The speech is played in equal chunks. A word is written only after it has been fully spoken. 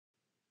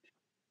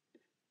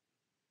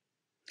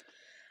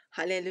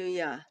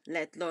Hallelujah.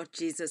 Let Lord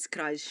Jesus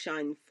Christ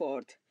shine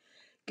forth.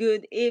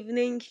 Good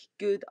evening,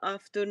 good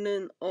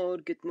afternoon, or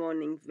good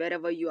morning,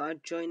 wherever you are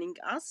joining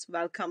us.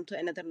 Welcome to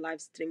another live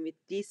stream with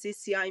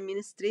DCCI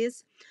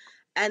Ministries.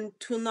 And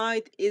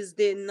tonight is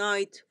the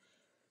night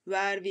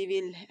where we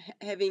will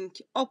having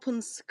open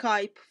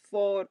Skype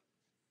for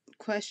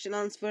question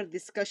answer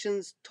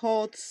discussions,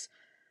 thoughts,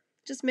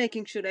 just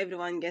making sure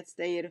everyone gets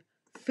their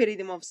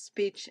freedom of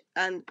speech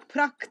and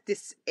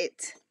practice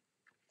it.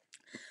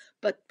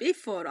 But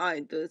before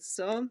I do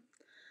so,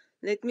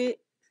 let me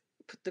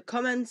put the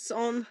comments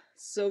on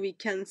so we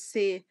can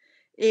see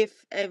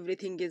if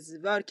everything is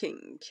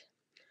working.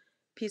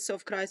 Peace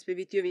of Christ be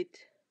with you with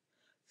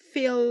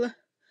Phil,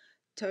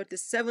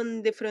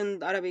 37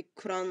 different Arabic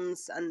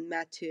Qurans, and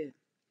Matthew.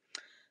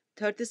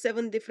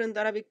 37 different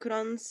Arabic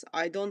Qurans.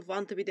 I don't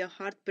want to be the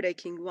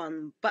heartbreaking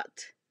one,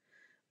 but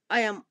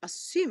I am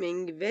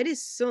assuming very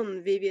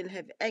soon we will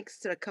have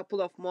extra couple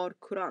of more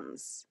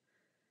Qurans.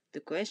 The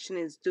question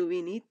is, do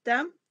we need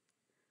them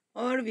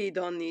or we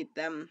don't need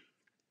them?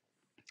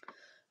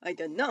 I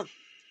don't know,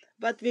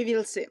 but we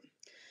will see.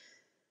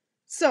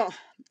 So,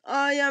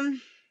 I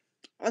am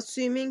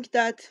assuming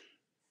that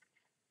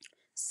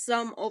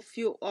some of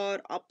you are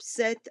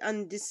upset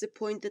and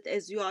disappointed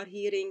as you are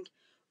hearing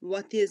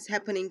what is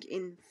happening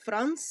in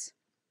France.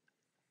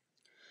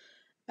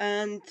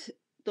 And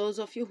those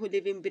of you who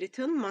live in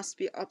Britain must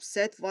be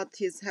upset what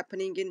is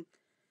happening in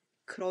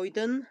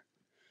Croydon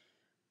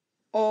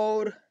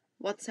or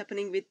what's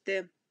happening with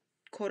the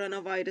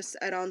coronavirus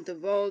around the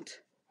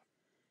world.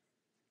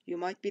 You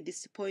might be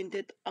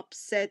disappointed,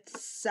 upset,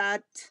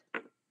 sad,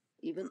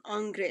 even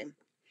angry.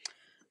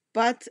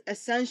 But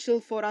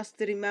essential for us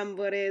to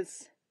remember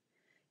is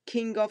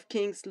King of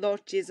Kings,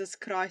 Lord Jesus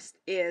Christ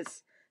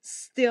is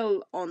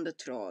still on the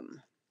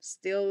throne.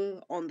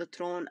 Still on the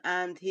throne,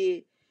 and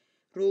he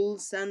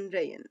rules and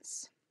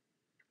reigns.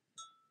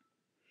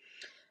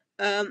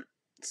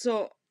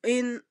 So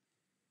in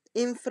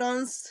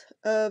France,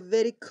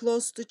 very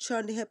close to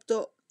Charlie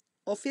Hebdo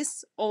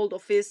office, old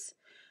office,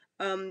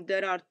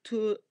 there are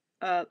two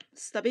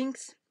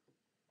stabbings.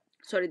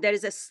 Sorry, there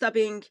is a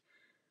stabbing.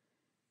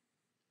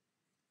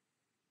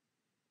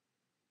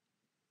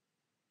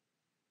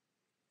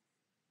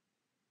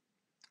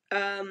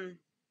 There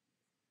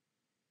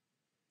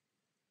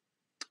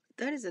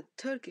is a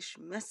Turkish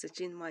message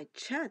in my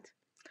chat.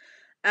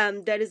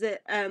 There is a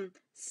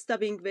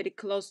stabbing very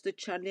close to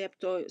Charlie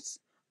Hebdo's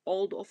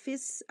old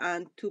office,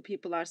 and two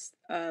people are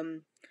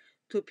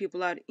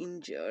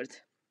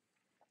injured,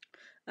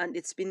 and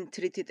it's been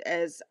treated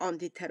as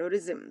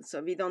anti-terrorism.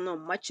 So we don't know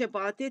much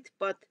about it,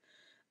 but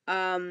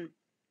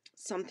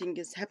something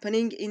is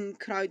happening in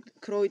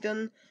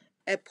Croydon.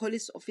 A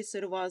police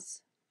officer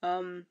was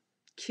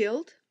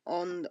killed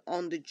on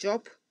the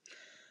job,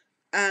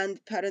 and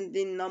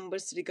apparently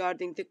numbers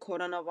regarding the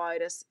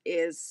coronavirus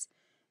is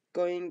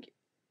going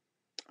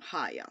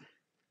higher.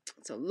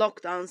 So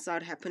lockdowns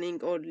are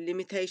happening, or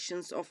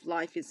limitations of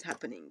life is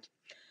happening.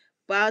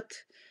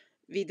 But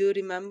we do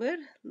remember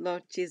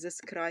Lord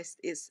Jesus Christ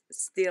is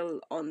still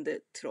on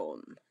the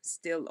throne.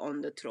 Still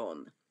on the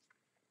throne.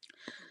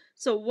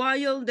 So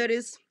while there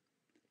is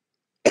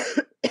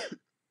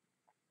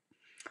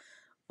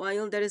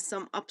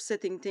some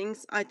upsetting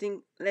things, I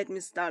think let me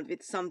start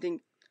with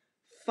something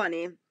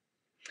funny,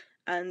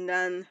 and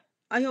then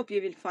I hope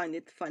you will find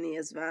it funny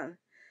as well.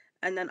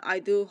 And then I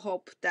do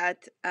hope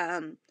that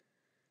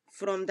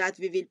from that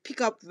we will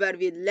pick up where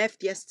we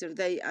left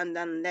yesterday, and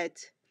then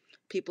let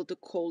people to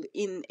call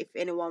in if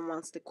anyone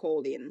wants to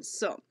call in.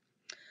 So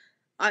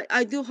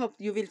I do hope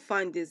you will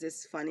find this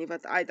is funny,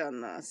 but I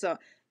don't know. So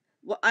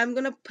I'm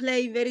gonna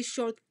play very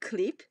short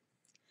clip,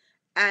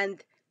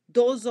 and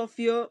those of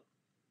you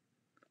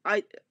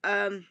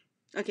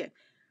okay,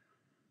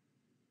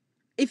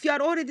 if you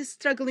are already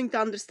struggling to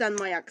understand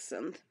my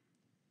accent,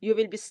 you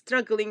will be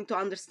struggling to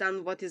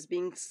understand what is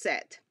being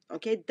said.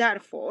 Okay,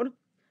 therefore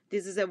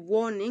this is a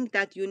warning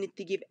that you need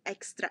to give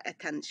extra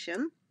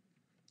attention,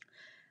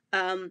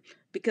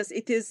 because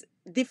it is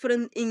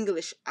different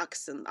English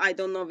accent. I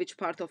don't know which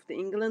part of the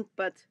England,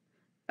 but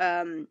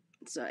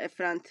so a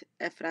friend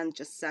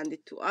just sent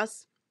it to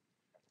us.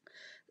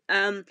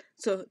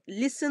 So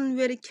listen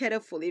very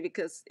carefully,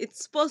 because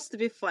it's supposed to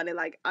be funny.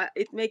 Like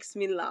it makes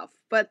me laugh,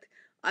 but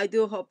I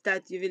do hope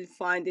that you will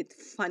find it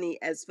funny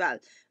as well.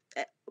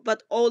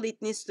 But all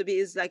it needs to be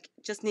is like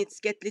just needs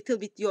to get little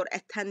bit your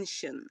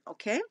attention.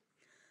 Okay.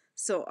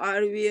 So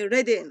are we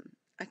ready?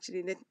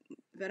 Actually,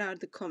 where are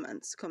the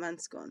comments?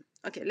 Comments gone.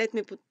 Okay, let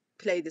me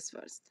play this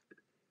first.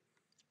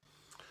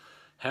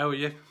 How are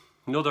you?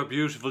 Another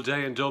beautiful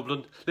day in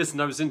Dublin.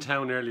 Listen, I was in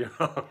town earlier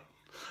on,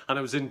 and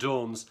I was in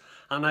Domes,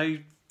 and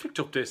I picked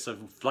up this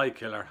fly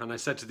killer, and I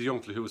said to the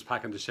uncle who was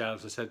packing the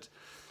shelves, I said,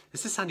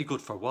 "Is this any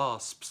good for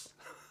wasps?"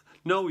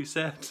 "No," he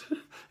said,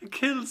 "it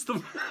kills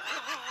them."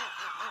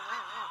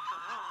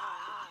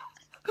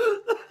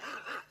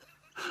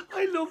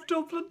 I love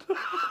Dublin.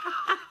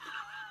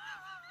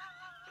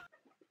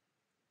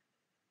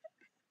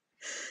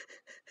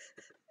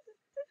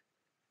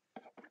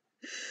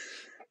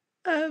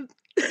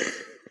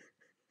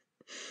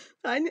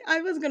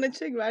 I was gonna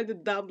check where the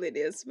Dublin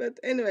is, but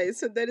anyway,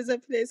 so there is a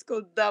place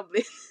called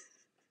Dublin.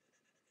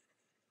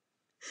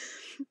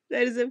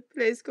 There is a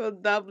place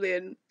called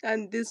Dublin,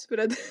 and this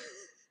brother,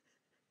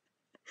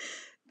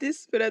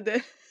 this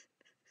brother,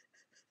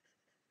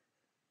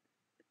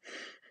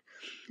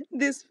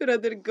 this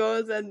brother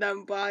goes and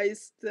then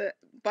buys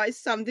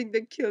something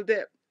to kill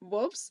the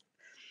wolves.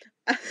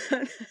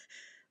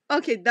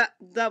 Okay,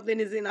 Dublin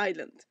is in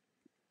Ireland.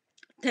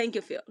 Thank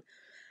you, Phil.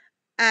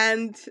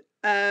 And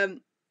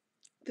um,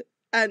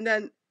 and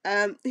then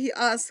he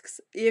asks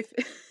if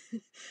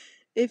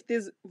if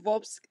this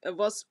wasp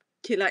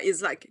killer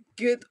is like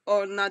good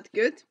or not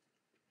good.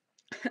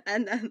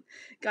 And then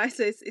guy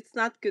says it's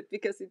not good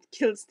because it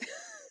kills them.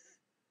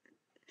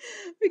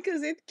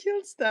 Because it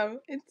kills them.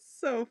 It's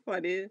so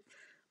funny.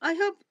 I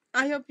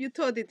hope you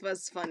thought it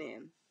was funny.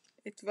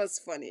 It was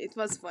funny. It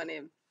was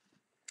funny.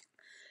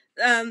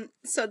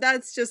 So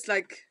that's just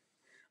like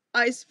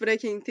ice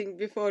breaking thing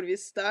before we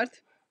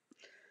start.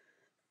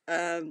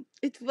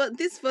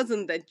 This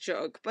wasn't a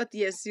joke, but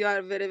yes, you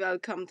are very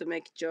welcome to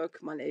make joke,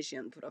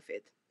 Malaysian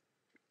Prophet.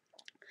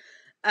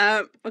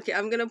 Okay,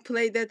 I'm gonna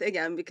play that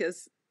again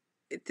because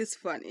it is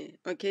funny.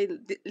 Okay,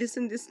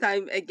 listen this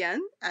time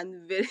again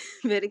and very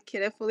very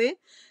carefully.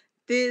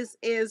 This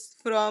is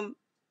from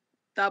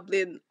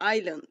Dublin,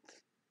 Ireland.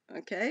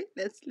 Okay,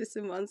 let's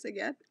listen once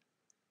again.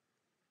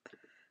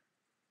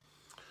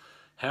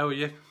 How are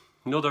you?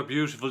 Another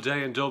beautiful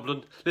day in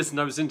Dublin. Listen,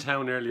 I was in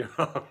town earlier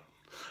on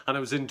and I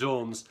was in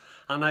Domes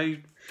and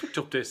I picked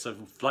up this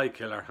fly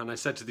killer and I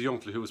said to the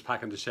uncle who was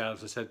packing the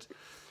shelves, I said,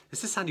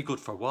 is this any good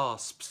for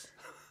wasps?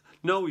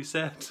 No, he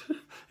said,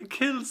 it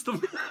kills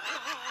them.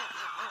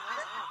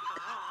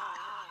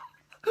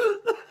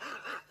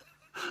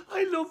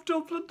 I love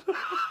Dublin.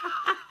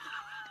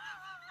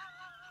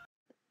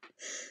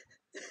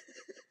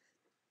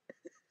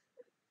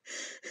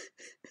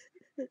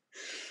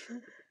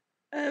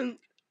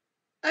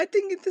 I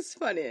think it is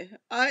funny.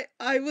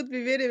 I would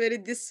be very very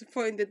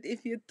disappointed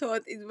if you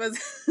thought it was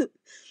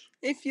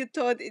if you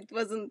thought it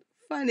wasn't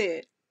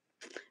funny,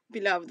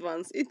 beloved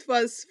ones. It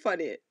was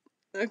funny.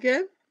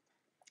 Okay?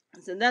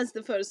 So that's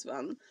the first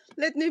one.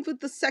 Let me put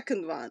the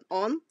second one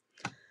on.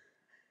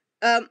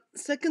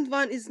 Second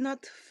one is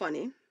not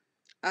funny.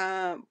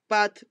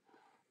 But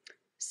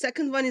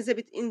second one is a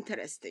bit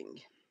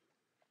interesting.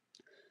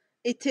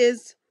 It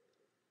is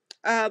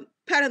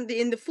apparently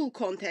in the full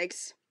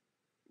context.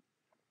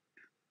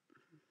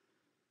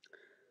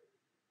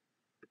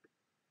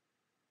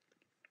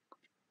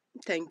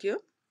 Thank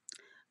you.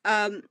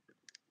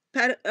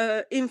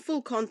 In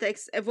full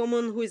context, a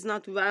woman who is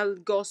not well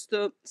goes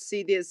to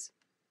see this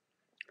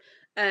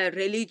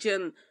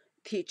religion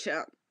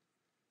teacher,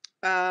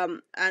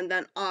 and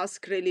then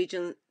ask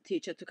religion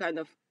teacher to kind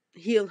of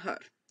heal her.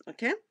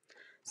 Okay,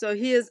 so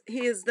here's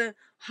the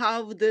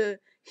how the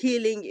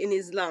healing in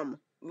Islam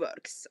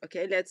works.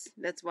 Okay, let's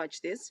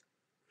watch this.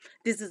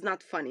 This is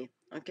not funny.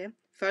 Okay,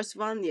 first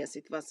one, yes,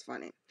 it was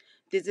funny.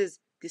 This is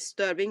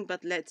disturbing,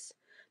 but let's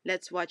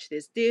watch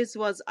this. This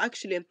was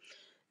actually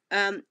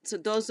so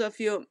those of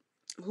you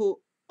who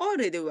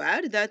already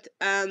aware that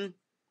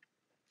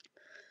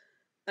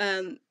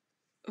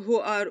who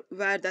are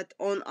aware that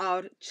on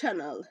our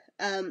channel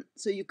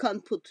so you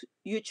can't put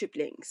YouTube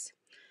links,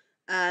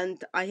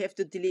 and I have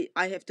to delete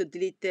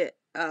the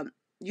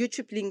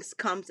YouTube links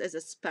comes as a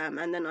spam,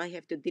 and then I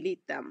have to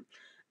delete them,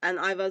 and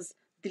I was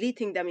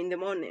deleting them in the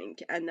morning,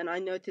 and then I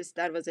noticed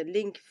there was a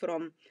link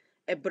from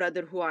a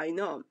brother who I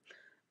know.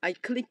 I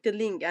clicked the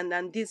link and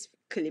then this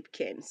clip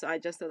came, so I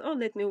just thought, oh,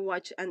 let me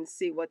watch and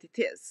see what it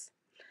is.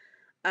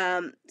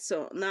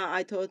 So now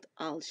I thought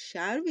I'll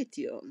share with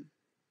you.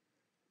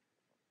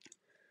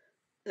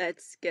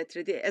 Let's get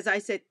ready. As I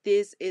said,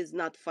 this is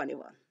not funny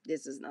one.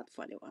 This is not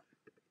funny one.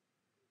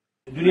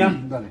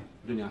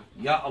 دنيا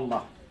يا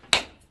الله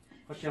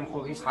خش يا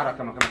مخوك يصحى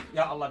كما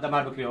يا الله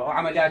دمار بكري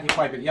وعملياتي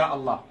قايبل يا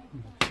الله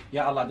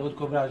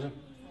دودكم براجل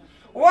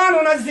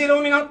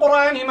وننزل من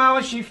القرآن ما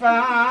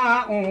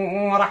والشفاء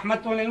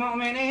ورحمة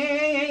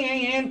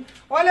للمؤمنين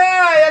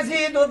ولا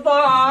يزيد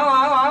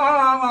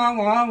الظالمين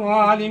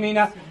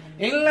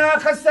إلا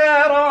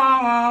خسارا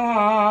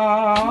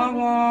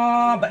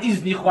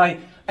بإذن إخوائي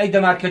أي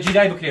دمار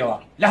كجلاي بكريوا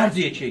لا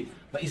هرزي شيء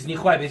بإذن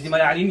إخوائي بإذن ما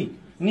يعلمني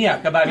نيا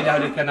كبابي له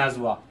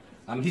الكنازوا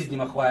أم هزني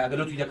مخوايا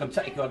قالوا لي لكم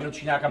تأكل وقالوا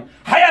شناكم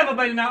حياة ما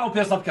بيننا أو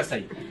في صد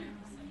كسي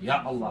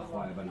يا الله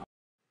أخويا بنا.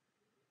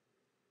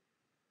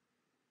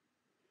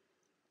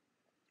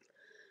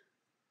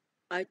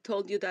 I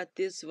told you that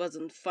this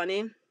wasn't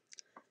funny.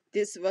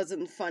 This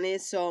wasn't funny.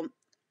 So,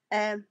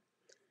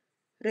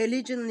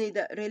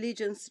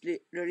 religion's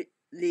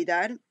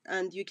leader,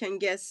 and you can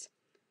guess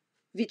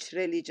which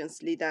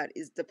religion's leader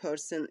is the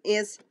person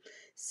is,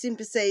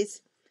 simply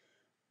says,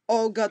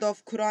 "O God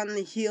of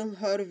Quran, heal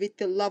her with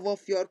the love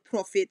of your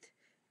Prophet,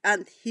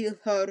 and heal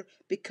her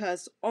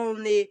because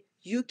only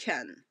you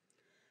can."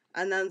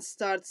 And then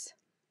starts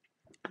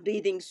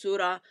reading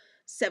Surah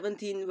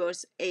 17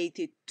 verse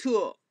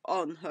 82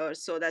 on her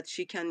so that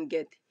she can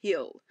get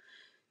healed.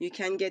 You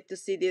can get to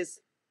see this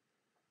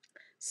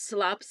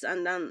slaps,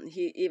 and then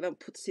he even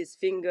puts his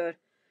finger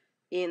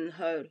in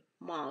her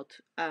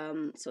mouth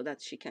so that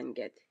she can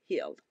get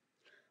healed.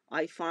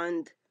 I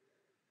find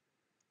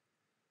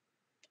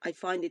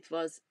it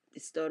was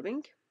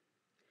disturbing,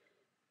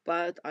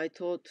 but I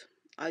thought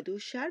I do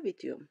share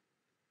with you.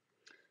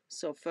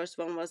 So first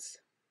one was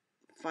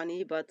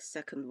funny, but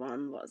second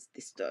one was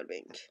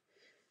disturbing.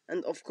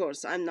 And of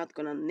course, I'm not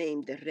gonna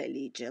name the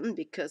religion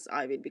because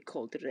I will be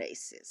called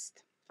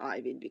racist.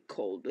 I will be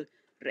called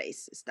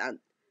racist, and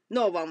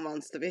no one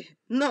wants to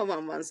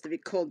be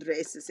called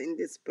racist in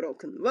this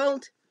broken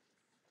world,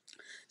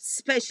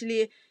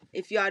 especially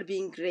if you are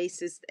being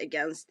racist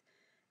against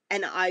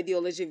an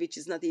ideology which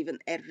is not even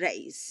a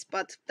race,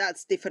 but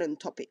that's different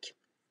topic.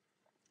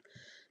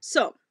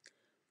 So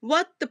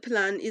what the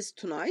plan is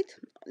tonight,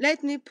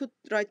 let me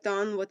write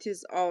down what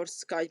is our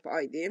Skype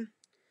ID.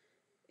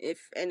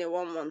 If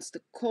anyone wants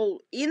to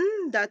call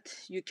in, that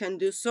you can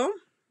do so.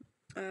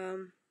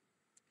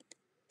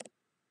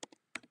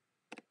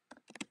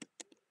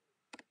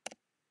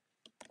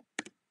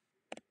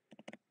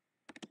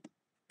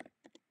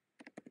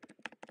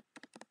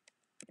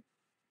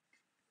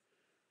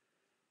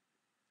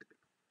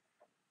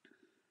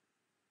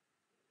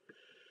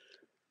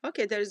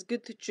 Okay, there is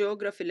good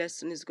geography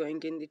lesson is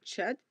going in the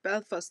chat.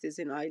 Belfast is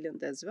in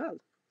Ireland as well.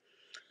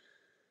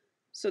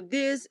 So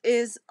this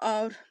is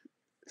our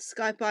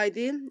Skype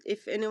ID.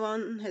 If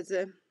anyone has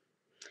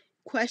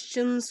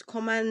questions,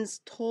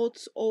 comments,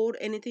 thoughts, or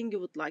anything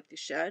you would like to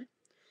share,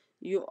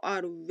 you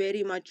are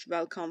very much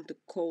welcome to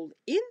call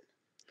in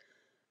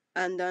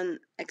and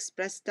then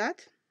express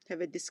that,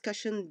 have a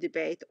discussion,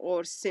 debate,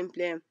 or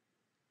simply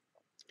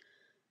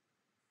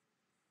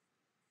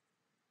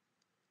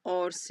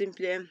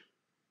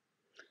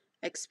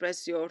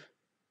express your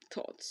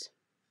thoughts.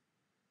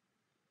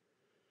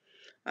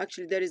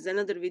 Actually, there is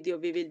another video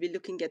we will be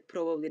looking at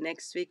probably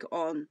next week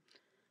on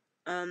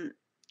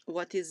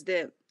what is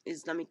the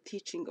Islamic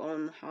teaching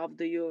on how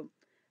do you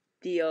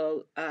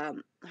deal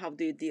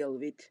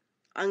with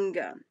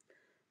anger,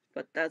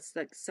 but that's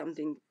like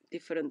something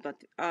different.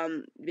 But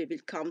we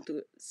will come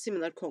to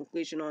similar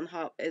conclusion on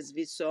how, as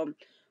we saw,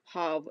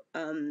 how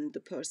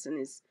the person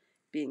is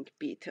being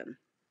beaten.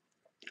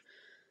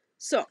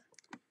 So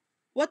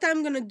what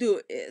I'm gonna do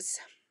is,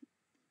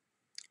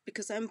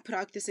 because I'm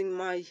practicing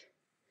my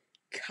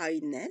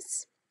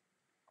kindness,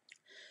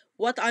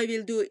 what I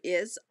will do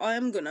is I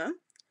am gonna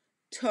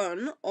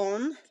turn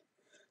on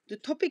the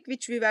topic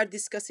which we were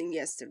discussing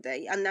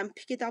yesterday and then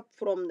pick it up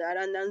from there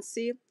and then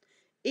see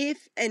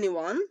if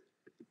anyone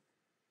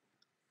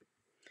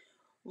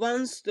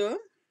wants to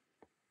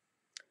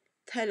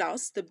tell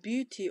us the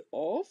beauty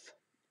of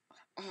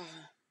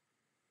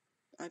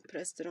I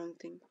pressed the wrong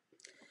thing.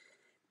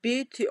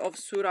 Beauty of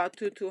Surah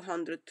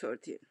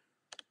 230.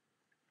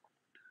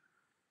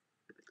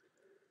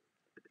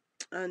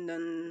 And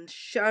then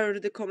share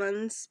the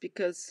comments,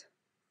 because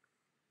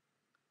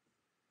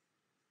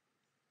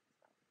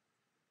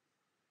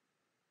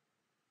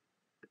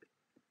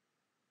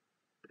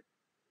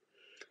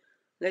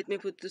let me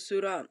put the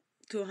Surah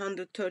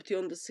 230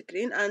 on the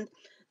screen. And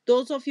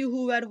those of you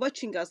who were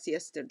watching us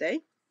yesterday,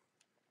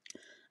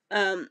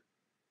 and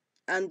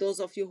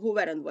those of you who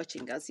weren't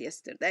watching us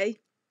yesterday,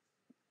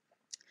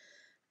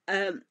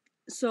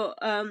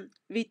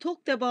 we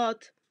talked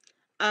about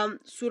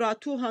Surah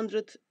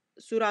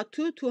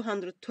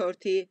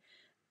 230,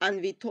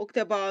 and we talked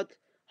about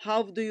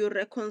how do you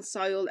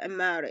reconcile a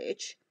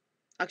marriage.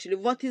 Actually,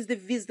 what is the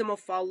wisdom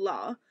of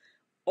Allah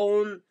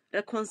on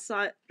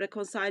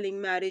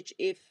reconciling marriage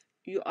if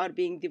you are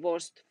being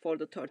divorced for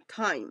the third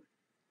time.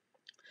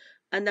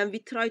 And then we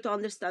try to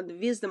understand the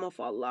wisdom of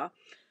Allah.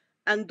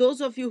 And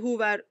those of you who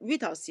were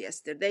with us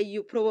yesterday,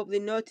 you probably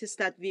noticed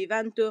that we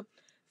went to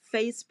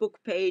Facebook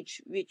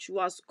page which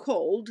was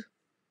called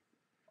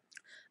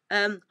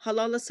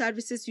Halal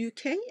Services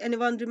UK.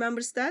 Anyone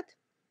remembers that?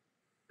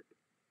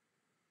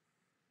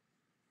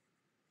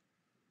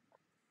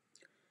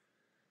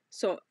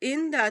 So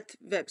in that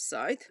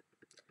website,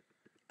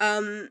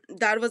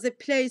 there was a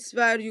place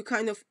where you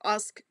kind of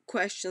ask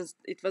questions.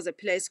 It was a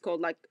place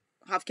called like,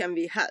 how can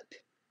we help?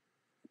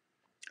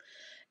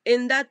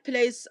 In that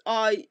place,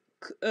 I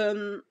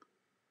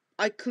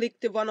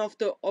clicked one of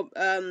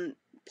the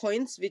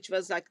points, which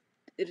was like,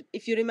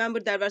 if you remember,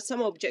 there were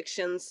some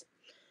objections,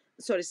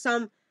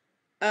 some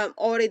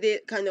already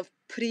kind of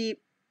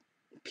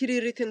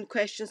pre-written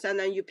questions, and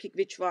then you pick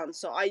which one.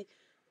 So I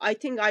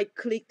think I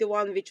clicked the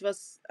one which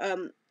was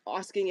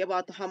asking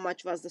about how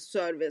much was the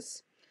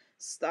service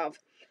stuff.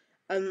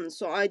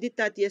 So I did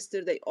that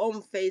yesterday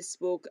on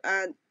Facebook,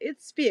 and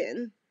it's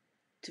been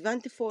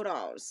 24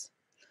 hours.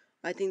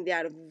 I think they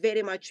are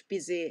very much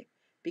busy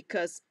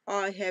because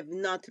I have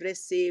not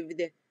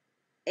received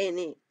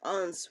any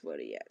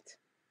answer yet.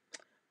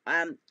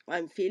 I'm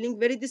feeling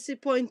very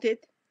disappointed.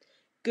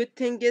 Good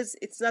thing is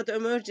it's not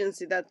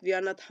emergency that we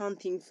are not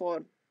hunting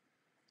for.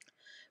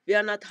 We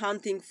are not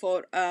hunting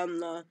for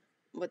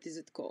what is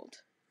it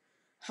called?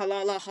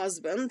 Halala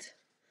husband.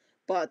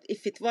 But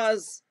if it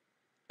was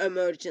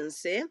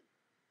emergency,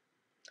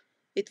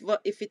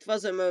 if it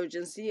was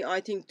emergency,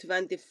 I think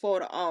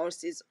 24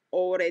 hours is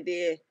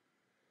already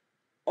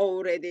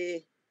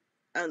too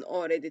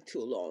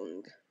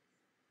long.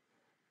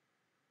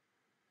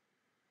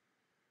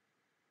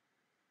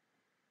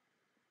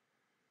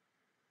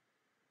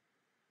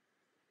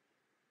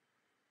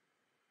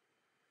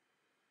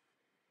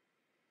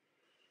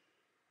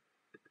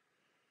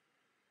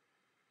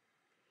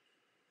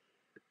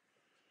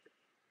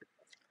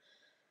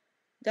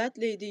 That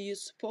lady you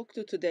spoke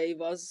to today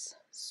was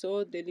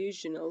so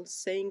delusional,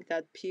 saying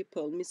that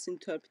people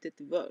misinterpreted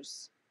the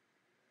verse.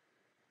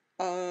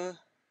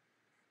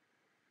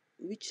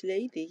 Which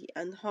lady,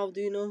 and how do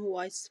you know who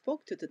I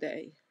spoke to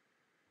today?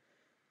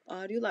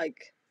 Are you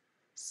like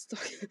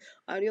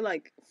are you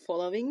like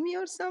following me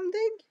or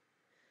something?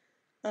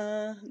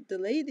 The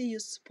lady you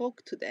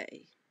spoke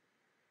today.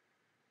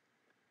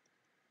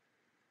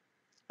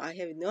 I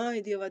have no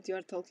idea what you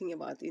are talking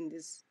about in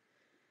this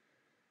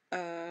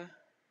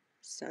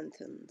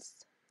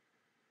sentence.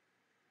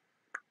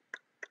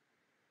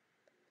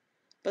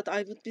 But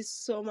I would be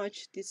so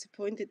much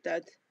disappointed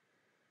that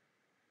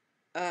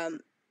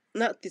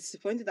not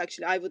disappointed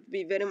actually, I would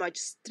be very much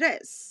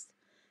stressed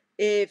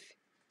if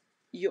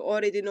you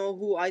already know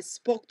who I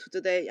spoke to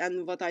today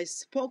and what I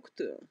spoke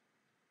to.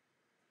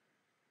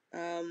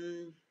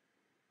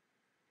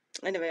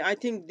 Anyway, I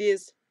think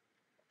this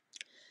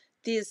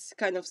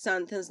kind of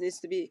sentence needs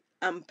to be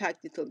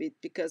unpacked a little bit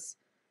because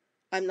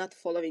I'm not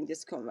following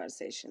this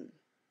conversation.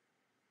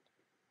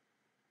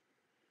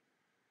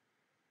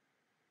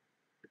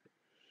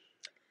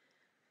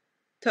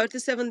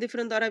 37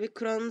 different Arabic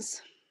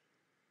Qurans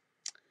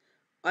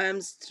I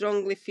am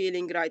strongly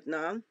feeling right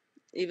now,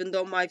 even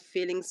though my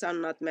feelings are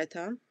not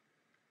meta.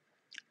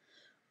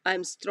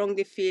 I'm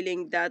strongly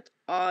feeling that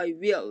I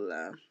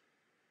will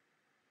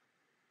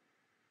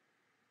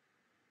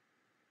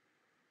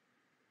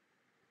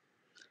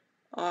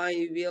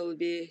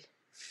be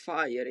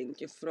firing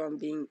you from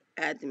being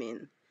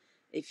admin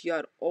if you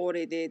are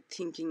already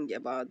thinking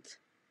about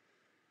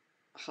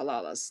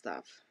halal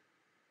stuff.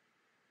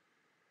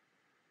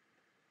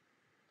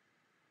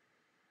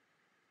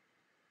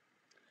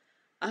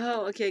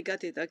 Oh, okay,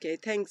 got it. Okay,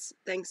 thanks,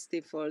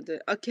 Steve, for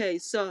the. Okay,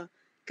 so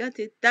got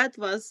it. That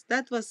was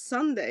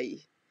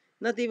Sunday,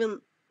 not even.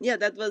 Yeah,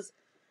 that was.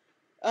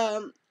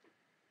 That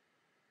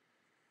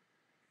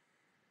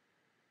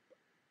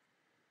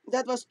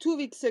was 2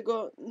 weeks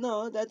ago.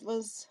 No, that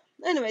was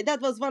anyway.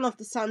 That was one of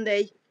the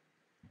Sunday.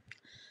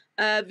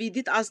 We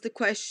did ask the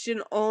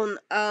question on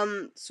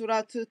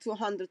Surah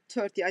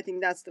 230. I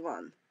think that's the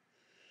one.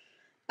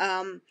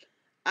 And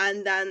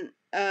then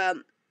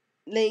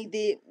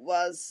lady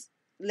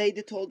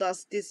told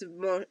us this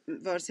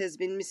verse has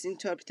been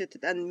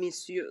misinterpreted and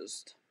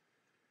misused.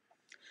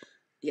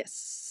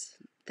 Yes,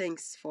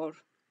 thanks for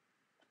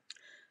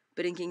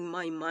bringing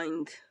my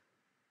mind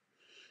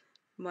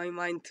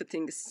to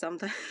things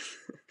sometimes.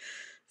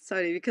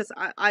 Sorry, because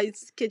I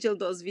schedule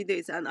those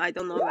videos and I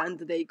don't know when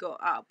they go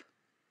up.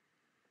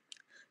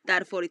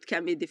 Therefore, it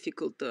can be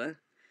difficult to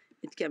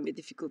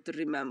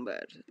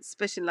remember,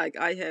 especially like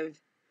I have,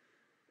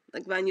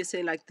 like when you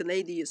say like the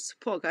lady you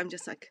spoke, I'm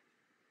just like,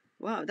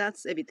 wow,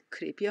 that's a bit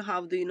creepy.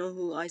 How do you know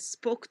who I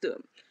spoke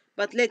to?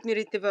 But let me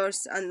read the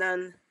verse and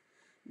then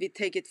we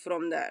take it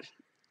from there.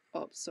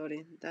 Oh,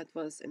 sorry, that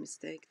was a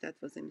mistake.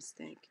 Let's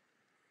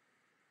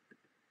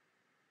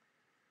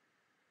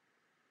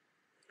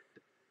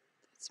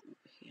move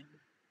here.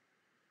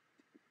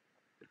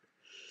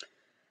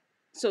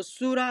 So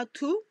Surah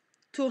 2,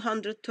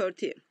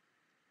 230.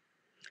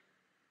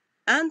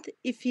 And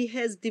if he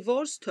has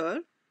divorced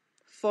her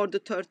for the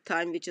third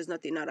time, which is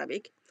not in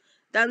Arabic,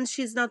 then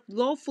she's not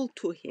lawful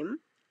to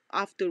him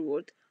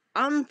afterward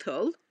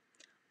until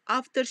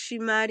after she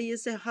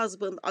marries a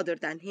husband other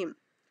than him.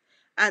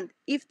 And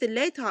if the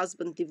late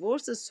husband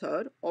divorces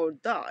her or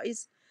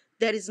dies,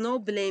 there is no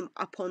blame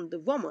upon the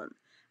woman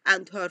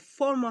and her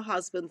former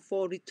husband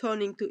for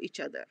returning to each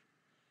other,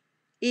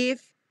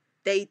 if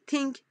they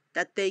think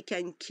that they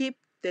can keep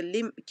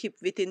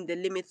within the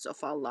limits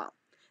of Allah.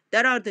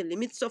 There are the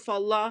limits of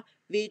Allah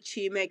which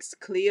He makes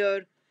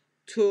clear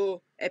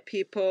to a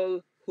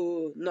people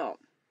who know.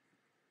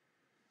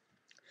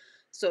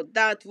 So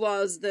that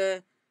was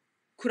the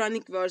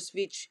Quranic verse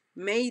which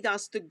made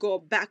us to go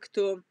back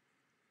to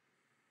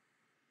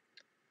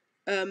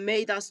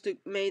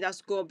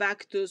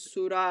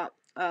Surah,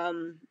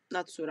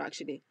 not Surah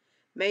actually,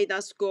 made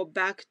us go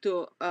back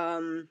to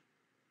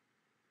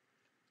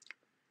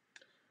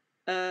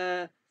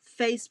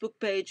Facebook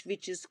page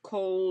which is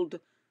called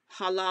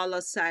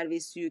Halala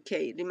Service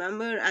UK,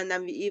 remember? And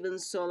then we even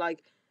saw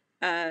like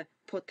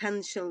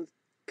potential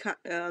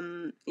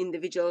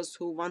individuals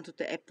who wanted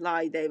to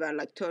apply. They were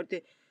like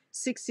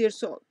 36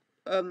 years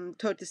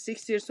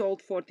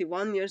old,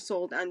 41 years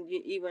old, and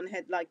we even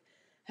had like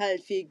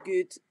healthy,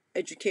 good,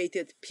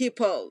 educated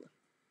people.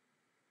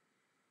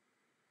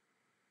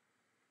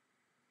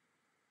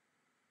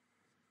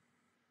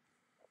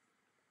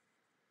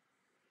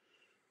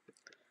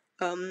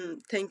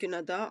 Thank you,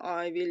 Nada.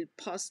 I will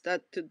pass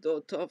that to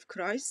Daughter of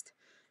Christ.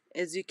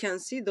 As you can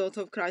see, the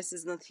author of Christ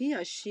is not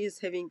here. She is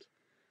having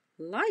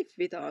life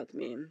without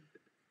me.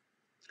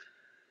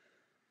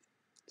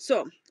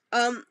 So,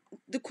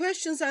 the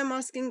questions I'm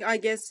asking, I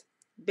guess,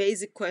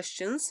 basic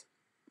questions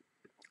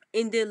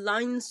in the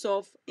lines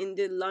of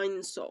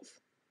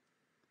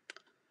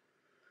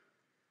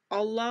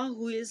Allah,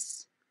 who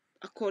is,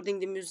 according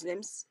to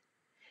Muslims,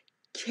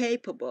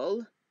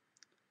 capable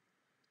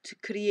to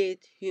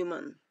create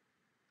human,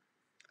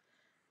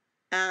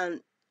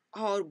 and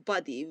our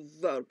body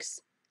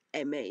works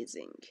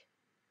amazing.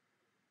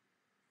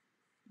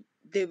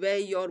 The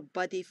way your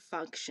body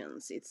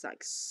functions, it's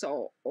like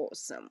so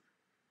awesome.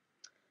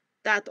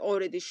 That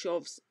already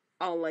shows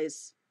Allah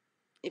is,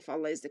 if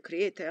Allah is the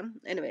creator.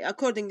 Anyway,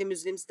 according to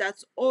Muslims,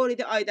 that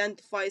already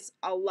identifies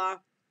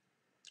Allah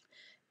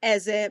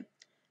as a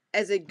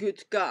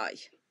good guy,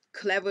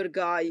 clever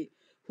guy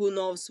who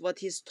knows what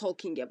he's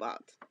talking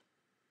about.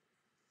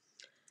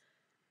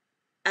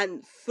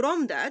 And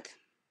from that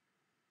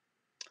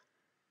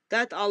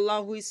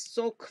Allah, who is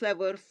so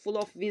clever, full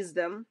of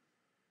wisdom,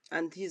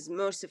 and he's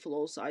merciful,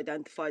 also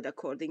identified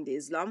according to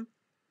Islam,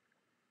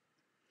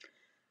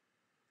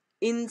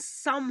 in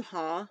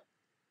somehow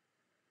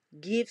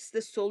gives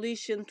the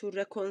solution to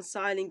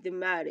reconciling the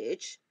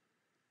marriage.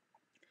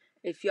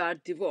 If you are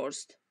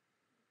divorced,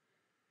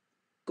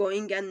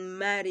 going and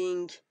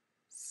marrying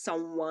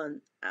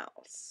someone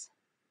else.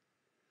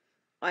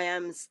 I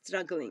am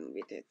struggling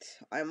with it.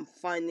 I'm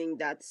finding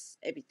that's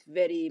a bit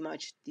very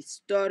much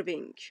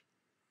disturbing.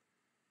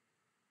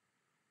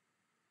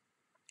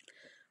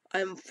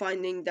 I'm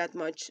finding that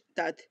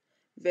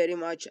very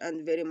much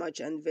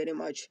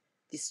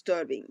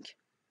disturbing.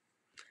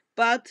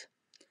 But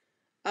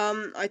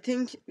I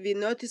think we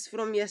noticed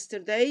from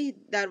yesterday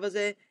there was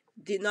a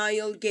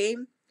denial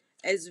game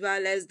as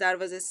well as there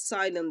was a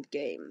silent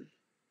game.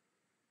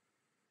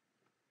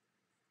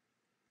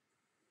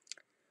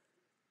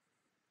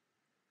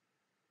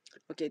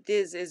 Okay,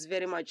 this is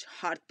very much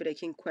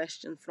heartbreaking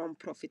question from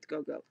Prophet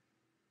Google.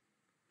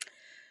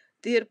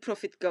 Dear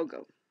Prophet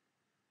Google,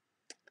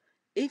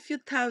 if you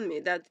tell me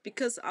that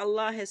because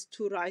Allah has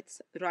two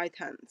right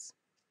hands,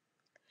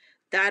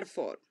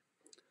 therefore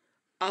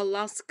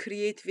Allah's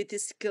creativity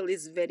skill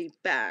is very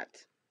bad,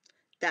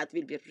 that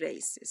will be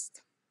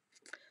racist.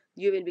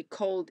 You will be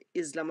called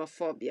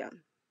Islamophobia.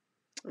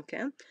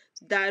 Okay?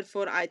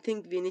 Therefore, I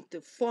think we need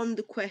to form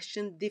the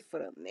question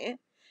differently.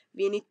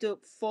 We need to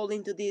fall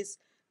into this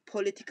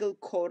political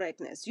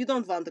correctness. You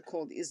don't want to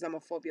call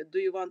Islamophobia. Do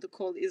you want to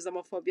call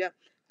Islamophobia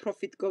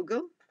Prophet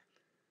Google?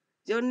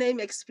 Your name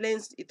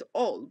explains it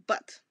all,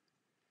 but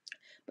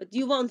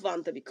you won't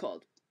want to be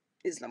called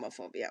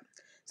Islamophobia.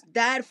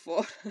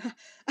 Therefore,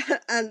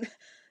 and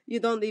you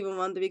don't even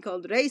want to be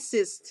called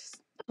racist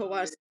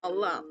towards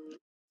Allah.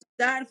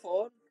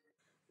 Therefore,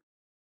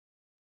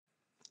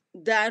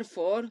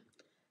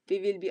 we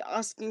will be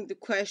asking the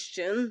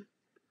question,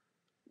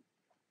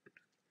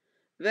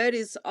 where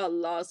is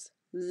Allah's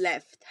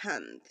left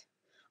hand?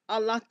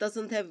 Allah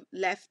doesn't have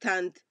left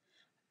hand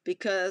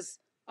because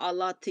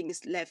Allah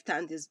thinks left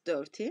hand is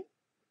dirty.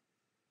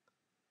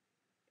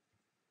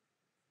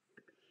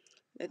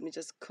 Let me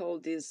just call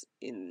this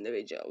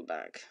individual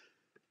back.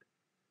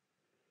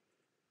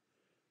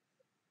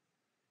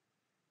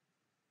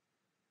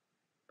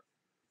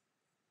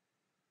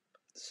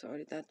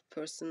 Sorry, that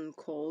person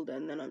called,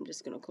 and then I'm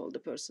just gonna call the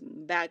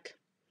person back.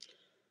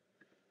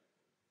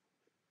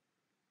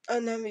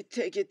 And then we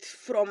take it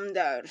from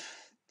there,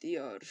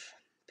 dear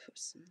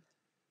person.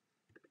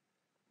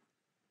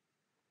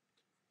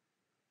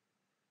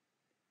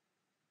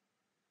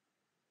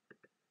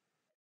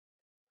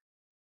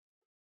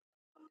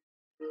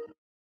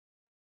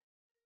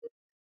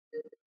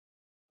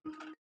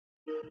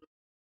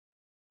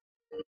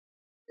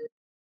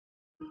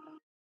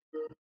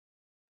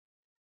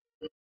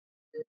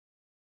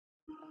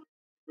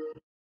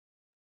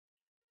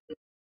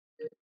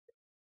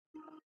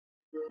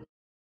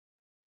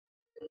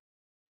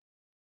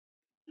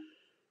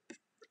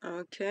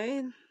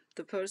 Okay,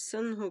 the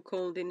person who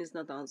called in is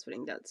not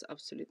answering. That's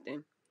absolutely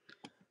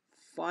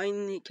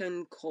fine. He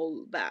can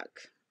call back.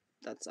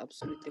 That's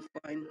absolutely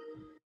fine.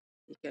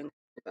 He can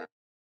call back.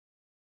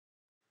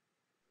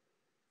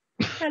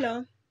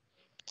 Hello.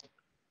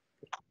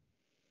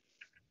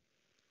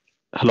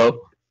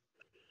 Hello?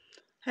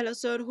 Hello,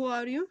 sir. Who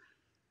are you?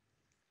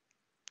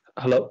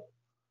 Hello?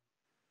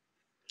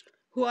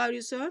 Who are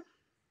you, sir?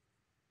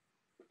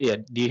 Yeah,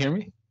 do you hear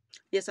me?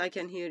 Yes, I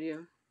can hear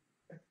you.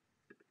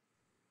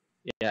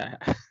 Yeah.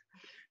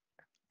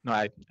 No,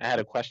 I had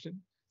a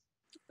question.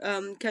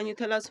 Can you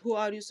tell us who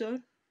are you, sir?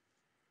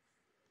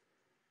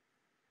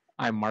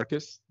 I'm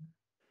Marcus.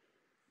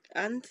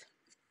 And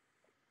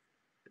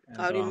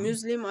are you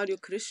Muslim? Are you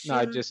Christian?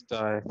 No, I just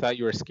thought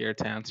you were scared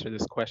to answer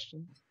this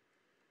question.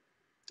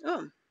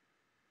 Oh,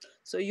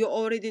 so you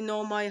already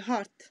know my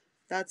heart.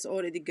 That's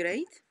already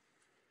great.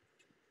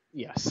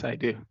 Yes, I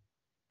do.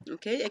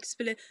 Okay,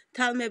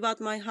 tell me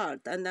about my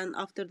heart, and then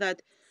after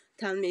that,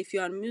 tell me if you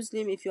are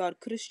Muslim, if you are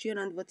Christian,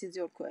 and what is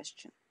your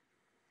question?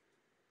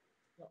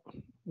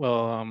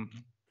 Well,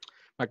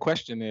 My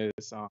question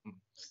is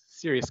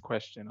serious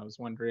question. I was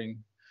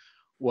wondering,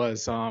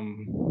 was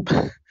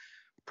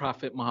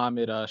Prophet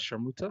Muhammad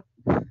Sharmuta?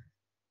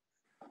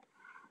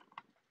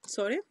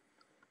 Sorry?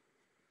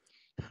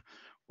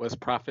 Was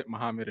Prophet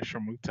Muhammad a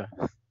Sharmuta?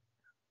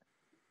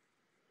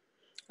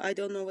 I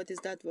don't know what is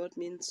that word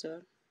means,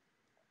 sir.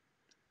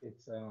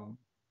 It's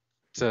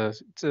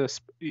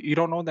you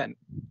don't know that,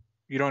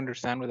 you don't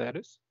understand what that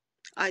is?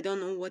 I don't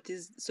know what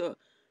is, so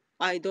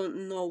I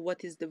don't know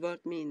what is the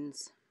word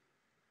means.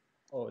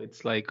 Oh,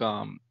 it's like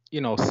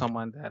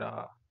someone that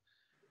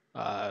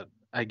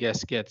I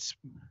guess gets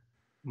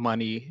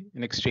money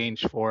in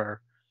exchange for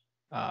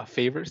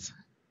favors.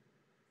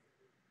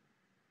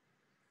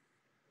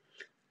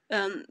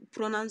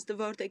 Pronounce the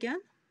word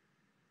again.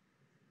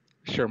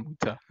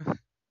 Sharmuta.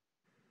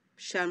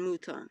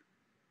 Sharmuta.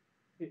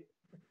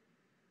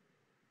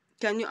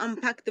 Can you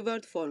unpack the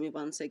word for me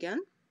once again?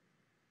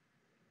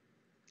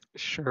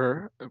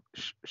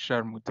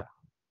 Sharmuta.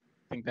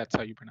 I think that's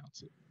how you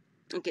pronounce it.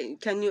 Okay,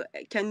 can you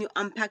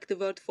unpack the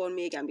word for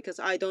me again, because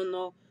I don't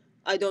know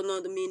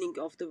the meaning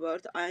of the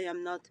word. I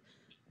am not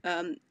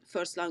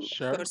first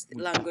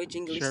language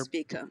English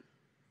speaker.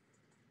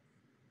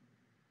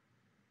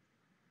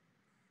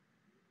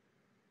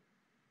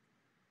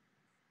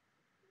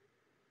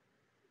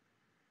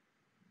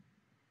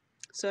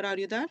 Sir, are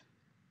you there?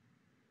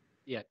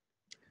 Yeah.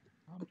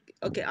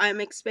 Okay, I am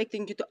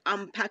expecting you to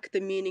unpack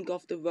the meaning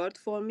of the word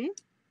for me,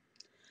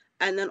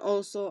 and then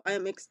also I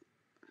am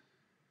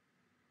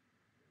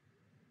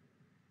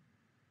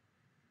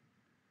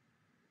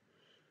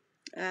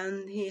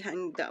and he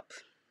hanged up.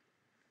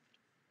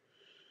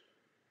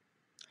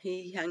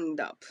 He hanged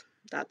up.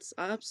 That's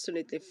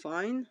absolutely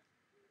fine.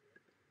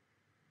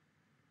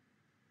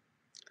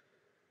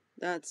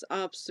 That's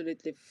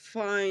absolutely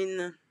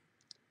fine.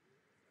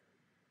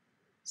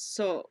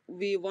 So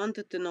we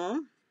wanted to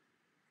know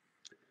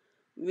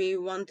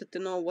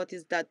what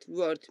is that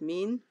word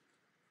mean.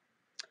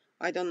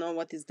 I don't know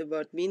what is the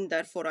word mean,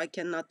 therefore I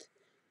cannot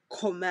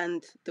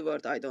comment the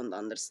word I don't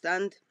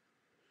understand.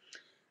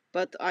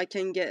 But I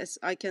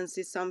can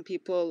see some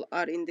people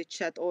are in the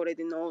chat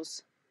already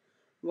knows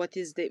what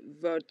is the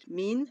word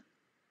mean.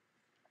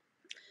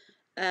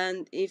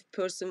 And if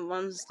person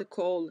wants to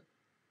call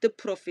the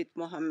Prophet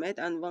Muhammad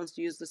and wants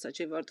to use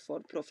such a word for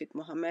Prophet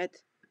Muhammad,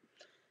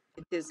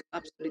 it is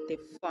absolutely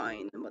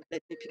fine. But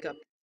let me pick up.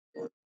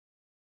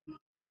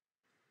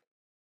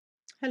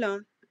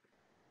 Hello.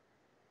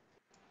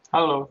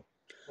 Hello,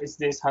 is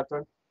this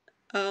Hatun?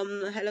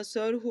 Hello,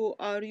 sir. Who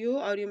are you?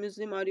 Are you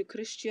Muslim? Are you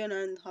Christian?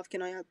 And how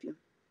can I help you?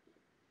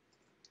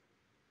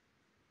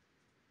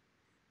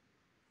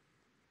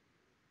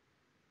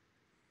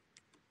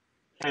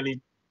 Ali,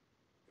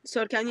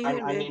 Sir, can you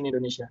hear I'm me? in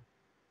Indonesia.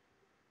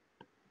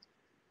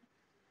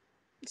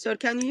 Sir,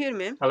 can you hear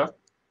me? Hello?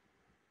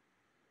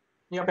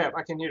 Yeah, Pep,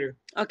 I can hear you.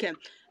 Okay.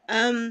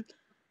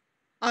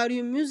 Are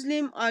you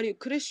Muslim? Are you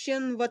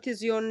Christian? What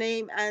is your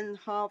name and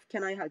how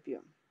can I help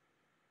you?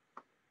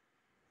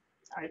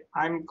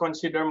 I'm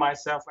consider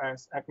myself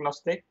as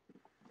agnostic,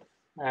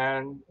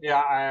 and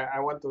yeah, I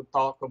want to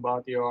talk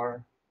about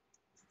your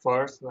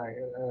verse, like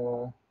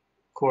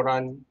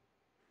Quran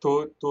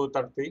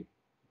 2:30.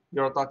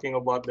 You're talking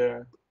about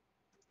the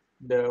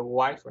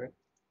wife, right?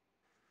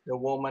 The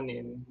woman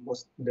in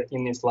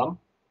Islam.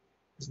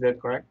 Is that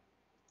correct?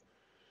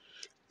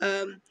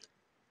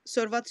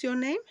 Sir, what's your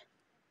name?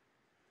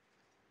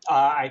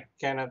 I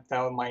cannot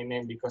tell my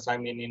name because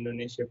I'm in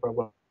Indonesia.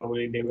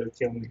 Probably they will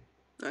kill me.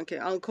 Okay,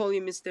 I'll call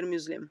you Mr.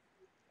 Muslim.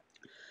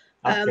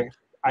 Okay,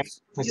 I'm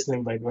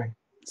Muslim, by the way.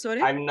 Sorry?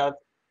 I'm not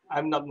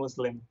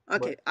Muslim.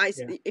 Okay, But,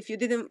 yeah. if you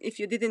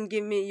didn't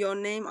give me your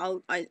name,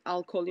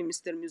 I'll call you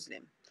Mr.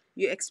 Muslim.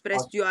 You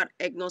expressed you are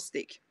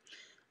agnostic.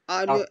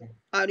 Are you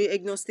Okay.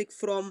 agnostic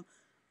from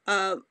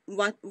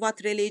what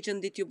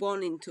religion did you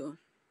born into?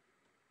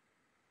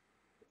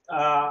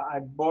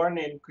 I'm born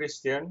in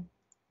Christian.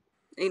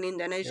 In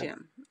Indonesia.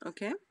 Yeah.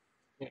 Okay.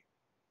 Yeah.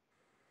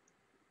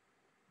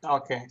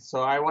 Okay,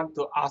 so I want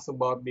to ask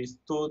about this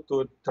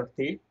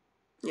 2:30.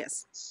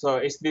 Yes. So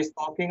is this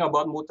talking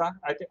about muta?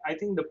 I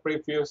think the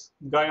previous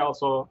guy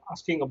also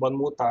asking about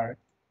muta.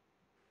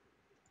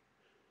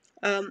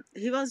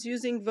 He was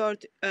using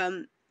word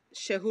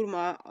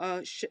shehurma,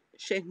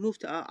 sheikh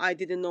muta. I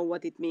didn't know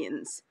what it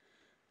means.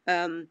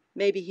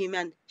 Maybe he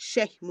meant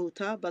sheikh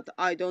muta, but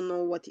I don't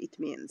know what it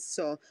means.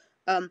 So,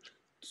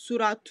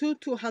 Surah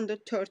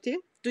 2:230.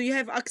 Do you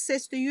have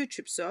access to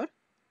YouTube, sir?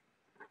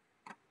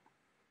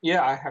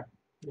 Yeah, I have.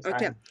 Yes,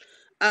 Okay.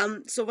 I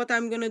have. So what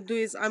I'm gonna do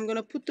is I'm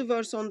gonna put the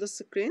verse on the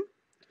screen,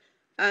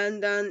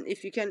 and then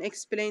if you can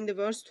explain the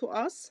verse to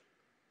us,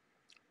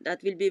 that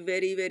will be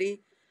very,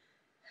 very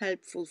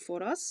helpful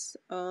for us.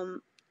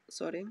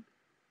 Sorry.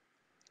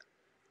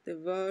 The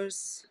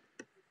verse.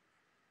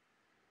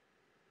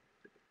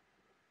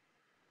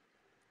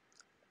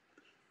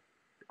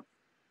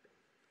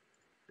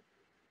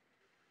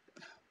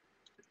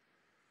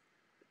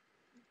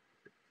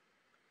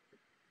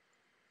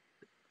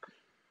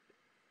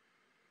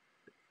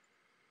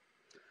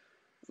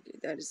 Okay,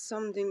 there is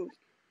something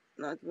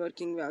not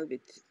working well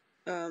with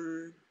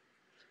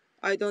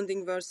I don't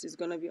think verse is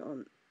gonna be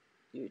on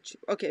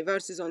YouTube. Okay,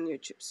 verse is on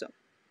YouTube. So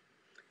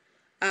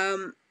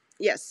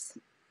yes,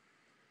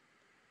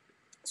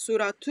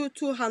 Surah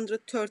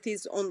 230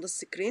 is on the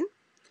screen.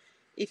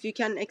 If you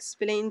can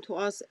explain to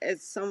us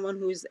as someone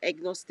who is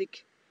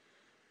agnostic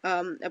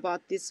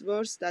about this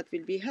verse, that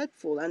will be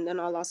helpful, and then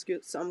I'll ask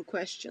you some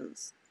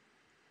questions.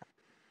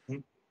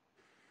 Mhm.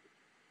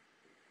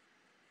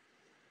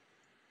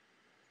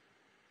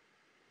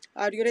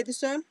 Are you ready,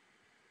 sir?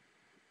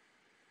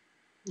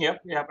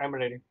 Yep, I'm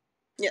ready.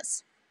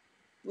 Yes.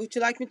 Would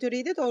you like me to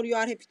read it, or you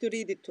are happy to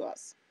read it to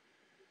us?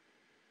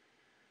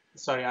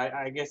 Sorry,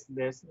 I guess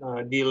there's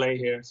a delay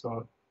here,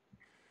 so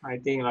I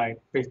think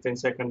like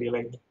 15-second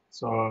delay.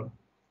 So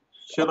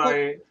should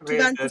I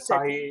read 20 the seconds.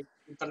 Sahih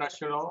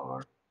International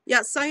or?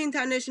 Yeah, Sahih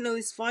International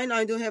is fine.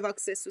 I do have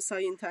access to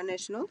Sahih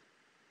International.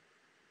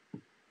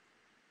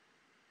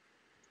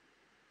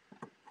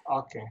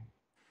 Okay.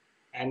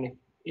 And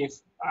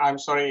if I'm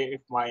sorry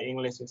if my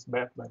English is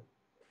bad, but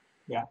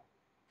yeah.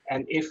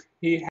 And if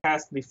he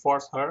has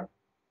divorced her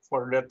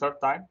for the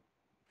third time,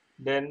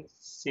 then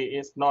she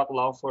is not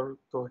lawful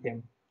to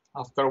him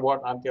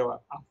afterward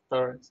until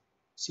after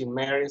she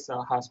marries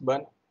a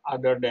husband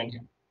other than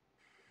him.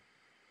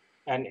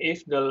 And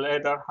if the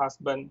later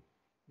husband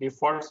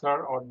divorces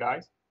her or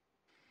dies,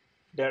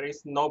 there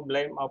is no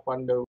blame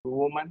upon the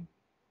woman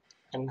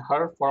and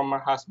her former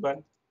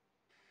husband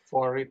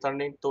for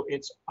returning to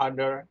each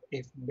other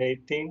if they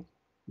think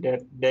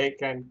that they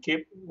can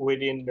keep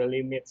within the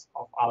limits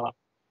of Allah.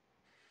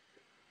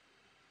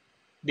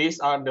 These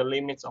are the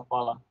limits of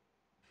Allah,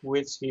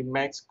 which He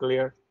makes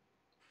clear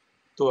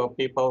to a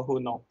people who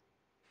know.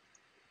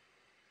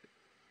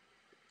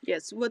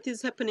 Yes, what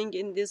is happening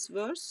in this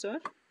verse, sir?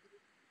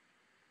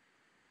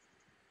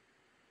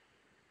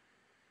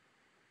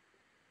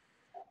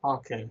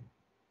 Okay,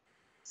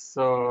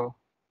 so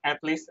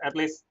at least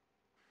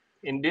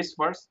in this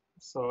verse,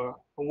 so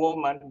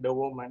the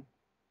woman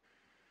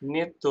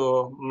need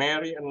to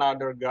marry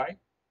another guy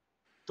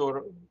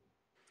to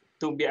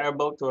be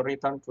able to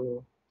return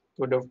to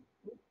the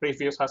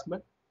previous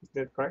husband. Is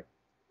that correct?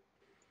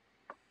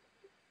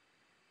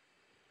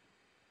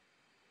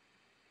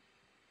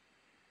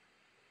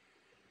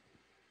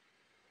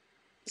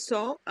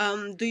 So,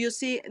 do you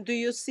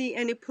see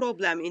any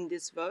problem in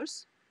this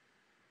verse?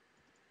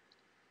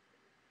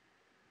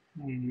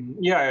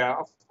 Yeah,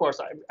 of course.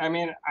 I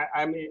mean,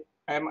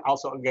 I'm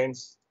also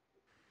against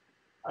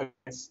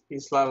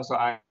Islam, so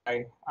I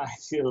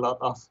see a lot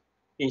of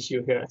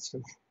issue here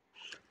actually.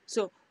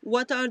 So,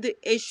 what are the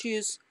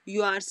issues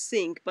you are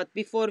seeing? But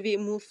before we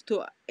move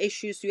to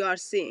issues you are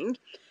seeing,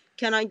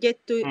 can I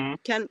get to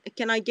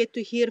can I get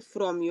to hear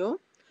from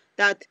you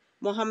that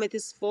Muhammad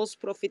is false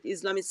prophet,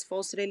 Islam is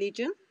false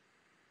religion?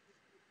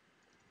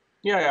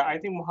 Yeah, I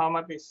think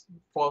Muhammad is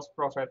false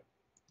prophet,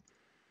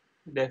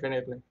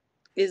 definitely.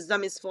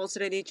 Islam is false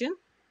religion?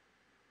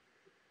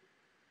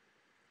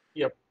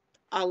 Yep.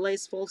 Allah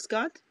is false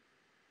God?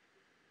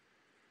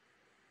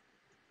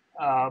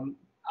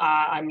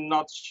 I'm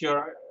not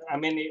sure. I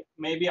mean,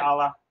 maybe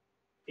Allah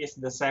is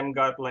the same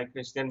God like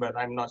Christian, but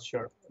I'm not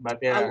sure. But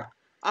yeah,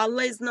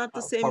 Allah is not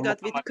the same for God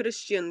with Muhammad,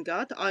 Christian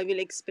God. I will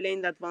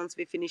explain that once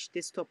we finish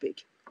this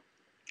topic.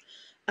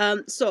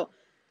 So,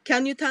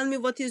 can you tell me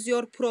what is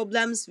your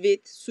problems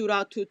with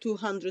Surah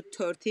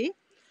 230,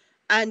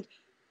 and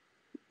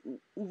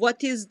what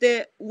does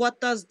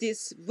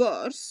this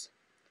verse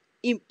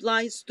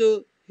implies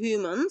to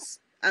humans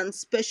and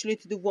especially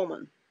to the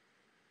woman?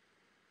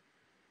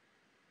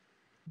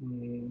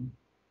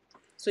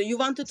 So you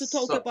wanted to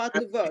talk so about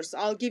the verse.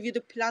 I'll give you the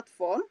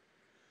platform,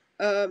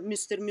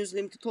 Mr.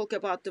 Muslim, to talk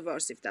about the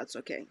verse, if that's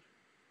okay.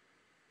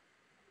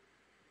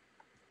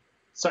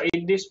 so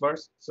in this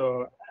verse,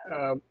 so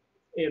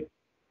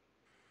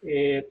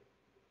it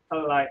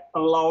like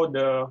allow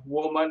the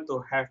woman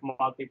to have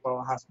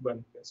multiple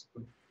husbands,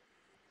 basically.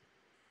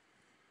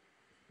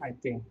 I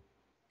think.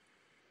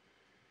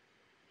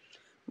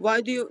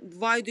 Why do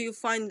you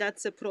find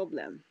that's a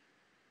problem?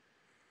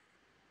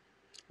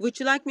 Would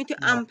you like me to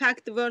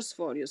unpack the verse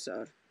for you,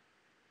 sir?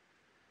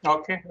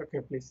 Okay,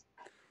 please.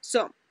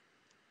 So,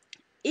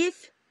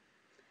 if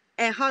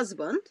a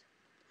husband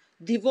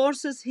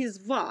divorces his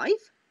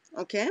wife,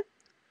 okay,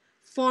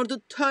 for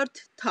the third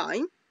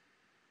time,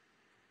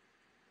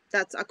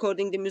 that's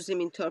according to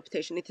Muslim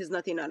interpretation, it is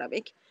not in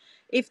Arabic.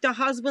 If the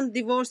husband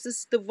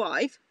divorces the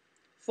wife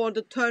for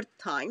the third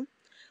time,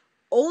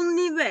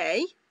 only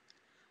way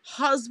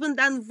husband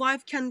and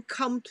wife can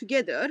come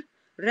together,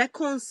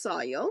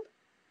 reconcile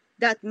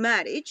that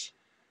marriage,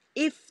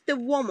 if the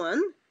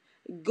woman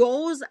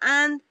goes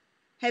and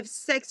have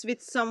sex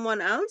with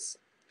someone else,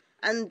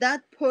 and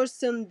that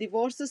person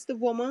divorces the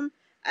woman,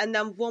 and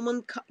then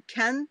woman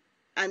can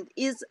and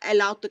is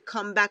allowed to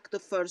come back to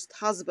first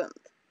husband.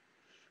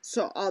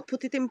 So I'll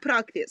put it in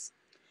practice.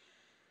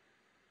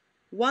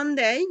 One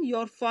day,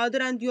 your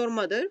father and your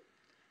mother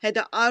had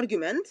an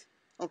argument,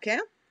 okay?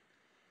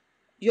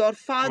 Your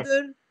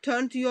father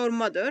turned to your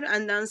mother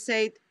and then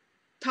said,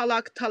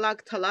 talak,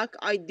 talak, talak,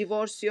 I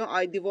divorce you,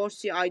 I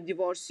divorce you, I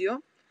divorce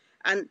you.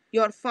 and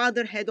your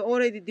father had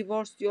already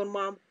divorced your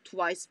mom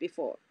twice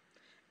before.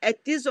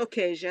 At this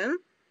occasion,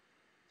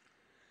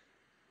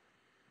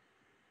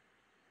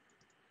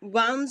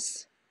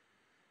 once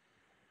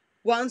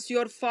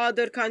your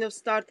father kind of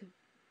start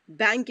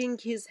banging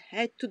his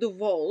head to the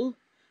wall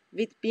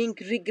with being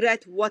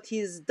regret what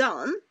he's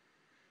done,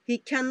 he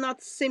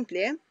cannot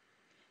simply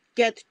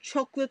get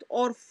chocolate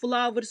or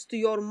flowers to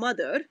your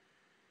mother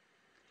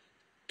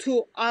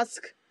to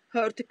ask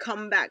her to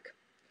come back.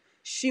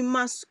 She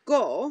must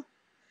go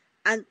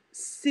and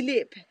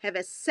sleep, have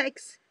a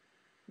sex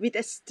with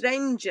a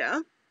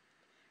stranger,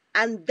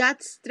 and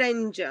that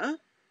stranger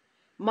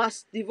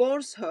must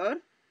divorce her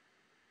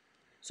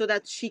so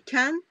that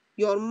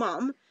your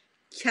mom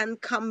can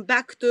come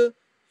back to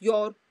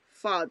your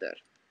father.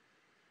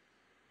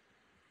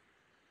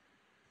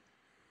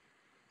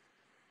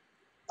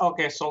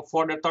 Okay, so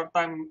for the third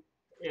time,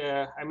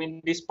 I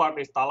mean, this part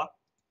is talak.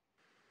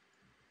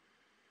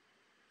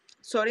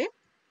 Sorry?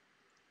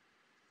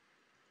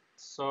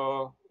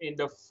 So in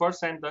the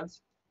first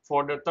sentence,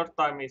 for the third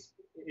time, is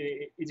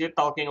it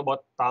talking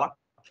about talak?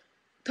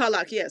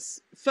 Talak, yes.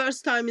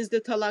 First time is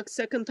the talak,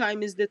 second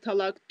time is the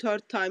talak,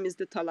 third time is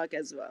the talak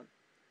as well.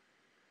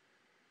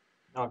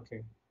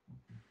 Okay.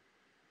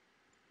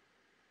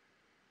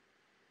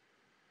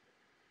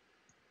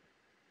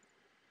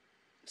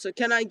 So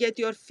can I get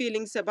your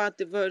feelings about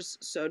the verse,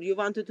 sir? You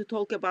wanted to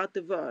talk about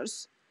the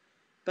verse,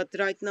 but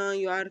right now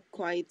you are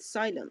quite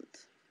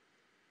silent.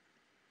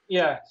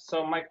 Yeah,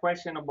 so my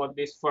question about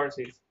this verse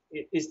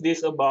is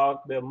this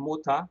about the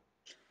muta?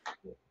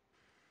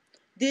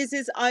 This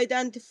is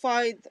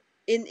identified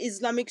in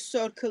Islamic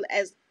circle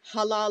as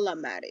halala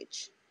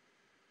marriage.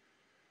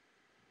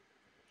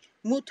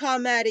 Muta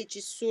marriage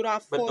is Surah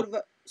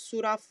But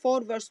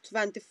 4 verse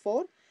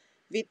 24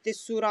 with the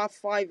Surah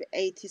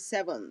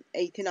 587,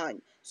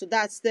 89. So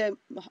that's the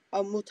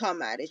muta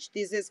marriage.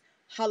 This is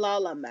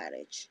halala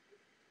marriage.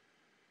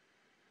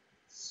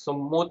 so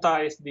muta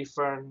is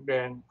different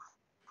than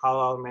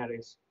halal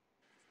marriage.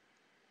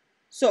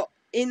 So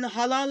in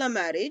halala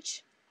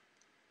marriage,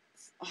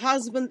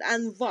 husband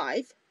and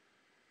wife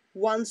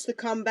wants to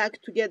come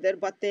back together,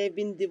 but they've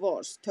been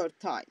divorced third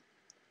time.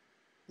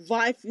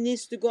 Wife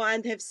needs to go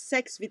and have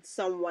sex with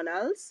someone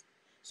else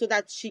so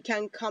that she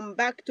can come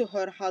back to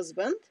her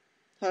husband,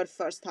 her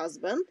first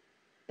husband.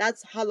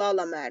 That's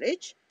halala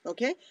marriage.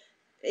 Okay,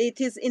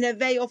 it is in a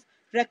way of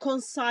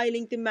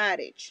reconciling the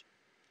marriage.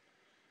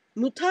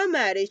 Muta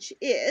marriage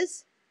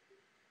is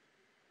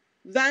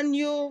when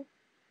you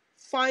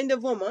find a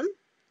woman,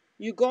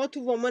 you go to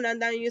woman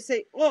and then you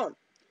say, oh,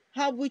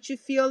 how would you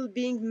feel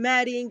being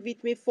marrying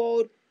with me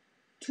for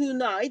 2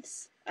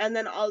 nights, and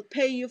then I'll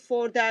pay you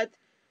for that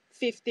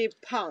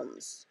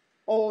 £50,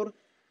 or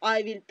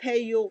I will pay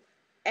you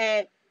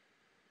a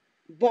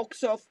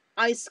box of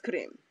ice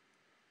cream,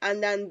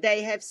 and then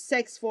they have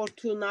sex for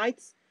 2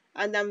 nights,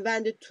 and then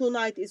when the 2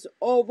 night is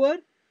over,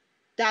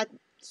 that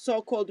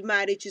so-called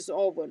marriage is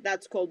over.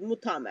 That's called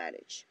muta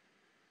marriage.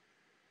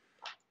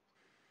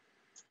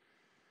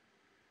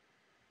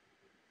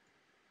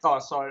 Oh,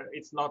 so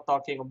it's not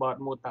talking about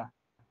muta.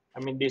 I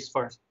mean this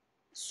verse.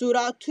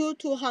 Surah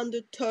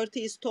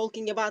 230 is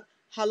talking about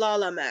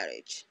halala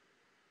marriage.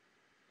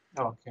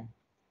 Okay.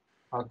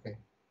 Okay.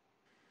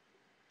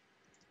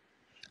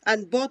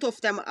 And both of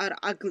them are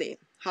ugly.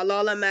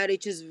 Halala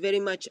marriage is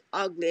very much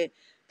ugly,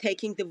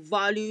 taking the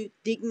value,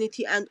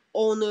 dignity, and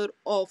honor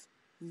of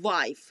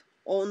wife,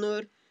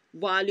 honor,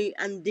 value,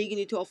 and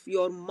dignity of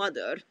your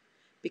mother,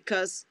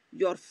 because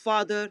your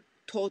father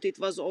thought it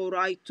was all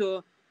right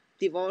to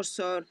divorce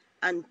her,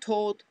 and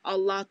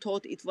Allah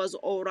thought it was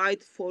all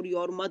right for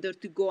your mother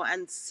to go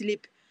and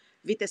sleep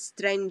with a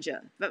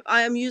stranger.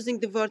 I am using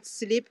the word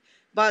sleep,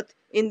 but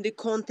in the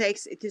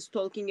context it is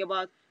talking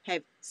about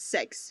have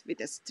sex with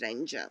a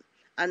stranger,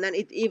 and then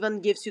it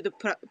even gives you the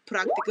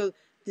practical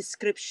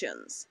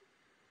descriptions.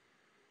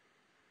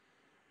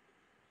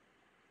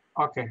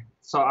 Okay.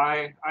 So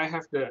I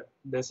have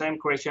the same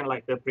question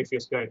like the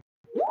previous guy.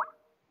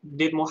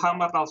 Did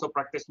Muhammad also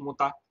practice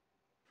muta?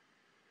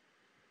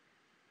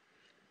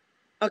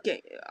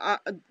 Okay,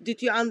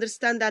 did you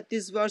understand that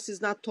this verse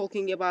is not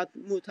talking about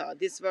muta?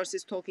 This verse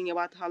is talking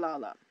about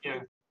halala.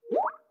 Yeah.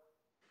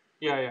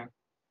 Yeah.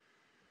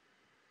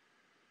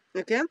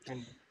 Okay.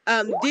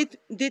 And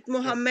Did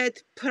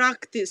Muhammad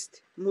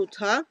practiced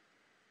muta?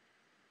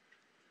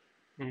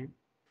 mhm.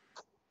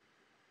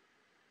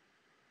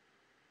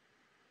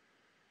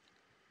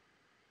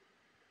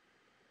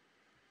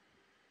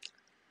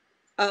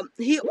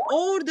 He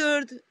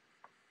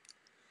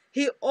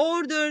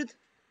ordered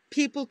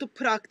people to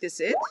practice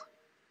it.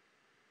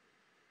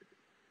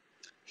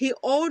 He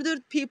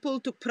ordered people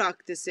to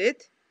practice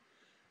it,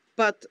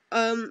 but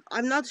I'm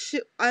not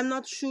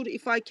sure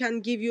if I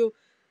can give you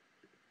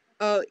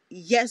a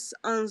yes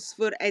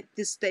answer at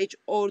this stage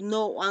or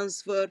no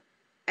answer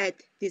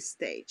at this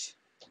stage.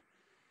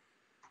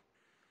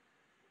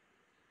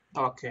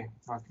 Okay.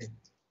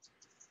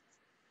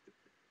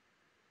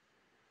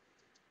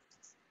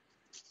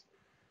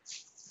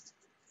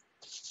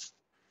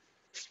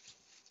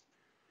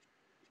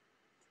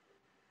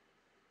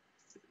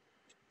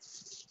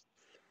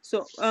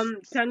 So,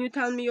 can you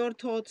tell me your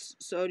thoughts,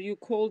 sir? You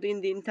called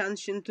in the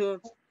intention to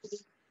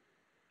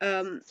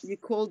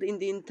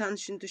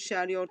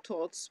share your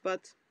thoughts,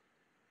 but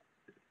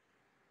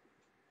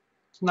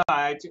No,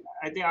 I think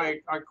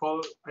I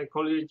call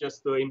you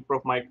just to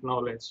improve my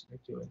knowledge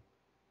actually.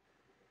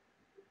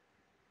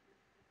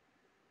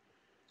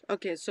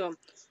 okay. So,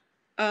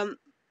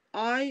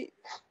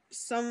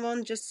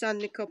 someone just sent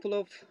me a couple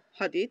of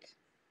hadith.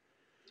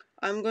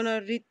 I'm gonna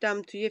read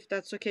them to you if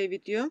that's okay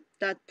with you.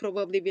 That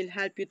probably will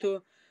help you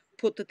to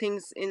put the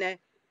things in a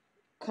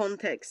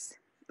context.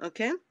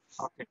 Okay.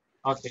 Okay.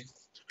 Okay.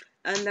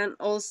 And then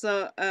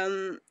also,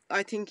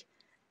 I think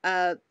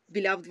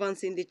beloved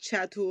ones in the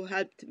chat who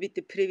helped with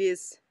the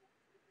previous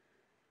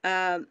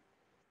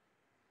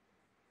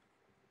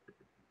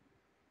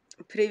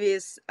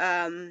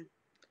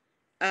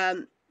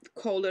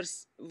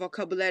callers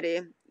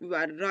vocabulary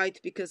were right,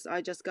 because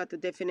I just got the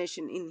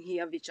definition in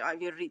here, which I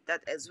will read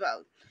that as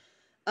well.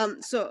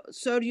 So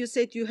sir, you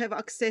said you have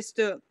access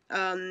to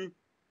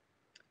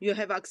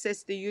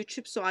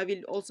YouTube, so I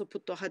will also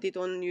put the hadith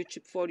on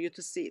YouTube for you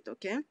to see it.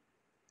 Okay.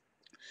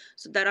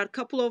 So there are a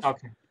couple of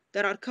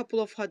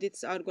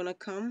hadiths are gonna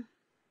come.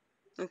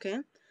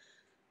 Okay.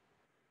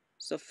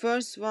 So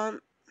first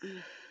one,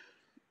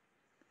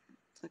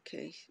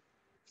 okay.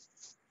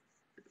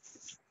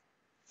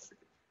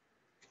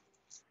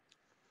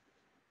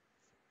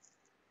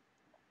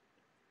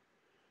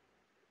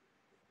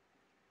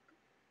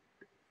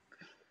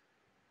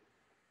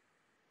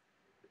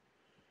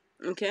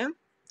 Okay.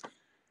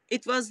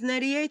 It was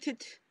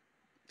narrated.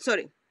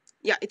 Sorry.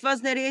 Yeah, it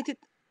was narrated.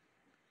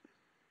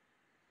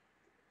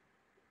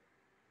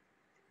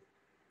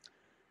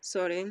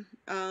 Sorry.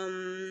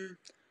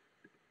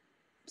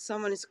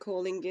 Someone is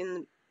calling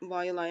in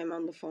while I am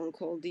on the phone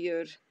call.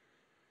 Dear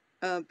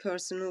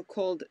person who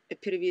called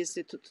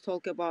previously to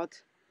talk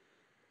about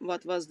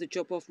what was the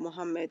job of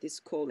Muhammad is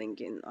calling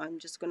in. I'm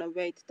just gonna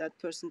wait that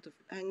person to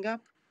hang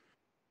up.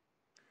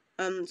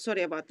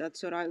 Sorry about that,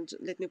 sir.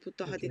 Let me put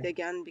the hadith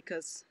again,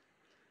 because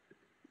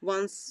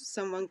once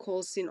someone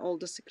calls in, all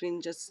the screen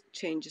just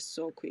changes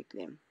so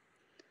quickly.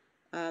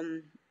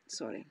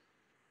 Sorry.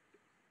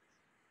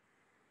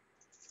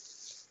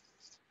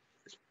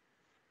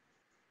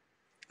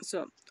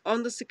 So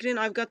on the screen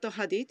I've got the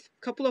hadith.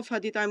 Couple of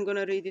hadith I'm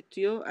gonna read it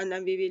to you, and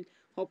then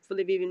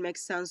hopefully we will make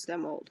sense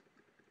them all.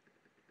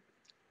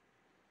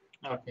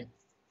 Okay.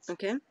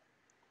 Okay.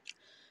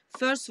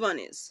 First one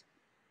is,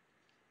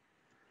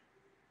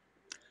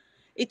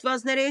 it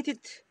was narrated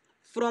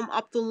from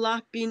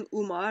Abdullah bin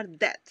Umar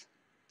that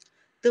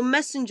the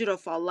Messenger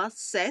of Allah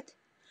said,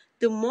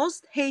 the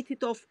most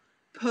hated of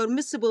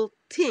permissible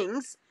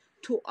things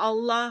to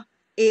Allah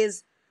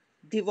is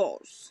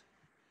divorce.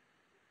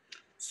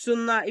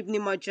 Sunnah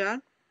Ibn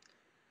Majah,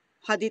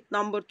 hadith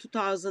number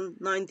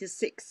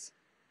 2096,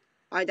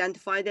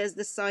 identified as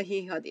the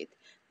Sahih hadith.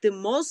 The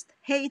most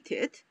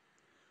hated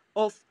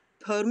of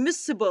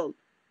permissible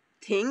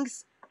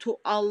things to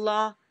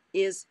Allah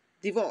is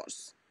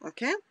divorce.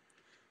 Okay,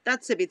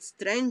 that's a bit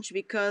strange,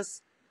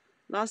 because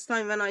last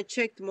time when I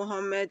checked,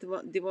 Muhammad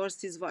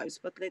divorced his wives.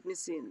 But let me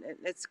see.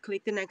 Let's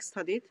click the next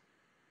hadith.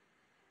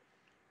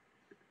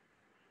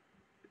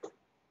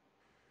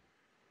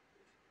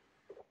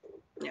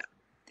 Yeah,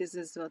 this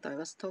is what I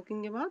was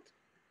talking about.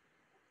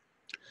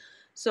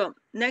 So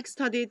next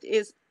hadith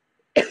is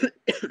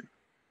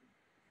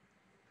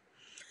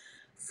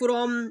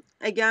from,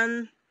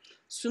 again,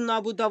 Sunnah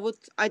Abu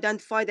Dawud,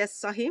 identified as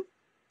Sahih,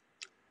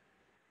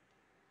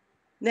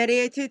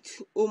 narrated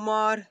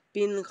Umar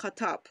bin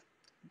Khattab.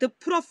 The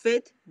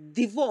Prophet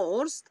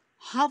divorced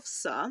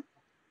Hafsa,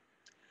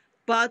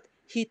 but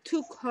he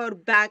took her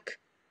back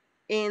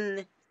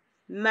in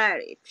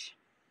marriage.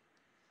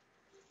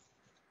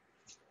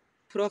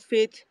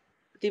 Prophet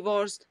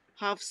divorced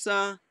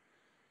Hafsa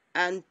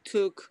and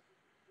took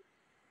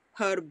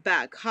her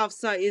back.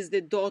 Hafsa is the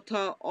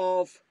daughter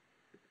of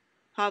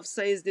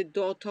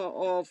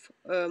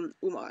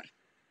Umar.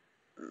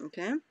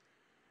 Okay.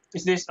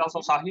 Is this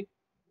also Sahih?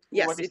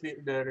 Yes. What is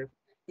the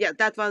yeah,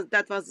 that was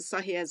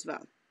Sahih as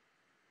well.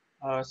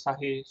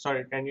 Sahih?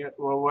 Sorry, can you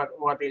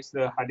what is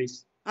the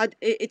hadith?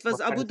 It was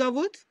What Abu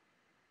Dawud.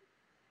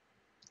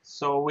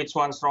 So which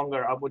one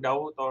stronger, Abu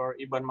Dawud or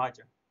Ibn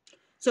Majah?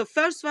 So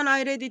first one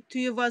I read it to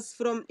you was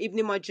from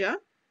Ibn Majah,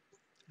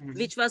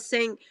 which was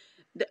saying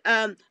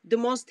the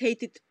most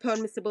hated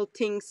permissible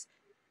things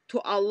to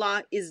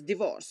Allah is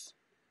divorce.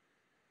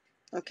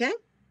 Okay?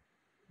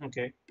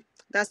 Okay.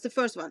 That's the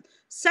first one.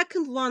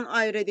 Second one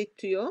I read it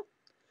to you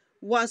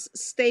was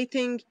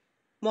stating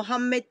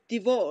Muhammad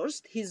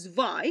divorced his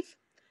wife,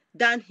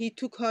 then he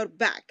took her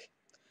back.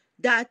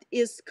 That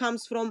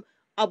comes from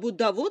Abu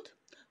Dawud,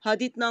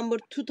 hadith number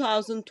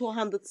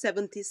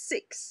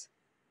 2276.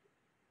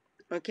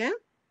 Okay?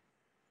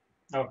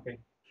 Okay.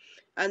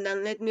 And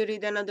then let me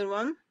read another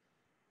one.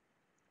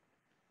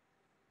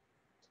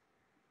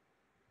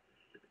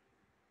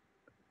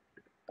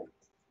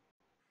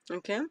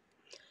 Okay?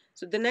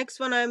 So the next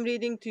one I'm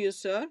reading to you,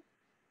 sir,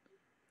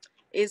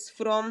 is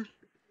from,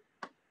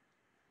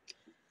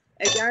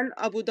 again,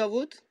 Abu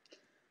Dawud,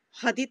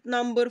 Hadith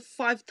number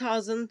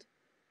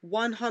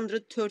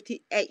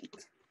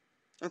 5138.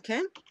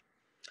 Okay.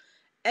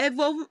 A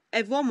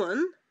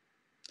woman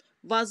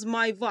was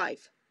my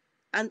wife,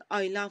 and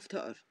I loved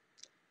her.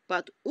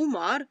 But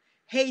Umar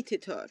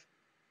hated her.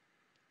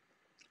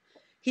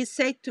 He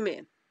said to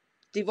me,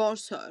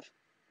 divorce her.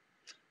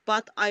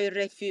 But I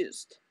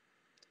refused.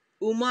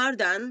 Umar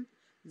then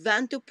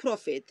went to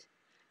Prophet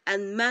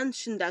and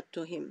mentioned that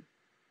to him.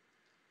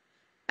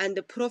 And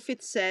the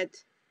Prophet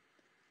said,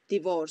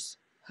 divorce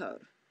her.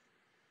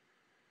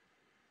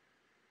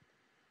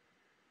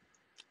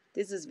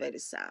 This is very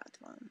sad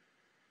one.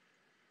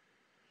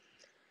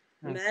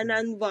 Okay. Man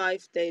and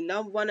wife, they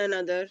love one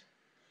another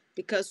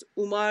because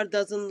Umar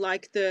doesn't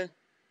like the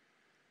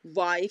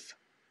wife.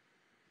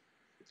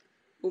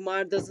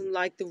 Umar doesn't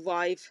like the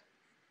wife.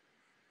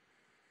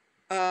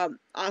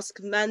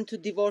 Ask man to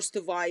divorce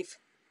the wife.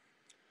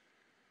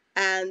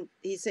 And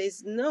he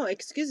says, no,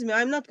 excuse me,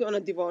 I'm not going to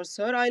divorce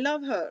her. I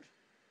love her.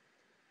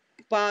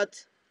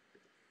 But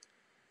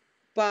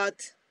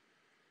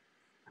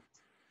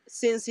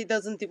since he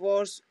doesn't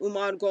divorce,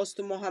 Umar goes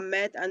to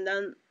Muhammad and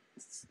then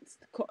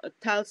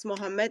tells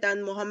Muhammad,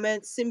 and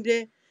Muhammad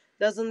simply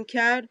doesn't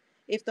care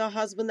if the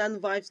husband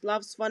and wife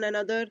loves one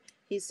another.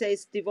 He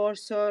says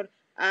divorce her,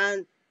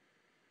 and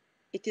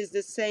it is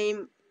the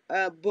same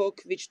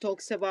book which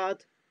talks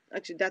about,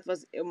 actually that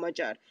was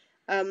Majar.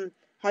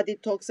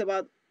 Hadith talks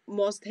about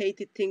most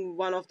hated thing,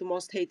 one of the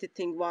most hated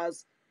thing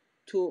was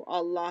to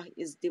Allah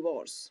is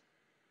divorce.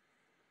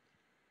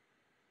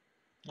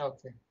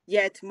 Okay.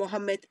 Yet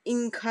Muhammad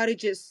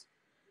encourages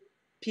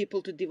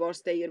people to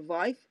divorce their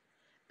wife,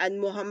 and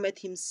Muhammad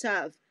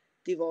himself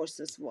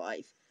divorces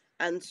wife.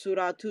 And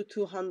Surah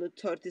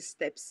 230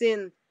 steps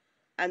in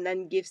and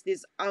then gives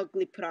this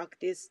ugly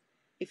practice.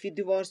 If you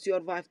divorce your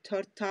wife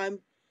third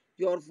time,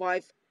 your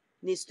wife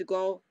needs to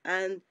go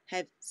and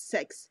have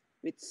sex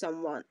with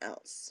someone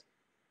else.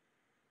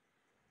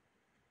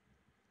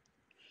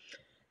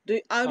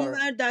 Are you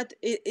aware that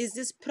is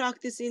this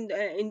practice in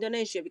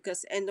Indonesia?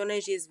 Because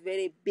Indonesia is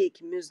very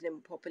big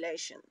Muslim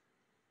population.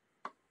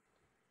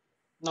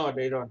 No,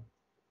 they don't.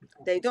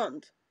 They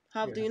don't.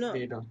 How Yeah, do you know?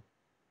 they don't.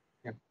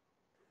 Yeah.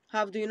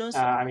 How do you know?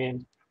 I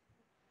mean,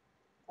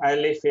 I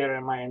live here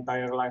in my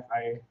entire life.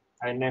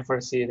 I never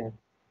see them.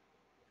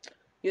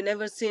 You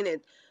never seen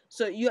it.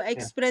 So you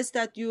express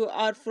that you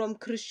are from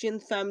Christian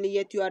family,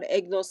 yet you are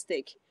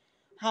agnostic.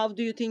 How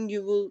do you think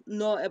you will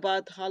know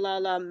about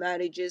halala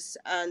marriages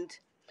and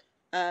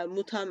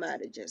muta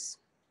marriages?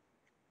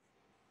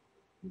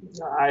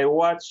 I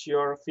watch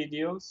your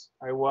videos.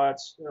 I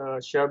watch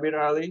Shabir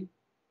Ali,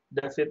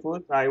 David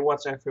Wood. I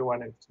watch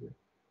everyone actually.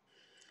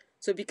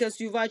 So because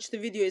you watch the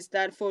videos,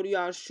 therefore you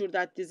are sure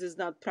that this is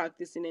not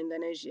practiced in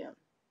Indonesia.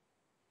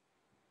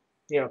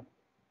 Yeah.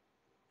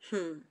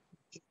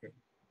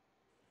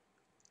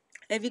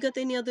 Have you got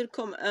any other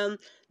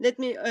let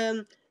me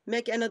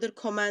make another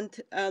comment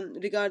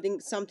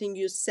regarding something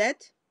you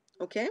said,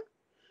 okay?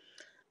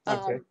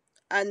 Okay.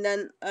 And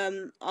then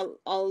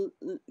I'll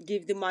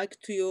give the mic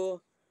to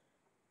you,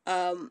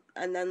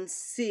 and then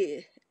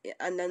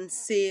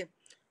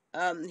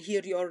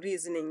hear your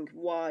reasoning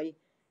why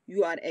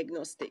you are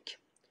agnostic.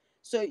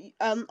 So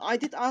I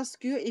did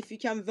ask you if you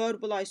can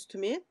verbalize to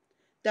me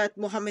that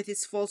Muhammad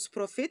is false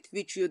prophet,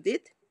 which you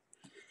did,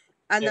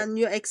 and then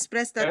you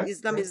expressed that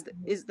Islam is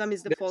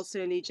the false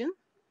religion.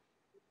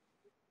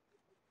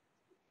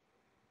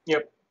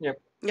 Yep.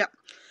 Yeah.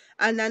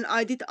 And then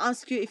I did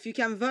ask you if you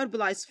can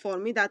verbalize for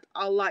me that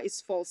Allah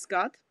is false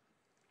God.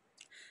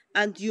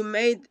 And you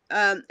made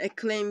a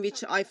claim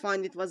which I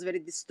find it was very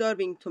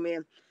disturbing to me.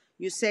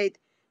 You said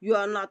you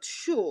are not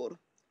sure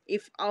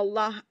if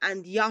Allah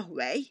and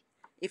Yahweh,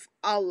 if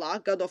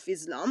Allah, God of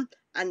Islam,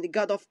 and the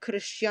God of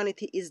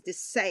Christianity is the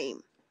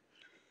same.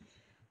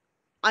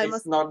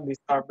 It's not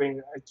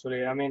disturbing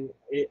actually. I mean,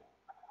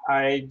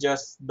 I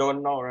just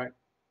don't know, right?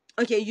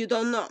 Okay, you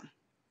don't know.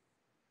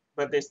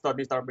 But it's not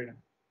disturbing.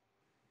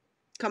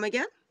 Come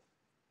again?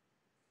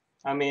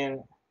 I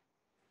mean,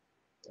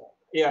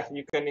 yeah,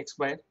 you can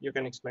explain. You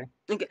can explain.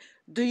 Okay.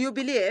 Do you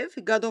believe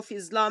God of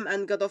Islam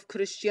and God of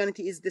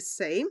Christianity is the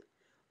same,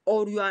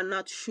 or you are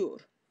not sure?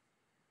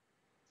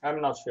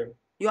 I'm not sure.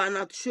 You are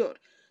not sure.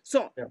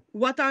 So,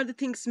 what are the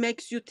things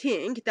makes you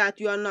think that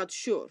you are not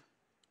sure?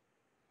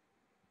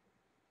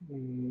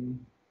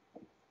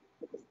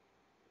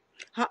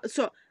 Have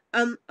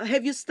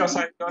you studied? Because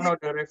I don't know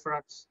the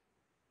reference.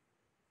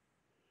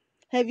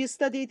 Have you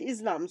studied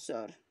Islam,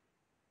 sir?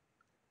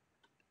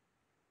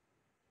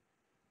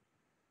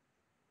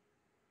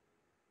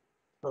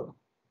 Hello.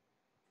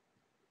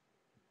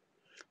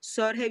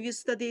 Sir, have you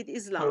studied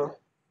Islam? Hello.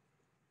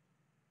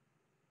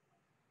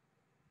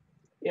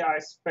 Yeah, I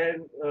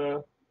spent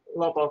a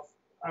lot of,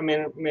 I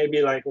mean,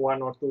 maybe like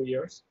 1 or 2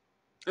 years.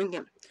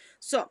 Okay.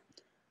 So,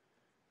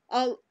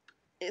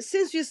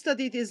 since you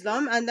studied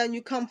Islam and then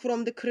you come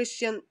from the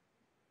Christian,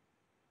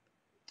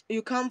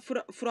 you come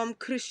from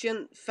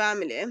Christian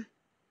family,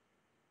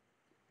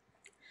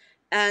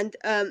 and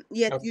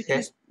yet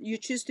you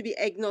choose to be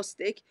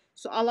agnostic.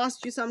 So I'll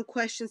ask you some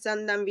questions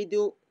and then we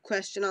do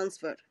question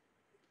answer.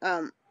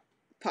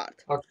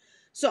 part. Okay.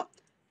 So,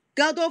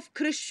 God of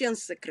Christian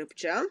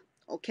scripture,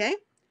 okay,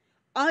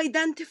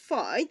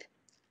 identified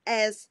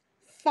as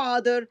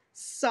Father,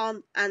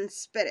 Son, and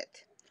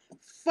Spirit.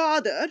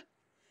 Father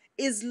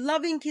is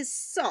loving his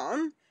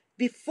Son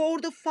before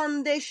the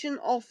foundation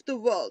of the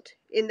world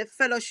in the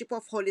fellowship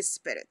of Holy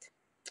Spirit.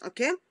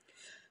 Okay?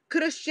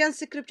 Christian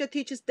scripture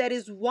teaches there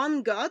is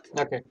one God,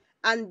 Okay.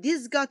 and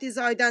this God is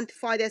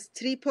identified as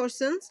three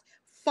persons: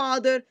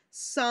 Father,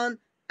 Son,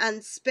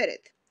 and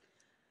Spirit.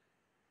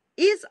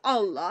 Is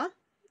Allah,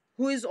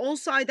 who is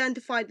also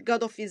identified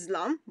God of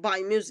Islam by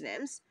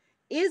Muslims,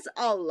 is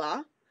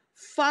Allah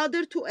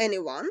Father to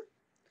anyone?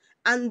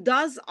 And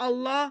does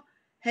Allah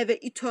have an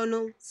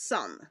eternal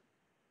Son?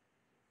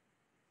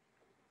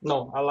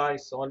 No, Allah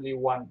is only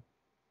one.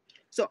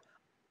 So,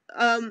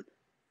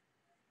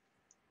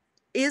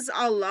 is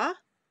Allah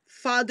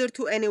Father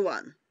to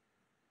anyone?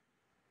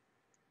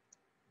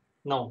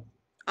 No.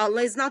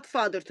 Allah is not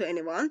Father to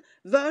anyone.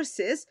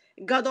 Versus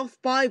God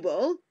of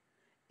Bible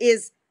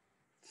is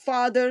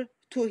Father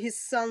to his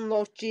Son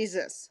Lord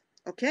Jesus.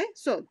 Okay,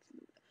 so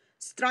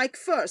strike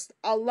first.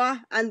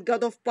 Allah and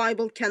God of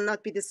Bible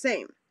cannot be the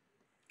same.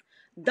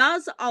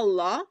 Does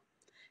Allah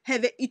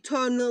have an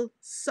eternal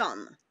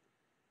Son?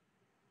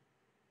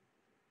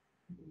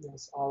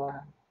 Yes,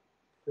 Allah.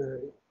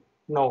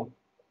 No.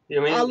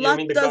 You Allah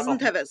mean the God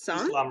doesn't of have a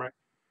son. Islam, right?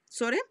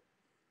 Sorry?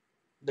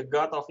 The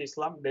God of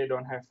Islam, they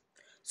don't have.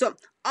 So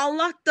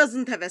Allah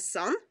doesn't have a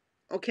son,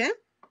 okay?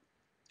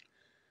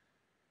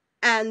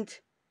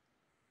 And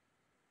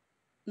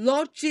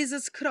Lord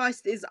Jesus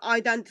Christ is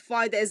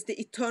identified as the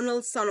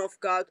eternal Son of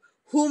God,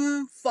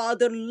 whom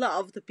Father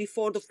loved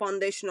before the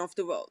foundation of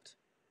the world.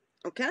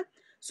 Okay?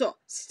 So,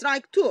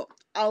 strike two.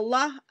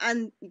 Allah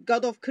and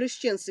God of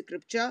Christian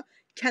scripture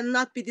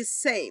cannot be the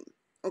same.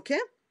 Okay?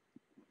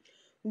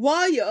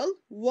 While,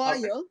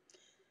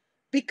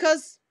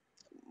 because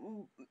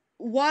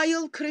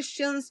while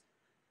Christians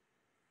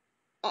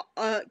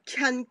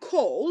can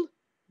call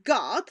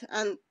God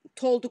and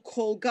told to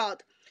call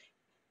God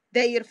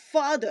their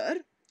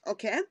Father,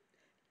 okay?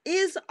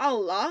 Is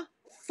Allah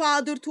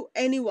Father to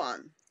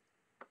anyone?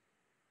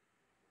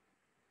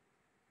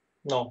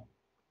 No.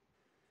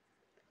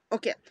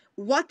 Okay.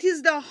 What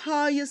is the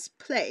highest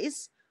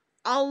place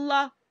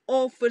Allah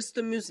offers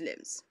to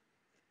Muslims?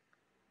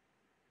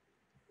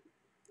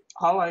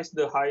 Allah is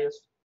the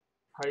highest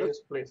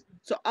place.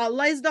 So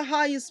Allah is the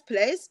highest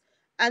place,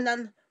 and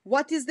then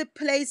what is the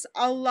place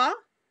Allah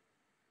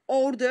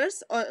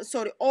offers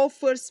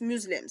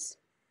Muslims?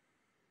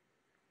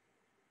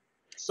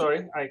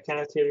 Sorry, I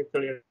cannot hear you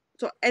clearly.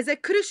 So as a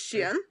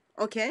Christian,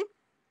 okay,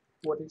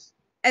 What is?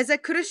 as a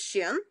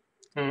Christian,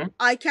 Hmm?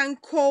 I can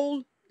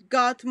call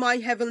God my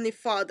heavenly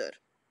Father.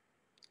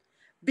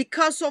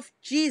 Because of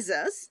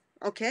Jesus,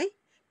 okay,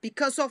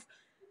 because of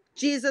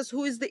Jesus,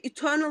 who is the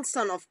eternal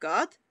Son of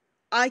God,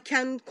 I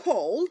can be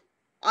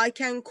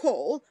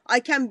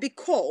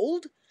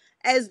called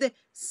as the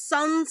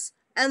sons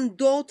and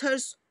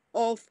daughters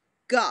of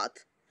God,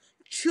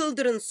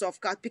 children of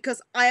God,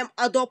 because I am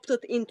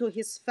adopted into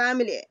his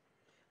family.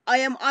 I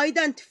am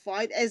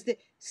identified as the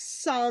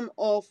Son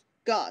of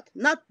God,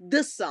 not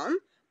the Son,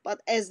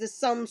 but as the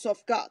sons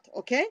of God,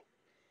 okay?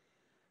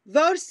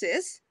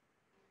 Versus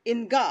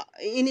in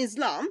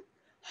Islam,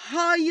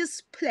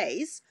 highest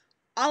place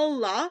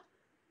Allah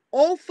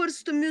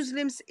offers to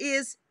Muslims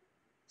is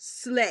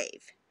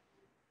slave.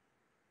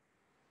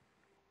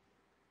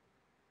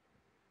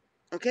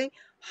 Okay?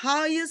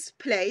 Highest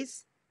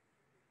place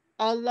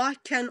Allah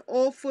can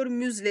offer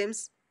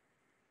Muslims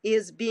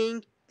is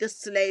being the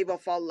slave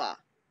of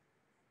Allah.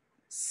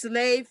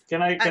 Slave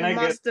Can I and get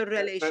master the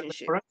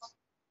relationship. reference?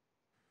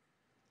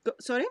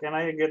 Sorry? Can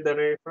I get the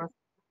reference?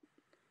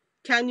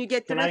 Can you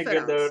get the Can I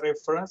get the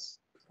reference? reference?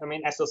 I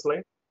mean, as a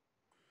slave.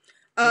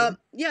 Mhm.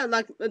 Yeah,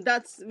 like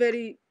that's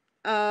very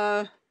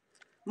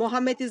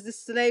Muhammad is the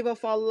slave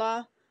of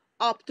Allah.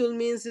 Abdul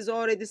means is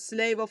already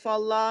slave of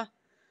Allah.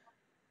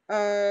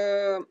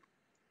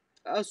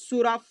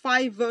 Surah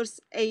 5 verse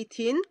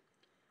 18,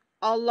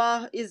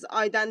 Allah is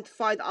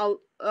identified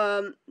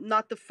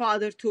not the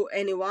father to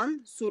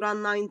anyone. Surah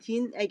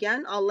 19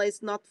 again, Allah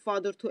is not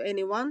father to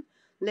anyone.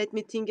 Let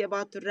me think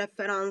about the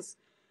reference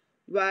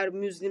where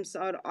Muslims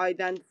are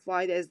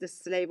identified as the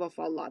slave of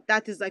Allah.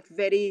 That is like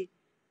very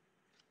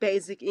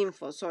basic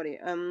info. Sorry,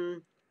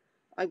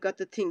 I've got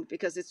to think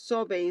because it's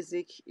so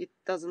basic it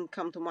doesn't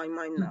come to my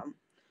mind now.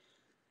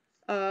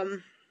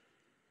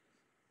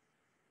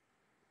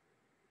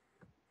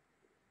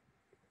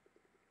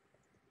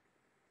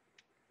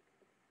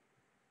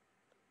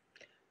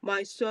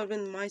 My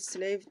servant, my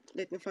slave.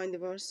 Let me find the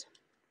verse.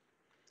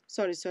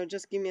 Sorry, sir,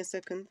 just give me a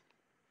second.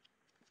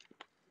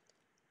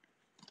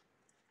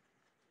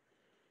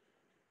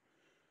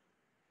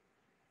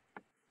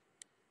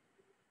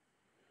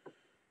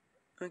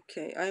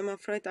 Okay, I'm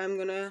afraid I'm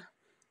gonna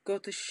go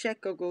to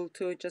Chicago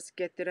to just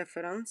get the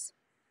reference.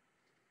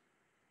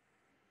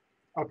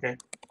 Okay.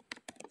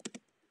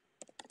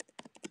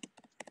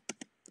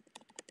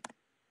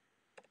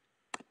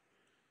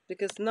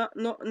 because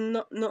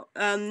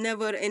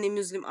never any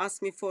Muslim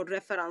asked me for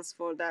reference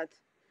for that,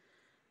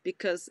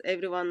 because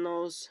everyone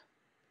knows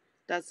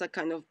that's a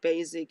kind of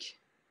basic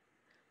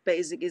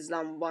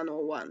Islam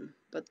 101.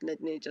 But let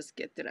me just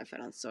get the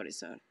reference. Sorry,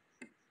 sir.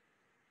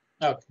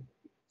 Okay.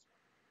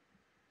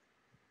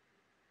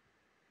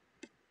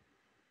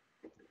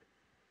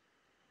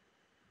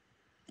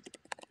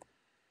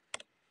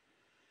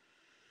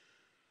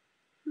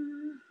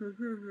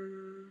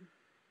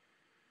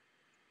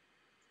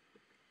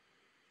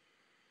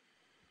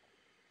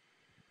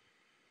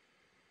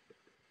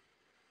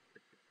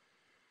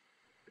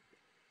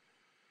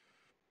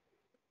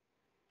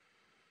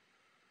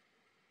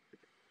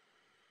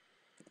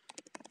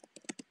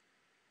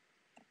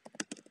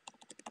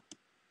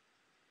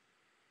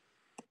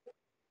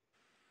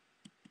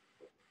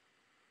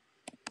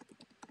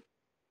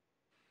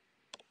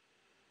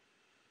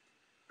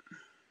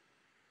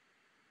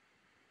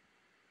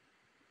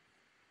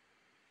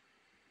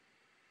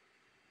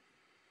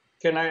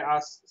 Can I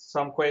ask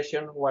some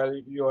question while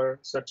you're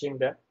searching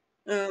that?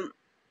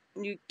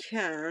 You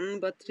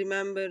can, but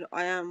remember,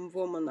 I am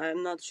woman. I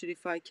am not sure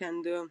if I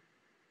can do.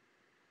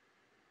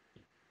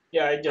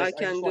 Yeah, I I just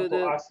can do want to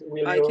the. ask,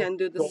 will I you can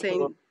do the go to?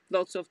 same,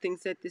 lots of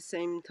things at the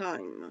same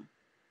time.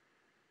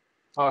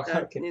 Oh,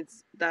 That okay.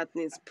 needs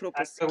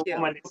proper As a skill.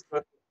 woman, it's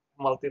good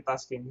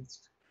multitasking.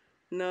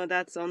 No,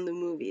 that's on the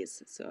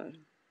movies. So,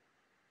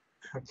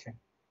 Okay.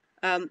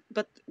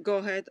 but go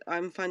ahead.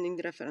 I'm finding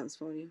the reference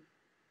for you.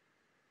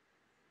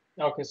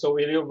 Okay. So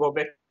will you go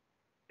back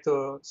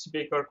to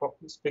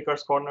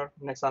speaker's corner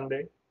next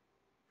Sunday?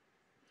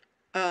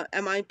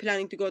 Am I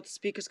planning to go to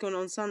Speaker's Corner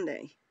on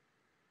Sunday?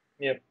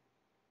 Yep.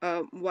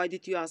 Why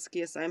did you ask?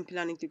 Yes, I'm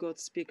planning to go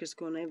to Speaker's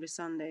Corner every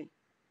Sunday.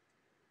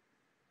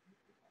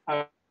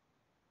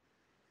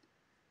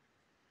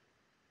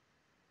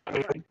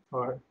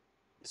 Or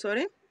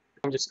Sorry?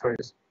 I'm just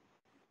curious.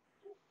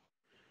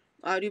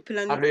 Are you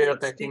planning Are to they go to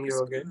attacking Speaker's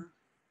you again? Corner?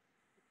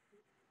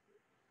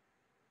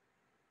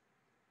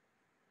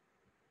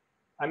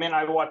 I mean,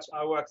 I watch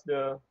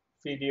the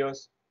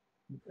videos,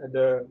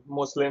 the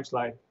Muslims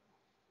like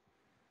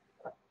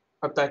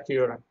attack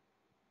you. Right?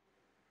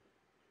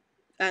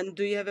 And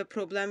do you have a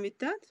problem with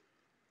that?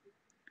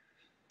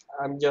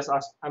 I'm just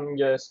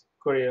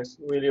curious.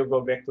 Will you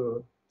go back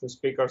to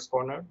speaker's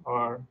corner,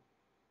 or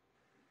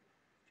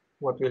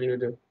what will you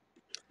do?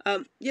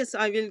 Yes,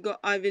 I will go.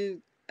 I will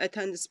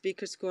attend the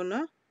Speaker's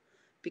Corner,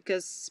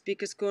 because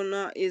Speaker's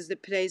Corner is the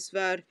place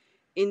where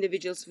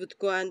individuals would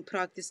go and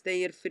practice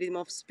their freedom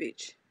of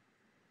speech.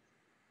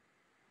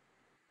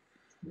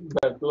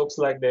 But looks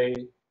like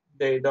they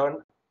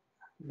don't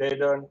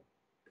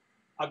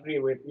agree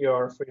with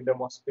your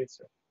freedom of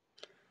speech.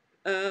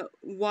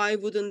 Why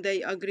wouldn't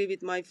they agree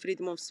with my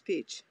freedom of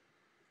speech?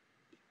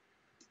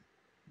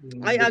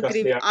 Because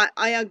they are,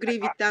 I agree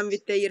with them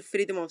with their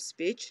freedom of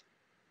speech.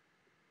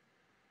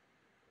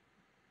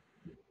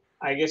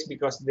 I guess,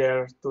 because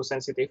they're too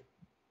sensitive.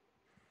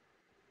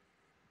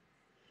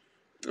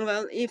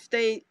 Well, if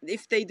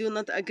they do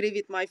not agree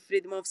with my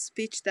freedom of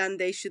speech, then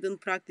they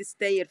shouldn't practice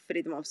their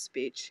freedom of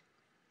speech.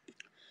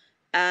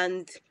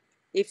 And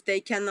if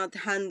they cannot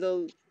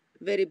handle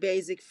very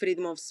basic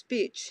freedom of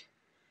speech,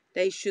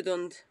 they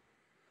shouldn't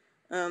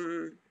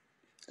come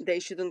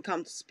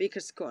to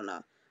Speaker's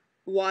Corner.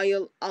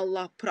 While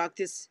Allah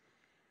practice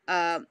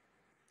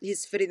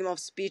his freedom of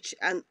speech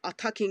and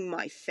attacking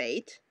my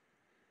faith,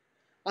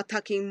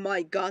 attacking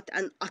my God,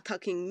 and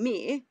attacking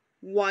me,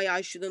 why I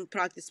shouldn't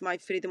practice my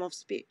freedom of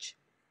speech?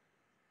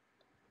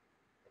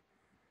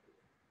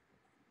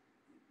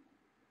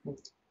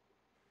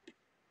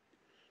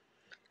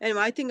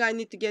 Anyway, I think I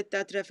need to get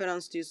that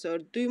reference to you, sir.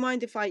 Do you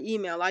mind if I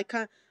email?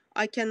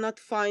 I cannot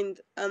find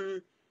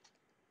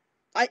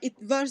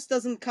verse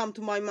doesn't come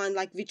to my mind,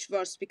 like which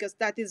verse, because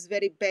that is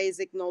very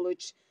basic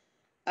knowledge.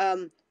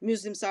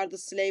 Muslims are the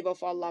slave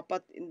of Allah,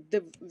 but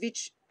the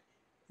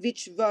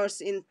which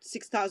verse in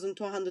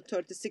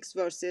 6,236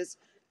 verses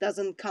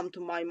doesn't come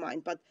to my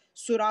mind. But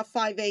Surah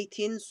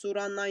 518,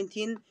 Surah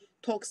 19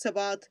 talks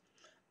about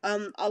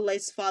Allah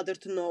is father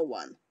to no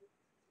one.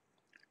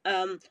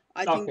 I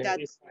think Okay, that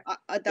you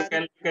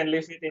can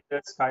leave it in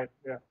the Skype.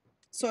 Yeah.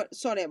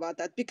 sorry about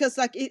that, because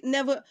like it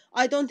never,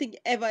 I don't think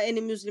ever any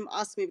Muslim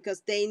asked me,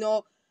 because they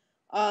know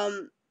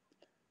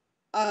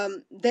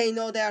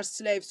they are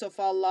slaves of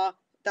Allah.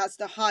 That's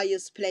the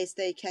highest place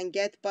they can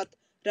get, but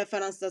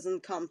reference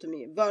doesn't come to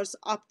me. Verse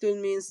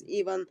Abdul means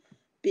even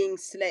being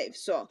slave.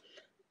 So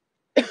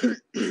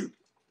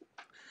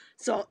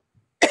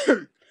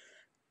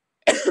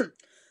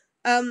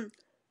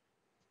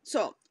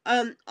so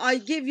I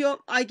give you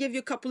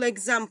a couple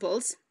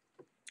examples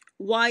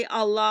why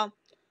Allah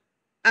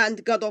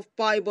and God of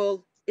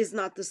Bible is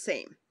not the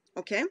same.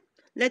 Okay,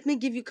 let me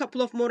give you a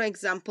couple of more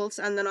examples,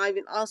 and then I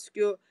will ask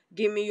you,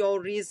 give me your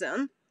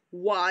reason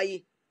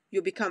why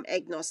you become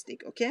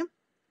agnostic. Okay,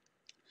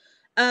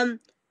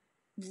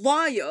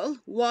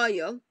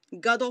 while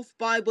God of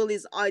Bible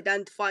is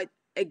identified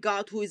a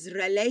God who is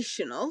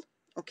relational,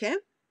 okay,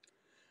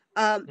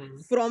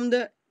 from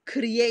the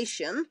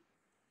creation,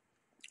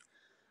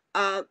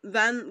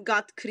 when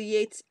God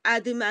creates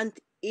Adam and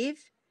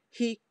Eve,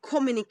 he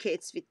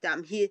communicates with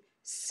them. He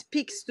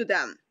speaks to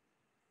them.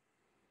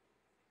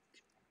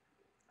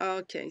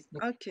 Okay.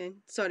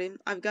 Sorry,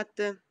 I've got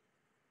the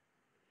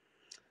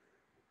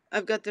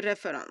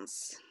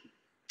reference.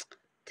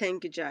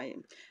 Thank you, Jai.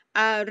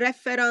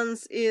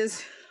 Reference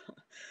is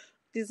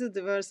this is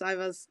the verse I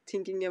was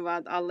thinking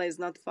about. Allah is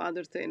not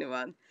father to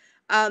anyone.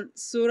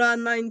 Surah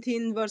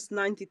 19, verse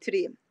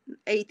 93,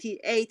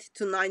 88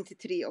 to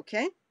 93.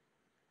 Okay.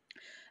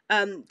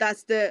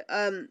 That's the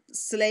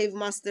slave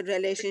master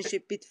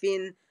relationship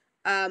between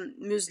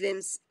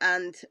Muslims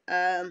and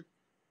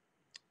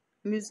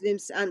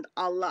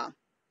Allah.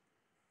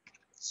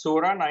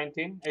 Surah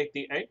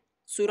 1988.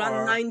 Surah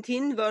Or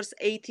 19, verse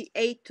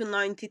 88 to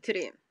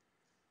 93.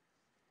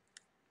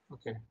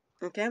 okay.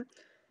 Okay.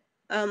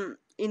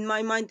 In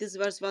my mind, this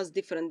verse was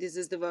different. This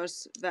is the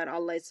verse where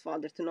Allah is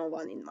father to no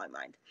one in my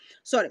mind.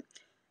 Sorry.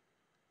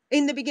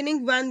 In the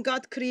beginning, when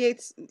God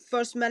creates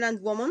first man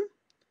and woman,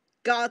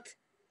 God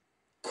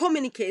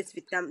communicates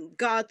with them.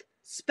 God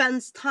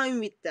spends time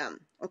with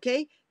them.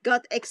 Okay.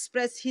 God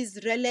expresses his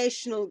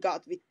relational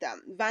God with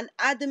them. When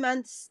Adam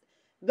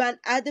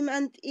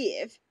and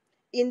Eve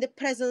in the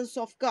presence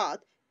of God,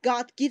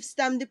 God gives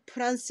them the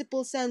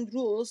principles and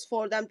rules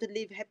for them to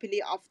live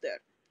happily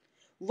after.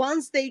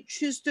 Once they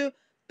choose to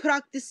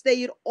practice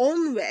their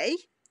own way,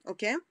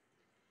 okay,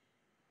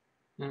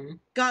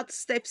 God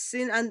steps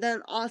in and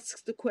then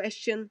asks the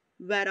question,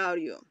 where are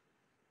you?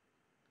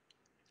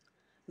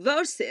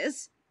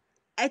 Versus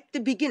at the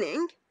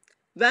beginning,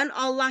 when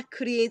Allah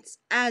creates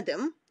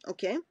Adam,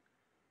 okay,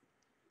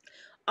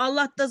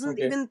 Allah doesn't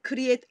even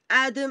create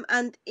Adam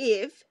and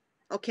Eve,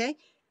 okay,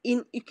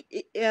 in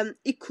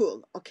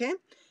equal, okay.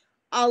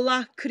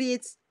 Allah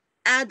creates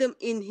Adam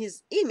in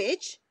his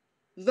image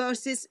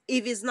versus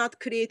Eve is not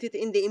created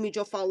in the image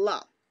of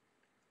Allah.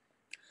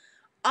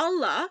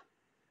 Allah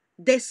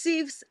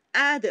deceives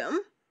Adam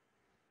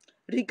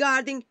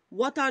regarding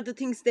what are the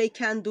things they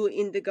can do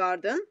in the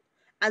garden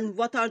and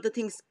what are the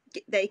things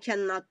they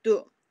cannot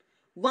do.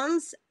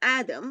 Once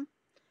Adam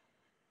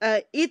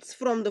eats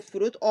from the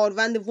fruit, or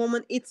when the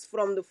woman eats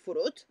from the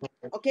fruit,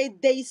 okay,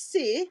 they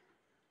see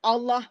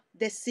Allah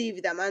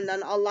deceive them and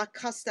then Allah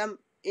cast them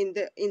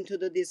into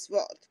this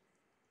world.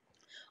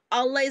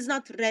 Allah is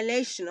not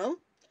relational.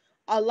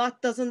 Allah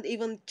doesn't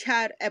even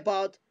care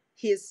about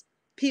his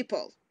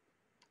people.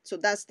 So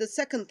that's the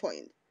second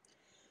point.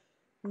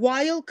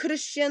 While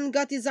Christian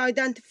God is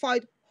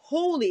identified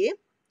holy,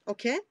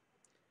 okay,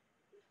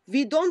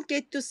 we don't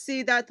get to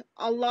see that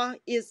Allah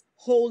is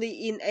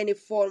holy in any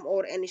form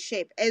or any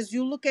shape. As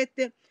you look at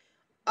the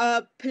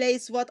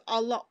place what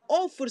Allah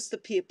offers the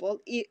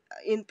people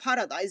in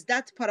paradise,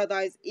 that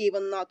paradise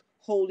even not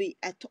holy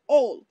at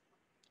all.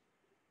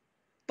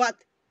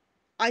 But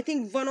I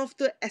think one of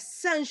the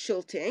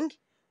essential thing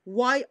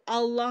why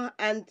Allah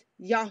and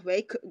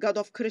Yahweh, God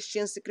of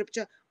Christian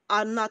scripture,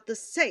 are not the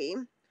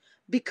same,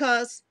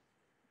 because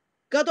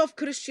God of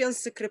Christian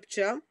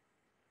scripture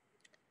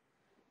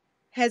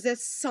has a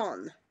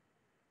son.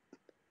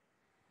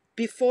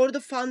 Before the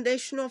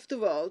foundation of the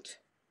world,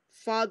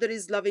 Father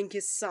is loving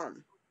his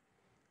son.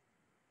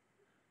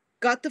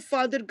 God the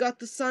Father, God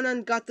the Son,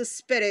 and God the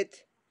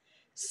Spirit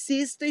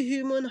sees the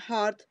human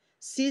heart,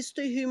 sees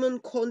the human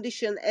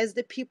condition as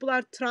the people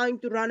are trying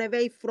to run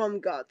away from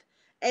God.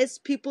 As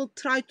people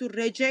try to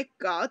reject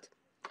God,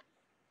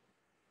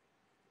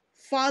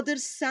 Father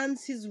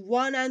sends his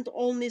one and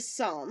only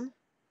Son,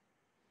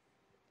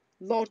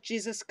 Lord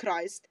Jesus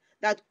Christ.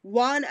 That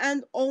one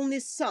and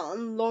only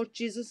Son, Lord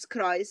Jesus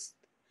Christ,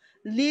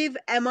 live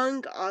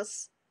among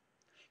us,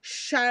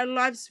 share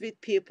lives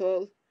with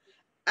people,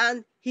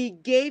 and he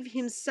gave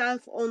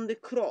himself on the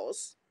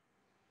cross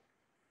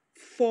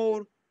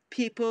for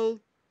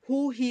people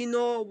who he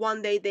know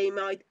one day they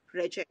might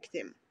reject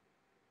him.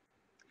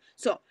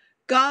 So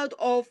God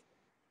of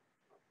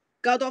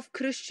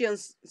Christian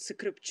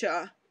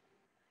scripture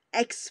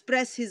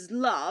express his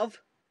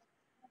love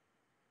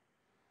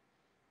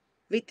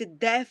with the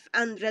death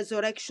and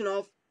resurrection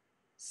of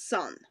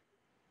Son.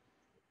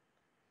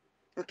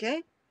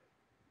 Okay?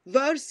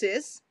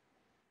 Verses,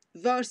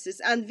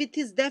 and with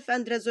his death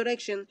and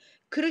resurrection,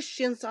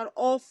 Christians are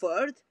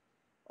offered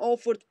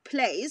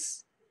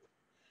place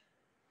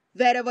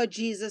wherever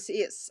Jesus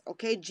is.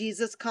 Okay?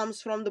 Jesus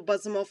comes from the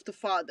bosom of the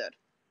Father.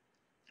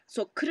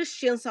 So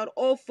Christians are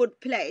offered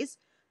place,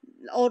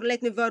 or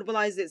let me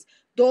verbalize this.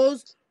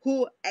 Those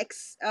who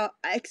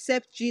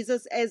accept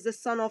Jesus as the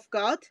Son of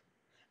God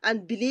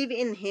and believe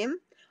in him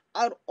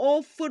are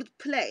offered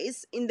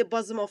place in the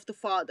bosom of the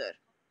Father.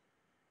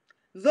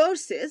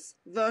 Versus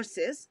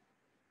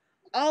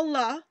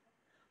Allah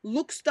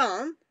looks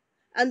down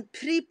and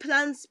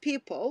pre-plans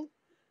people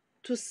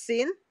to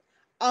sin.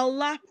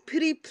 Allah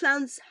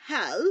pre-plans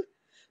hell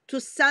to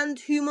send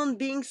human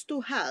beings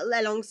to hell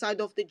alongside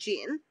of the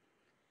jinn.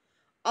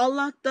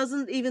 Allah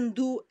doesn't even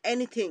do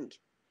anything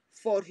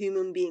for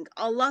human being.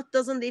 Allah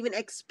doesn't even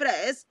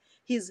express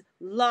his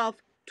love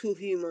to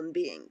human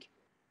being.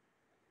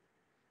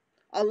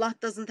 Allah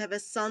doesn't have a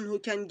son who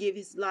can give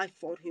his life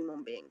for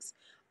human beings.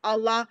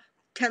 Allah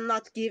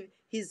cannot give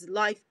his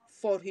life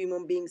for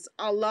human beings.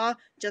 Allah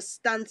just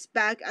stands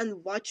back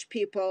and watch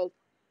people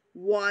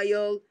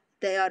while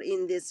they are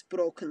in this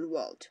broken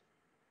world.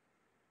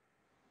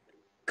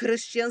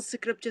 Christian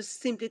scripture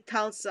simply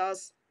tells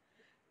us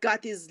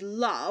God is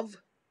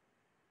love,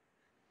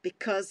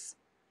 because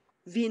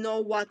we know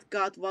what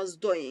God was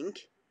doing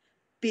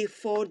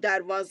before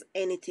there was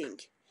anything.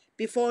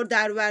 Before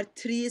there were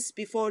trees,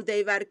 before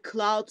there were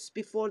clouds,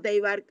 before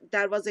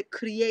there was a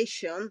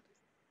creation,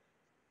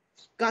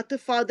 God the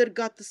Father,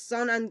 God the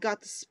Son, and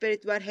God the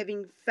Spirit were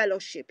having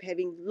fellowship,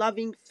 having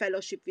loving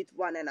fellowship with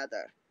one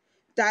another.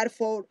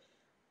 Therefore,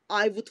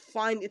 I would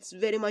find it's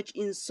very much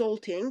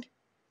insulting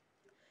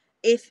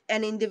if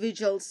an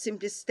individual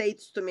simply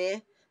states to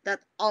me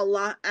that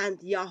Allah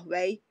and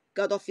Yahweh,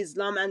 God of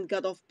Islam and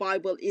God of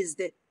Bible, is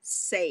the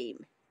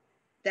same.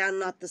 They are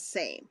not the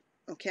same.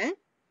 Okay?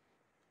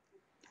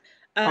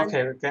 And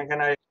Okay,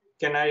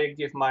 can I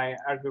give my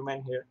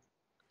argument here?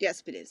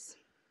 yes, please.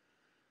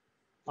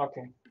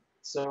 Okay,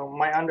 so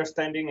my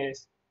understanding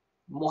is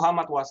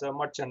Muhammad was a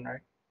merchant,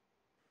 right?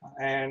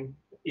 And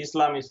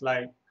Islam is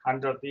like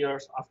 100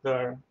 years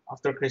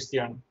after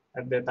Christian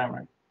at that time,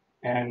 right?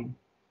 And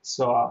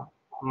so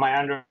my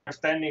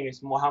understanding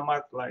is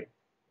Muhammad like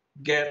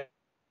get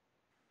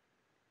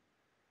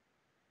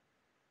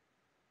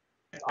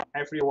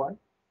everyone,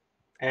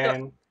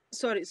 and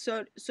Sorry, you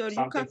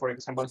something, cut. for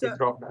example, he Sir,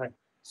 dropped like,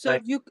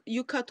 sir,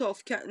 you cut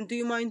off. Do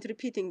you mind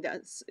repeating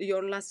that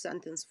your last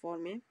sentence for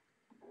me?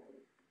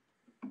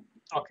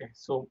 okay,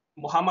 so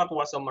Muhammad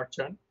was a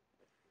merchant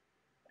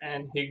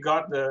and he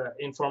got the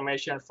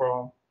information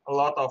from a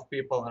lot of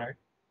people, right?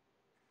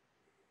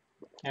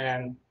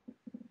 And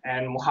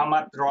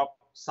Muhammad dropped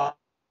some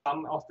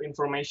of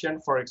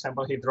information. For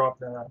example, he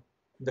dropped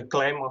the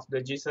claim of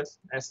the Jesus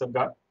as a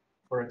God,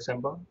 for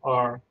example,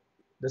 or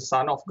the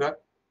Son of God,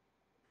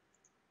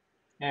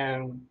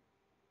 and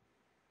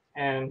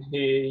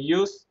he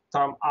used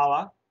term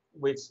Allah,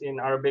 which in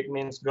Arabic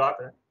means God,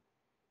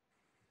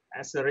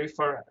 as a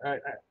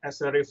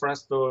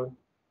reference to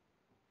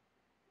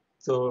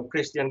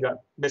Christian God.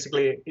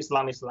 Basically,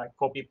 Islam is like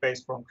copy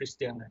paste from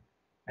Christian,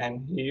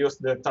 and he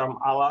used the term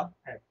Allah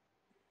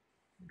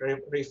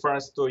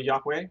refers to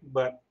Yahweh,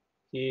 but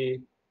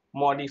he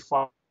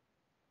modified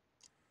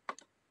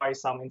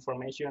some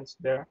informations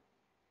there.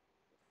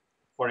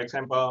 For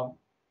example,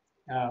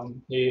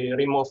 he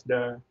removed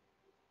the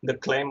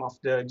claim of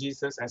the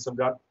Jesus as a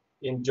God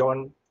in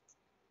John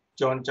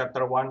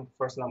chapter 1,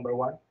 verse number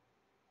 1,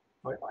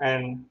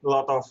 and a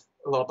lot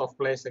of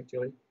place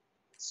actually.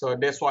 So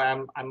that's why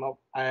I'm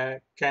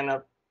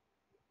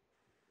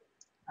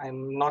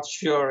not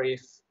sure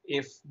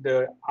if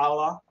the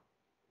Allah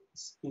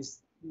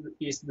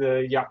is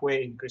the Yahweh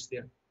in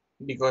Christian,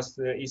 because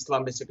the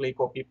Islam basically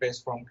copy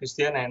paste from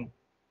Christian and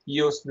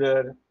use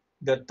the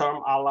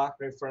term Allah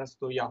reference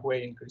to Yahweh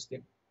in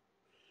Christian.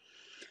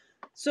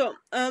 So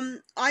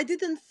I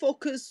didn't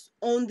focus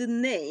on the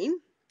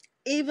name,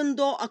 even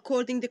though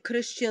according to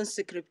Christian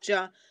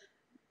scripture,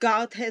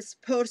 God has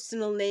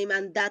personal name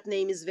and that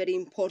name is very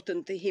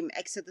important to him.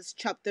 Exodus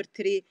chapter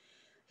 3,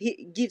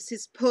 he gives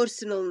his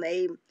personal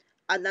name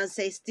and then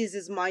says, this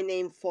is my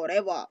name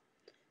forever.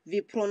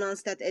 We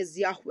pronounce that as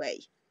Yahweh.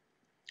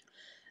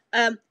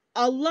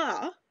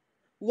 Allah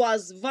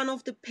was one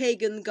of the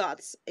pagan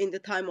gods in the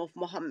time of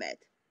Muhammad.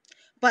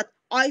 But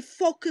I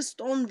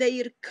focused on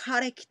their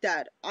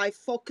character. I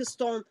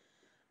focused on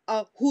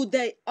who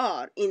they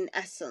are in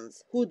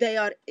essence, who they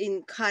are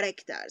in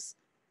characters.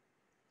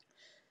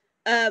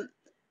 I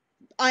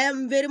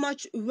am very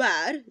much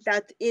aware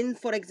that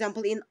for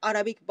example, in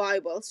Arabic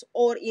Bibles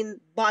or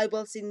in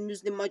Bibles in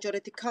Muslim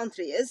majority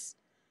countries,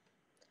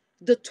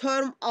 the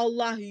term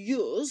Allah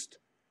used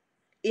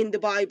in the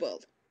Bible.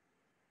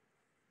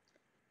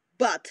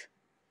 But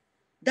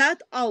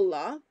that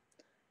Allah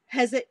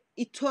has an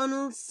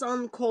eternal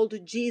son called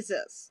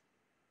Jesus.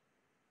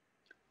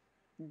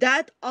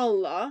 That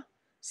Allah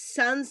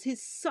sends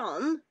his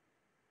son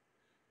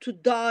to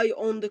die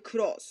on the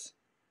cross.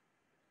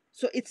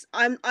 So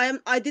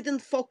I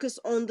didn't focus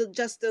on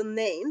just the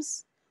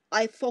names.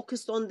 I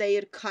focused on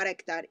their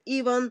character.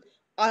 Even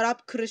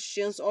Arab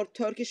Christians or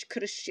Turkish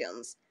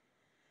Christians,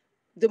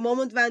 the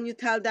moment when you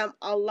tell them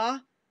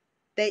Allah,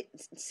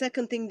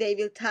 second thing they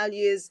will tell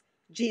you is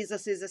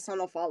Jesus is the son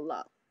of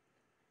Allah.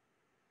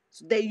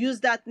 So they use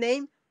that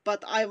name,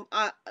 but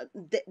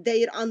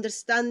their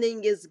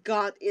understanding is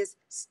God is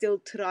still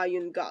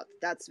triune God.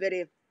 That's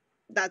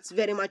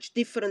very much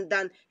different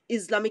than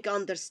Islamic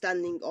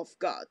understanding of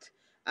God.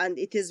 And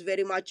it is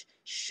very much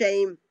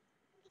shame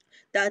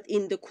that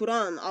in the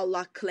Quran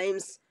Allah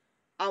claims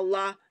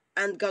Allah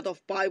and God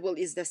of Bible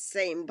is the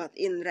same, but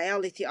in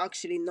reality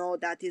actually no,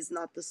 that is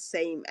not the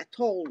same at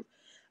all.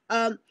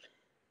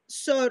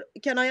 Sir,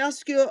 can I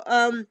ask you,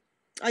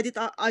 I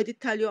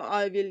did tell you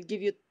I will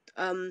give you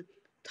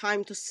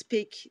time to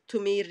speak to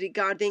me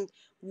regarding,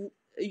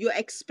 you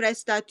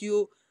expressed that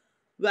you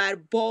were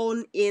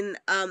born in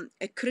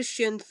a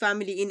Christian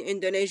family in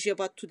Indonesia,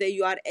 but today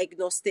you are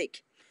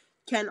agnostic.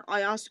 Can I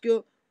ask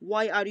you,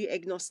 why are you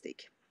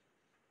agnostic?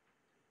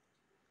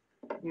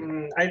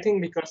 I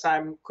think because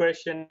I'm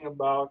questioning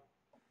about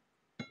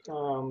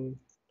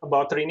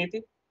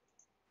Trinity,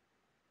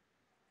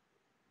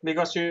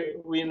 because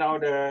we know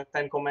the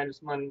Ten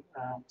Commandments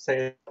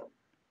say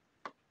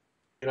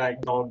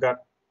like no God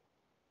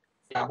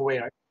Yahweh,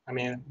 right? I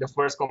mean the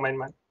first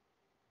commandment,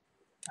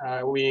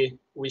 we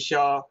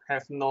shall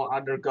have no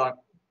other God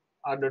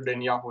other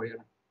than Yahweh,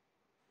 right?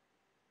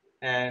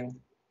 And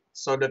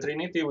so the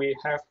Trinity we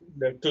have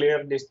the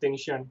clear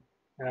distinction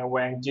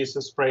when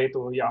Jesus prayed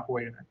to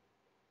Yahweh, right?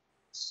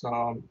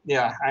 So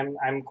yeah,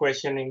 I'm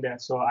questioning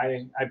that. So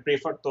I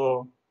prefer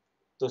to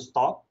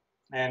stop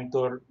and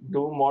to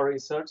do more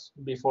research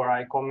before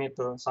I commit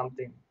to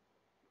something.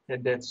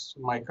 That's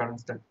my current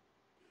step.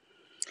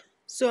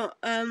 So,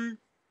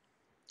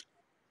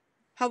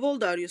 how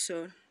old are you,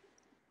 sir?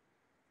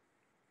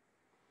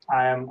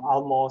 I am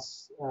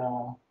almost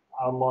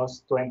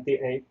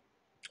 28.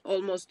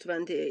 Almost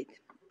 28.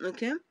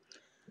 Okay.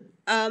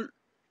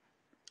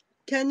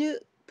 Can you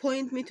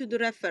point me to the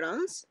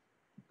reference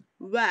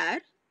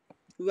where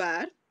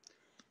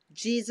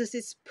Jesus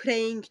is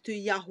praying to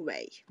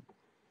Yahweh?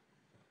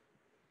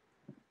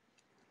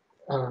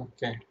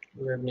 Okay,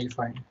 let me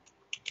find.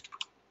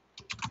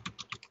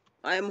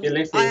 I am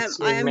believe I am it's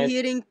I in am Matthew.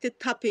 hearing the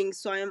tapping,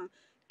 so I am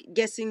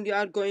guessing you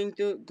are going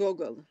to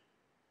Google.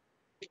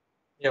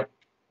 Yep.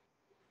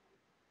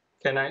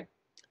 Can I?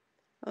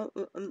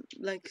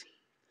 Like,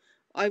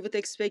 I would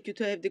expect you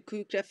to have the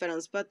quick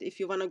reference, but if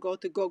you want to go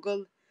to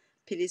Google,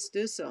 please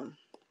do so.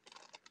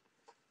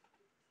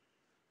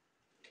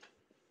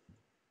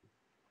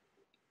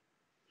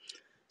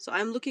 So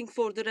I'm looking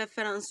for the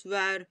reference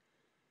where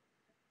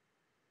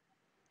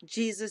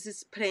Jesus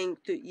is praying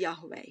to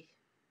Yahweh.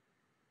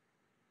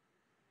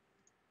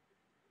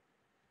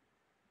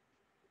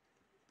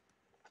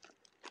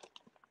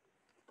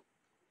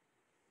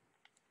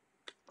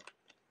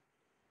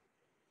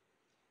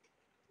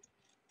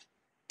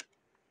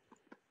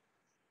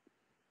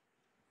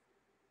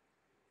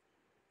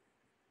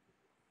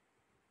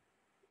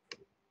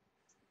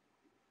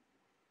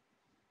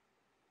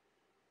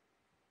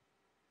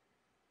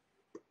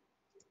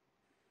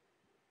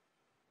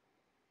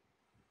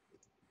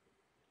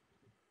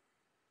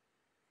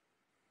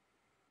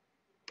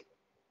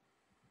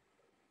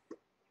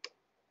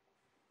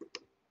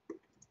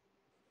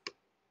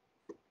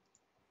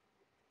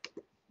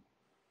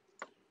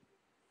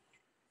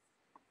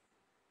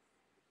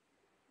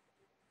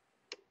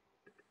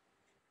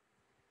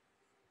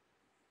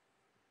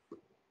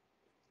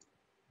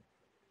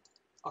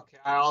 Okay,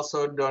 I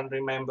also don't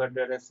remember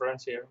the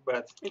reference here,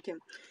 but Okay.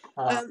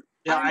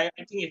 yeah, I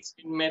think it's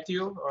in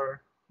Matthew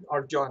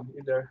or John,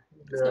 either.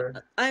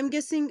 I'm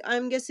guessing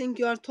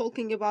you are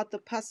talking about the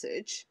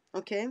passage,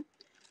 okay,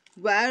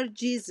 where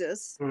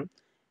Jesus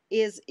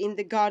is in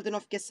the Garden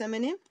of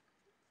Gethsemane.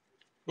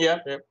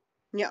 Yeah.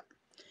 Yeah,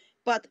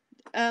 but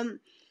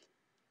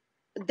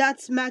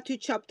that's Matthew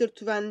chapter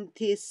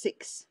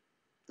 26.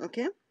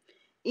 Okay,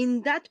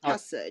 in that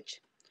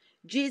passage,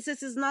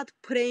 Jesus is not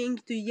praying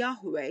to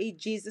Yahweh.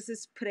 Jesus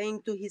is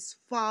praying to his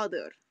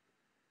Father.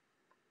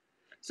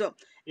 So,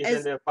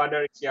 Isn't the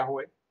Father is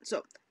Yahweh?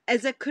 So,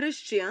 as a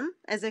Christian,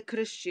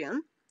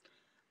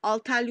 I'll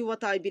tell you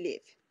what I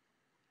believe.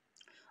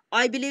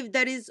 I believe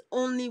there is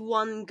only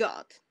one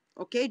God.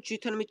 Okay,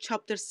 Deuteronomy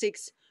chapter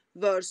 6,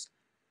 verse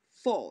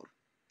 4.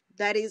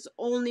 There is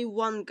only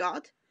one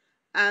God,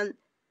 and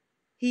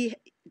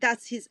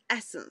that's his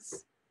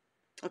essence.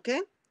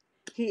 Okay,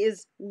 he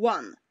is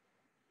one.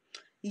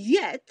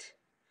 Yet,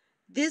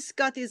 this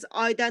God is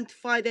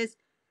identified as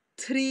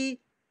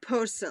three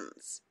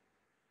persons.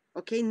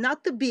 Okay,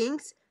 not the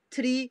beings,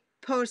 three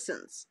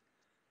persons.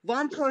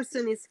 One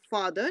person is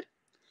Father,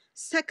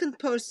 second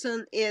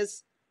person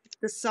is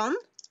the Son,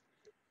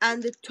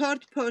 and the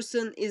third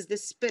person is the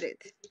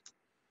Spirit.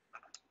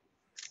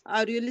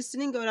 Are you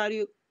listening or are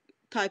you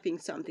typing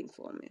something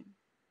for me?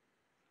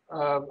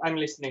 I'm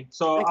listening.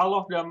 So Okay. all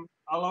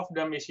of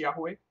them is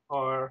Yahweh,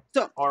 or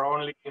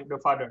only the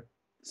Father?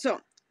 So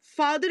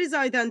Father is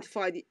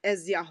identified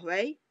as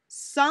Yahweh,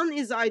 Son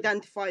is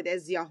identified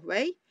as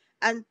Yahweh,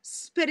 and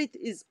Spirit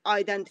is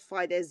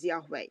identified as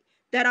Yahweh.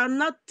 There are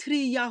not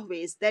three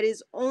Yahwehs. There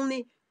is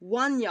only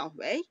one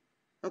Yahweh.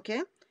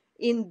 Okay.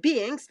 In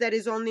beings, there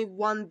is only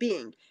one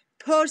being.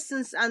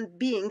 Persons and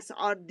beings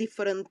are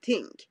different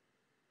things.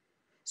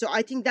 So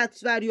I think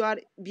that's where you are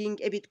being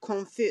a bit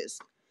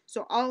confused.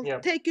 So I'll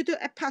take you to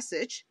a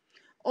passage.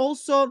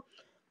 Also,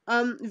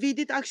 we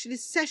did actually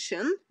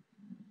session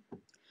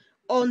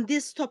on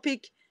this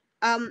topic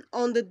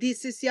on the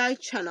DCCI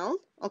channel.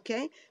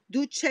 Okay,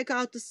 do check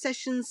out the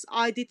sessions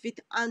I did with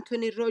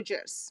Anthony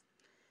Rogers.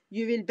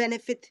 You will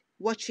benefit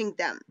watching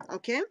them.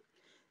 Okay,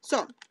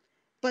 so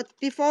but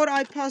before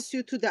I pass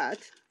you to that,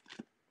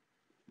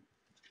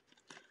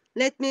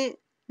 let me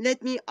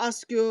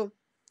ask you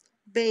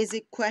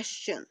basic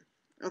question.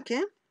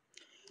 Okay,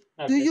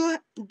 do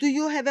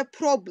you have a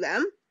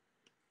problem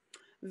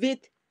with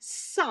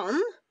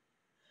Son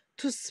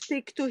to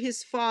speak to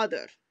his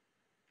Father?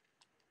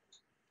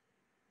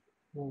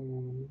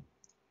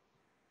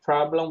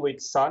 Problem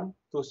with Son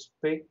to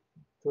speak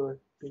to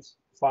his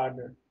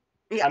father.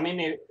 Yeah. I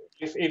mean,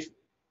 if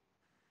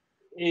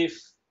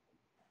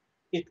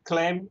it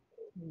claim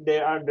they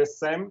are the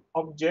same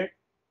object,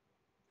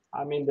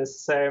 I mean the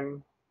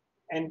same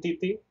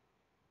entity,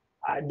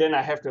 then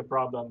I have the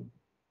problem.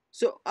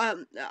 So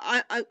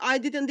I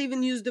didn't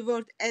even use the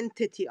word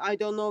entity. I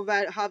don't know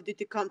how did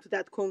you come to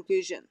that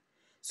conclusion.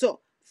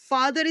 So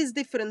father is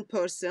different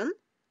person,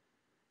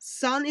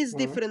 son is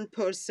different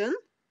person,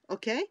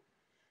 okay,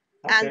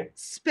 and Okay.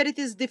 spirit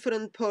is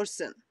different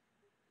person.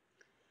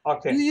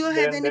 Okay. Do you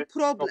have Then any no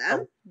problem?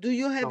 problem. Do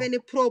you have No. any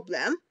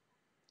problem,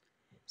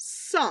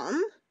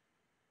 son,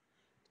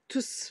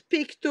 to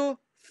speak to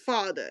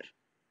father?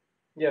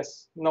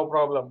 Yes, no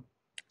problem.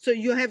 So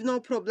you have no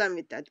problem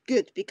with that.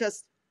 Good,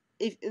 because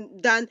if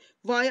then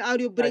why are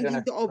you I don't bringing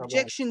have the problem.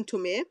 objection to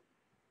me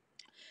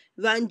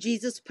when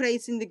Jesus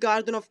prays in the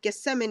Garden of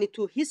Gethsemane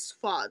to his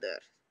father?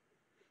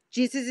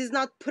 Jesus is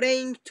not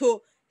praying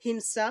to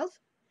himself.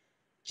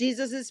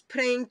 Jesus is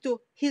praying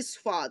to his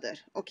father.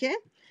 Okay?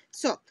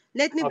 So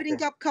let me bring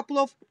Okay. up a couple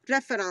of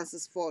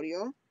references for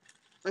you.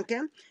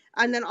 Okay?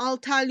 And then I'll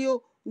tell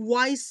you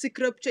why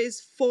scripture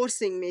is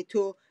forcing me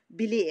to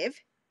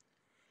believe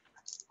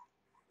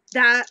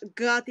that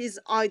God is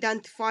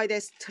identified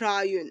as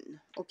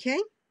triune. Okay?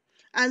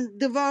 And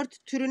the word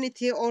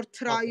Trinity or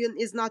triune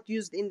is not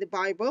used in the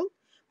Bible,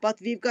 but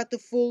we've got the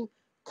full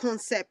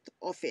concept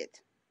of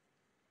it.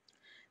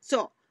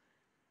 So,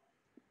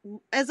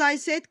 as I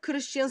said,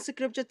 Christian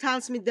scripture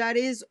tells me there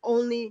is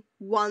only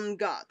one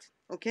God.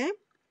 Okay?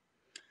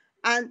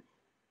 And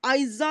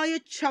Isaiah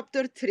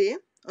chapter 3,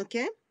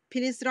 okay?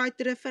 Please write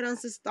the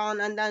references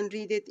down and then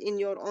read it in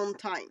your own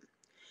time.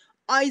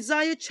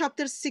 Isaiah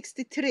chapter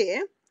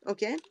 63,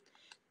 okay,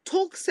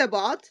 talks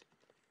about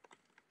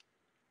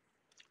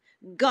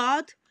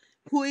God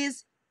who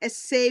is a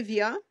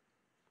savior.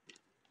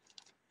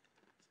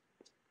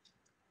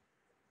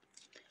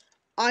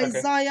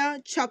 Isaiah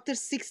chapter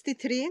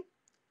 63,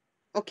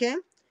 okay,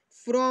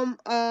 from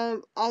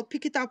I'll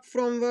pick it up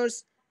from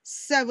verse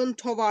 7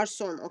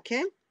 towards on,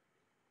 okay.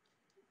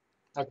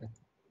 Okay.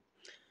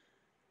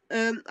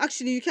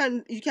 Actually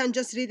you can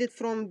just read it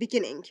from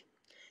beginning.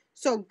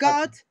 So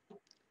God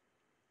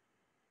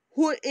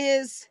who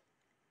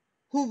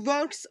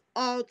works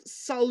out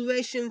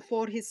salvation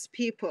for his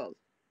people,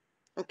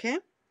 okay.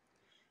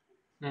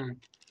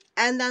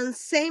 And then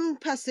same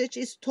passage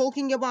is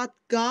talking about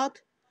God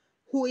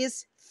who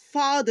is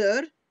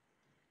Father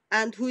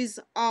and who is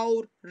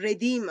our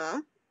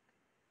Redeemer,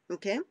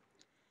 okay.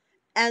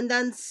 And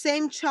then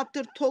same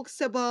chapter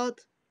talks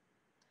about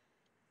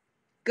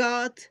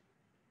God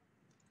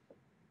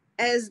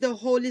as the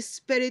Holy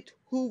Spirit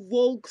who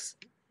walks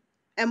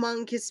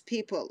among his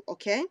people,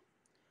 okay,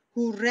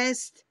 who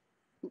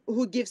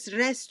gives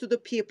rest to the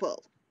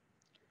people.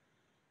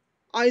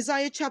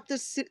 Isaiah chapter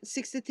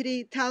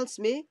 63 tells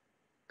me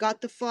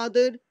God the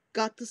Father,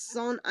 God the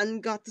Son,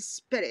 and God the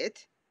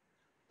Spirit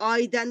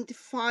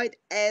identified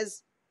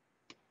as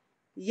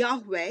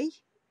Yahweh,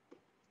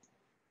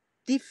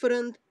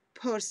 different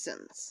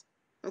persons.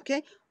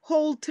 Okay?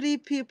 Whole three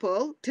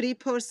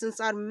persons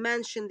are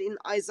mentioned in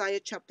Isaiah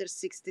chapter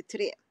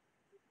 63.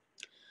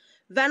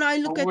 When I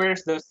look at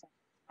Where's the?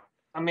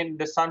 I mean,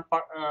 the Son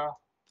part.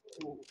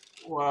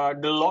 The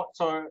Lord.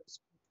 So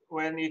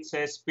when it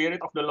says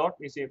Spirit of the Lord,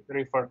 is it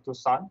referred to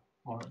Son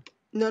or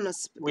no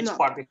which no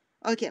part?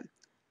 okay,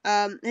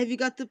 have you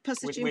got the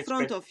passage in Which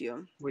front of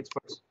you? Which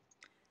verse?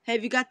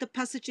 Have you got the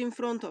passage in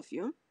front of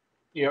you?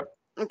 Yep.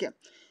 Okay,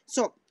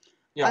 so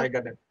Yeah, I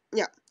got it.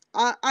 yeah,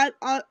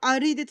 I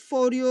read it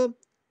for you.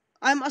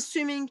 I'm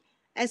assuming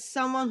as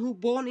someone who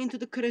born into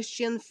the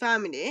Christian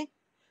family,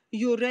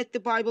 you read the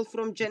Bible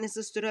from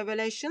Genesis to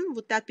Revelation.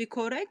 Would that be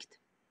correct?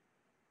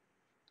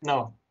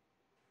 No.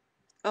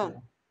 Oh,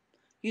 No.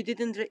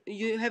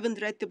 you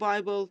haven't read the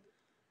Bible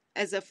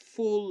as a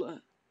full,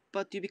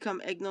 but you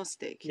become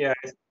agnostic. Yeah.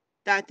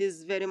 That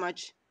is very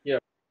much. Yeah.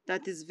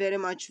 That is very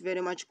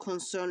much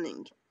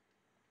concerning.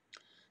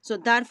 So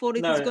therefore,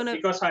 it is No, gonna.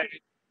 because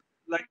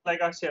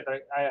like I said,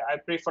 I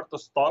prefer to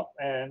stop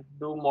and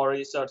do more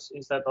research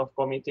instead of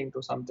committing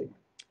to something.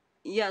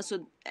 Yeah,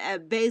 so a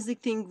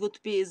basic thing would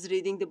be is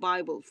reading the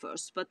Bible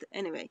first. But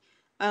anyway,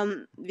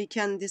 we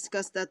can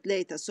discuss that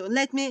later. So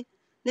let me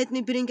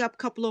bring up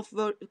couple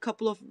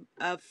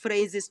of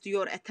phrases to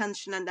your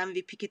attention, and then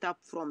we pick it up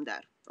from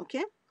there.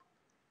 Okay?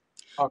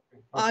 Okay.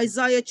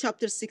 Isaiah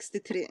chapter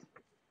 63.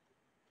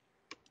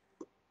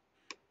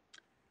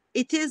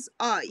 It is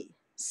I,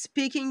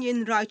 speaking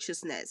in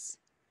righteousness,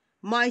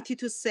 mighty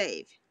to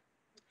save.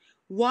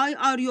 Why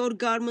are your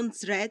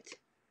garments red,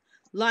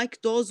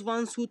 like those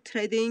ones who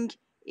treading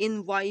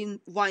in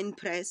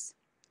winepress?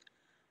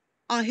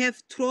 I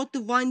have trod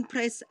the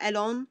winepress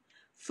alone.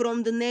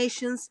 From the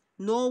nations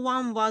no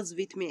one was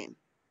with me.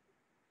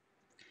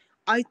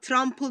 I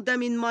trampled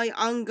them in my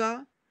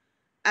anger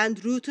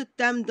and rooted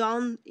them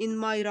down in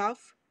my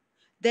wrath.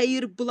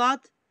 Their blood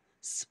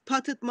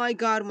spotted my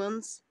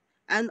garments,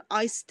 and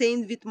I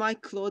stained with my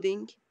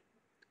clothing.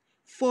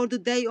 For the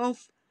day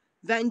of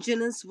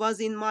vengeance was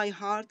in my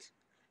heart,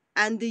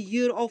 and the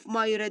year of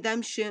my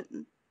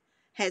redemption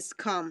has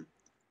come.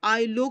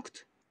 I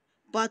looked,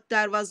 but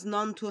there was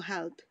none to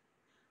help.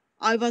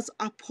 I was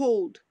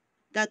appalled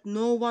that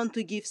no one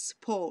to give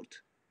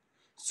support.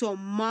 So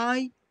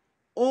my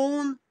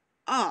own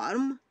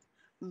arm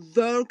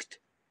worked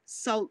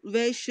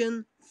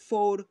salvation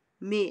for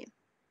me.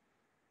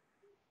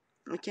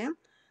 Okay,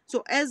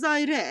 so as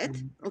I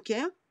read,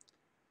 okay,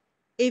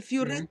 if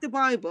you read the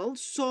Bible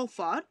so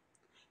far,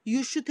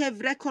 you should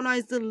have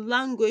recognized the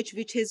language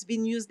which has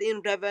been used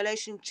in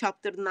Revelation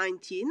chapter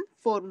 19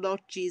 for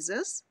Lord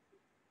Jesus,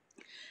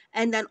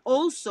 and then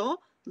also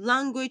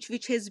language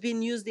which has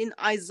been used in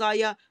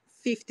Isaiah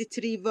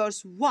 53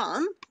 verse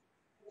 1.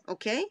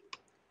 Okay,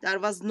 there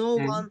was no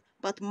one,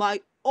 but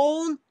my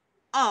own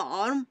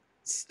arm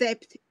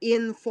stepped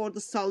in for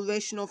the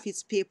salvation of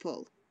his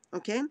people.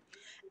 Okay,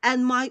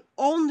 and my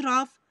own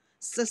wrath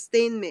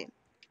sustained me.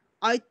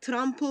 I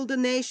trampled the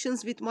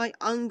nations with my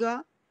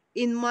anger.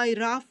 In my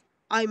wrath,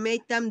 I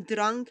made them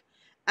drunk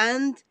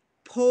and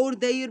poured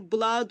their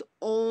blood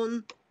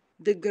on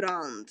the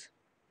ground.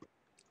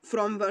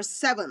 From verse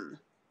 7,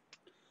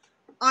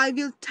 I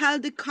will tell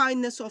the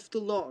kindness of the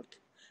Lord,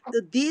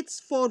 the deeds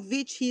for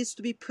which he is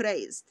to be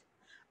praised,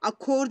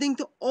 according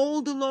to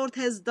all the Lord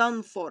has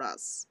done for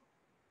us.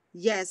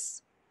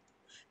 Yes,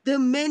 the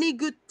many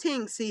good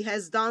things he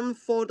has done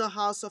for the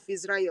house of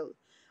Israel,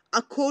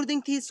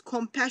 according to his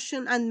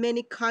compassion and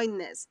many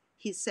kindness,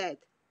 he said,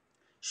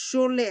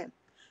 surely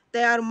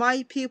they are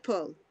my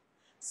people,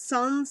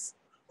 sons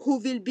who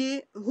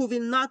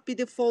will not be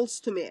the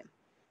false to me.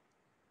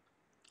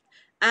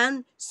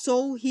 And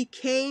so he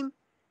became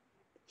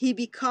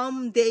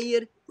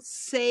their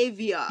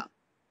savior.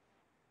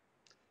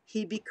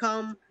 He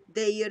became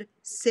their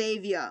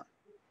savior.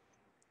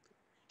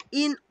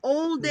 In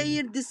all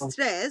their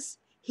distress,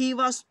 he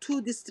was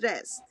too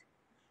distressed,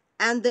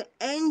 and the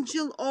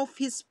angel of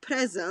his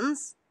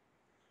presence,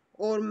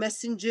 or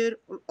messenger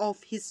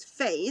of his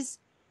face,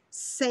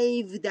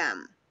 saved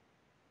them.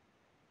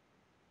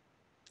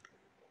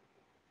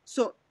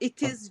 So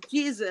it is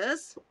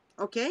Jesus,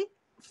 okay,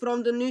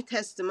 from the New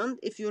Testament.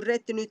 If you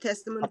read the New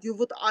Testament, you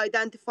would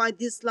identify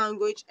this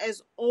language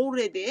as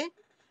already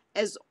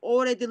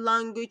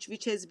language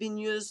which has been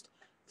used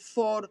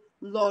for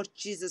Lord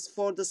Jesus,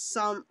 for the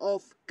Son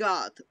of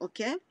God,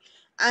 okay?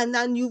 And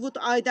then you would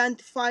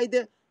identify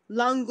the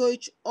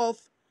language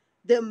of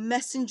the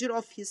messenger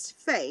of his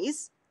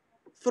face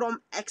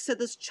from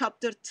Exodus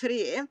chapter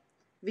 3,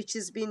 which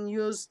has been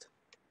used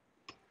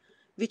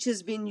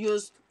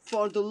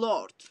for the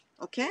Lord.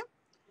 Okay,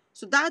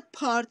 so that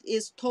part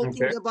is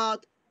talking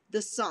about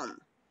the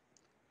Son.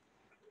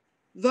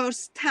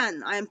 Verse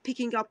 10, I am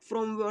picking up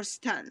from verse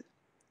 10.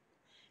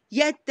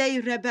 Yet they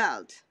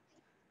rebelled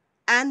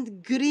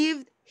and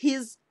grieved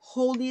his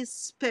Holy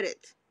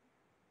Spirit.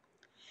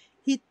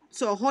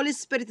 So Holy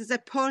Spirit is a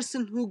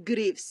person who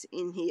grieves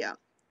in here.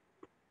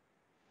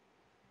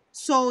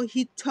 So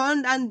he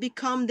turned and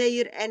became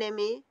their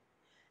enemy,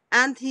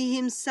 and he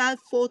himself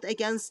fought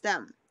against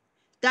them.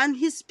 Then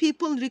his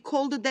people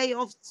recalled the day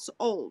of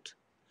old,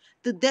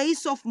 the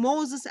days of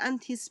Moses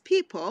and his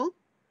people.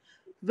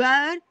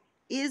 Where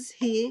is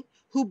he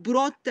who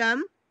brought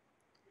them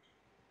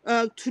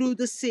through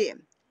the sea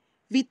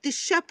with the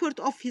shepherd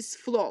of his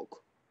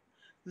flock?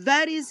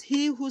 Where is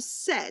he who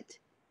set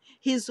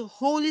his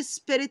Holy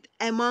Spirit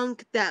among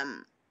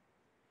them?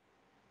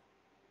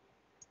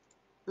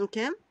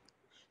 Okay,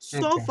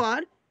 so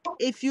far,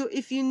 if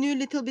you knew a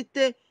little bit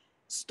the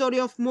story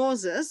of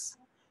Moses,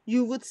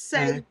 you would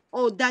say,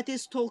 oh, that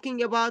is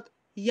talking about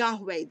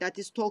Yahweh, that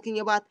is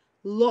talking about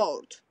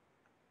Lord,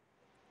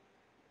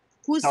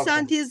 who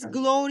sent his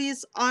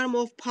glorious arm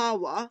of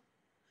power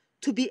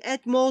to be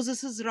at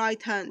Moses'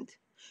 right hand,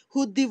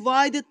 who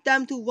divided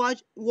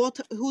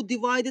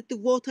the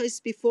waters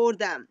before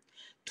them,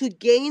 to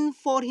gain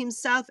for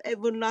himself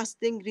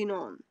everlasting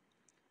renown,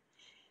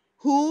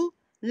 who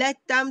led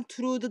them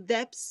through the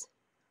depths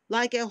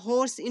like a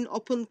horse in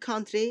open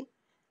country.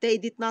 They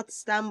did not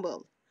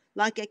stumble.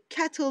 Like a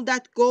cattle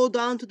that go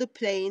down to the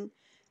plain,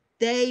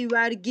 they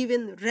were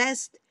given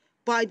rest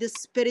by the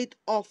Spirit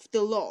of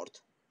the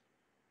Lord.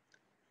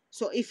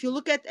 So if you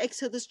look at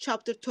Exodus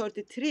chapter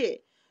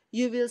 33,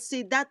 you will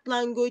see that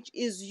language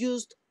is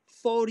used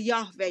for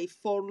Yahweh,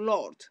 for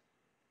Lord.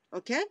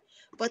 Okay?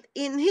 But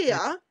in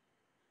here,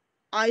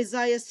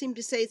 Isaiah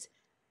simply says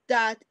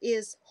that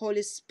is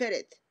Holy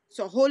Spirit.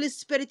 So Holy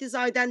Spirit is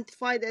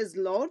identified as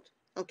Lord.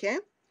 Okay?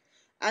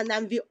 And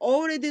then we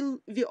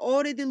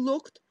already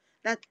looked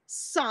that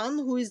Son,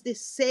 who is the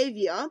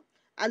Savior,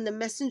 and the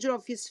messenger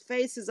of his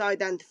face is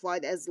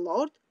identified as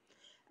Lord.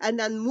 And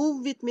then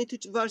move with me to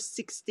verse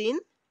 16.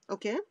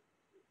 Okay?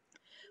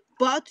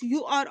 But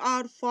you are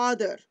our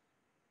Father.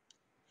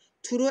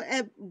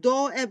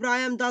 Though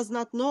Abraham does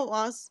not know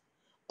us,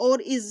 or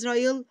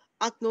Israel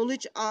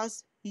acknowledge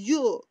us,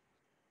 you,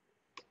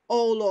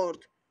 O Lord,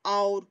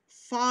 our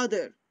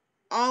Father,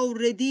 our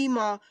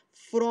Redeemer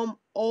from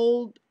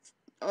old,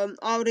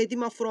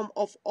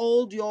 of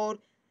old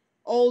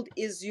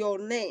is your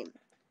name.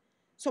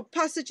 So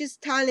passage is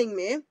telling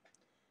me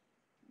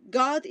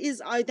God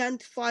is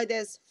identified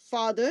as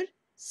Father,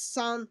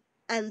 Son,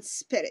 and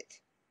Spirit.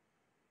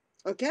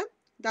 Okay,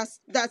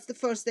 that's the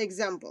first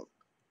example.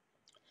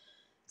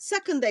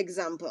 Second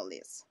example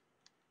is,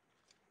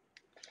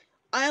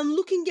 I am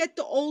looking at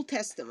the Old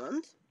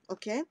Testament,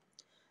 okay,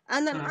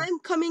 and then I'm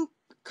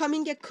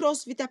coming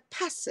across with a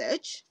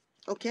passage,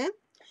 okay.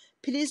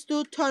 Please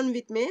do turn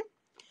with me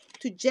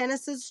to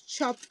Genesis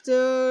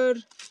chapter,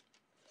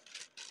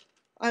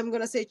 I'm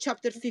gonna say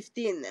chapter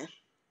 15.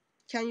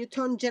 Can you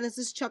turn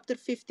Genesis chapter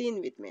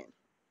 15 with me?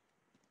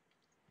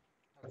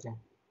 Okay.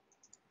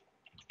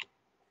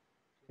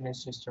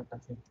 Genesis chapter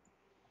 15.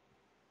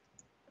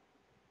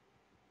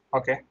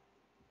 Okay.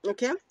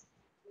 Okay.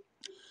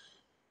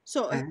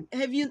 So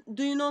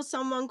do you know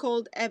someone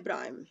called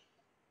Abraham?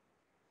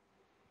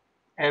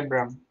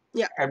 Abraham.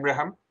 Yeah.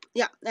 Abraham.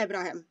 Yeah,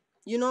 Abraham.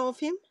 You know of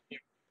him?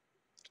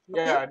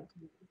 Yeah.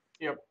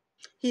 Yep.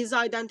 He's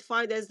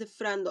identified as the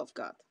friend of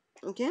God.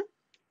 Okay.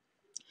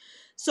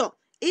 So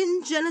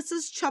in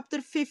Genesis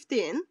chapter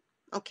 15,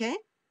 okay,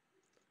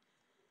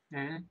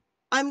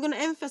 I'm going to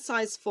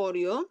emphasize for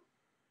you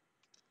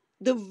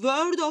the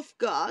word of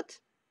God,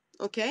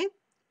 okay,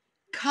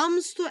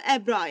 comes to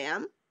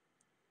Abraham,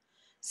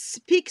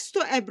 speaks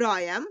to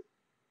Abraham,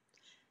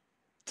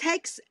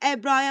 takes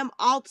Abraham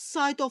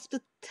outside of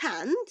the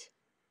tent,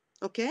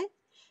 okay,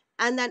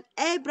 and then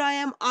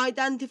Abraham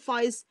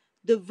identifies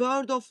the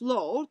word of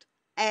Lord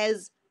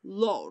as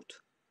Lord,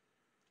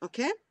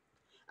 okay,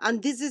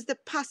 and this is the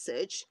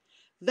passage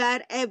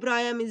where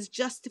Abraham is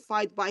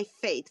justified by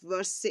faith,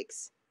 verse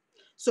 6.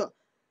 So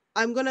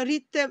I'm gonna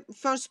read the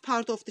first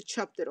part of the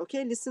chapter,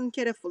 okay, listen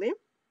carefully.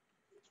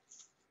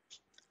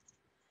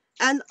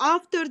 And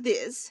after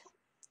this,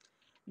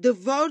 the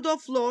word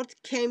of Lord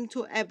came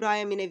to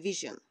Abraham in a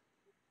vision.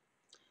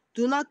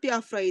 Do not be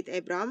afraid,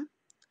 Abraham.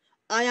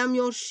 I am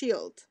your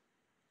shield,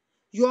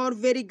 your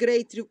very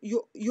great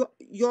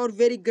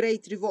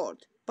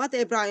reward. But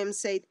Abraham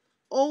said,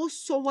 O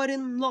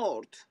sovereign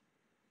Lord,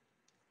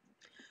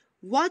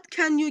 what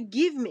can you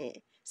give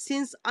me,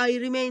 since I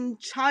remain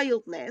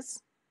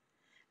childless,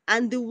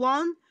 and the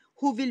one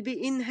who will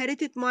be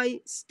inherited my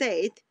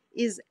state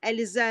is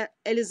Eliezer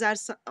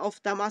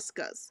of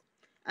Damascus?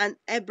 And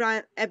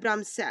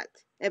Abraham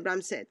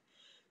said,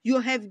 you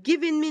have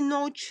given me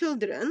no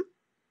children,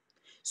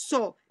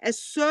 so a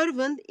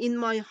servant in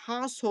my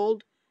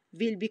household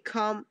will be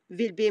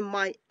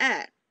my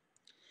heir.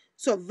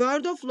 So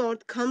word of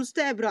Lord comes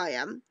to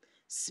Abraham,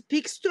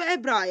 speaks to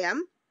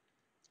Abraham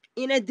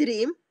in a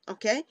dream,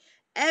 okay.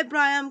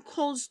 Abraham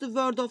calls the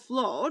word of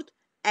Lord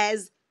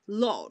as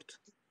Lord,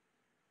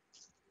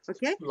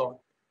 okay. Lord.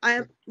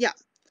 Yeah.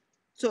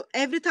 So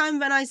every time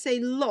when I say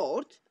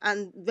Lord,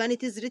 and when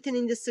it is written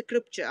in the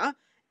scripture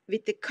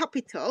with the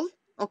capital,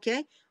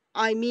 okay,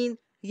 I mean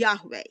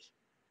Yahweh.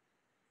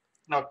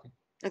 Okay.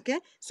 Okay,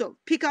 so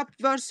pick up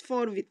verse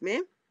 4 with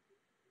me.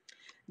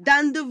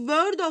 Then the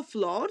word of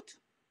Lord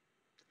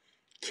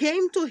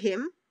came to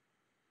him,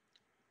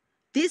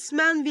 this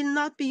man will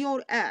not be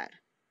your heir,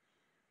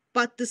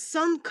 but the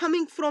son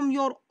coming from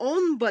your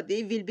own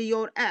body will be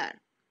your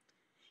heir.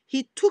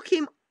 He took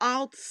him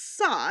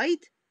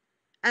outside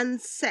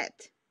and said,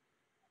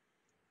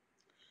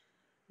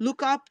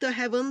 look up the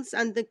heavens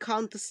and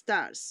count the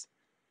stars,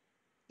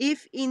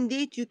 if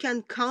indeed you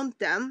can count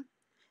them.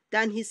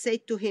 Then he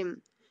said to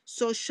him,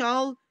 so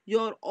shall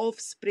your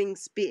offspring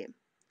be.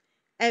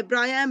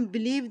 Abraham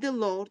believed the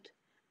Lord,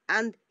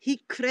 and he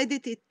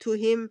credited to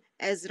him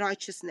as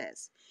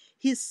righteousness.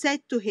 He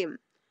said to him,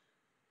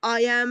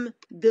 I am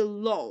the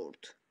Lord.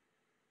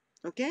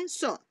 Okay,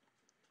 so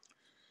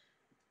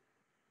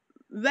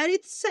where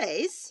it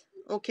says,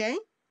 okay,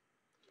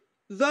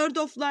 word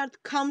of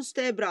Lord comes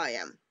to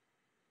Abraham.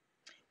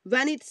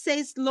 When it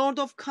says Lord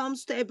of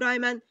comes to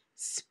Abraham and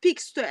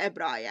speaks to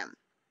Abraham.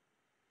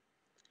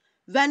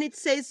 When it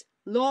says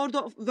word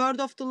of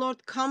the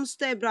Lord comes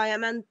to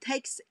Abraham and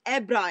takes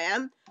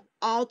Abraham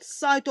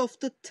outside of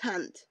the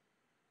tent.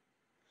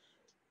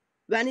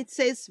 When it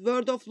says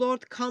word of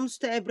Lord comes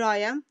to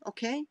Abraham,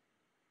 okay,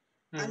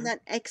 and then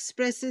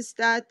expresses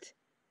that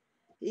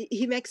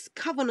he makes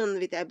covenant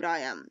with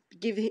Abraham,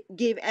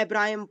 give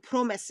Abraham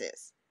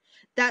promises,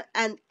 that,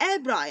 and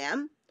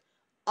Abraham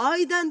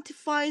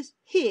identifies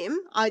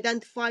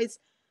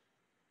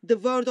the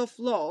word of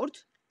Lord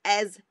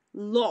as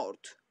Lord.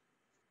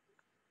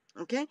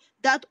 Okay,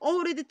 that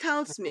already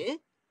tells me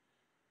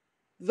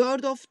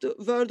word of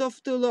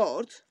the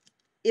Lord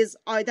is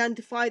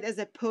identified as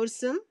a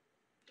person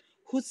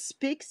who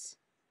speaks,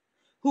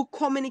 who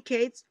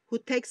communicates, who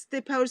takes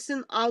the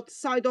person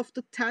outside of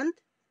the tent.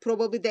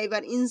 Probably they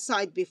were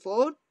inside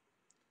before.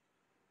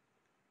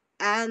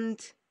 And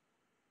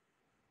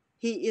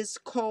he is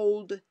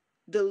called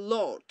the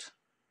Lord.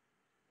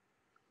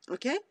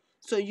 Okay?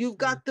 So you've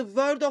got the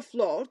word of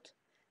Lord,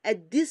 a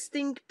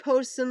distinct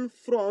person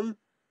from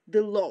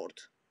the Lord.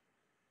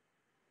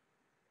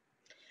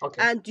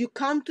 Okay. And you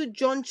come to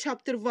John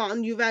chapter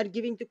 1, you were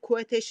giving the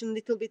quotation a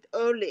little bit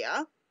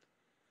earlier.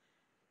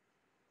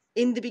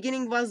 In the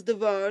beginning was the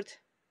word.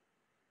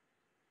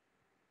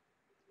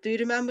 Do you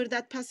remember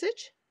that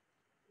passage?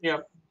 Yeah.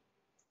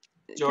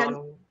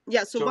 John,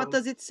 yeah, so what John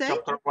does it say?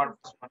 chapter 1,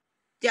 verse 1.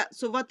 Yeah,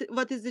 so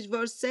what is this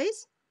verse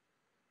says?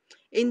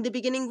 In the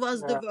beginning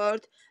was the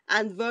Word,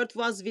 and Word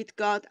was with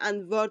God,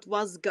 and Word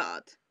was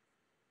God.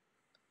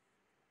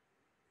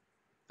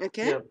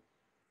 Okay? Yeah.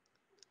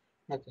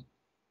 Okay.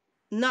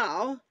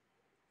 Now,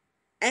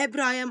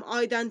 Abraham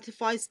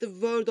identifies the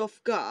Word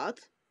of God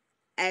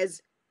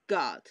as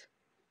God.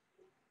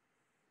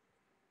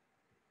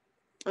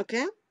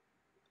 Okay?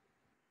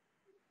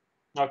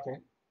 Okay.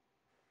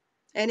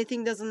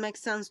 Anything doesn't make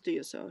sense to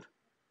you, sir?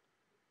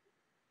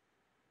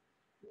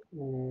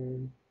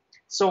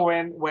 So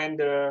when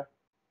the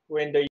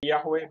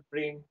Yahweh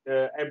bring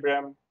the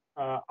Abraham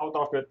out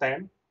of the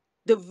tent,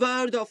 The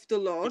word of the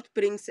Lord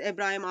brings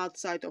Abraham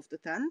outside of the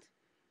tent.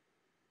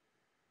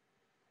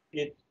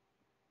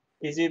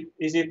 is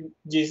it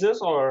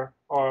Jesus or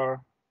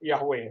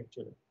Yahweh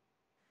actually?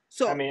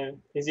 So I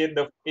mean, is it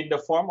in the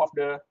form of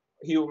the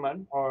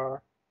human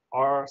or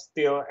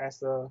still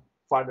as a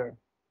father?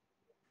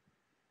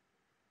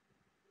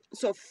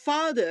 so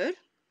father,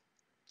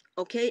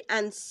 okay,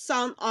 and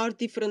son are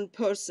different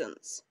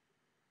persons.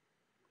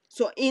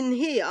 So in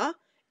here,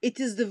 it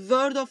is the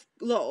word of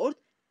Lord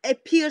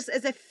appears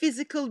as a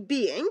physical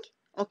being,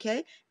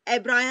 okay?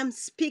 Abraham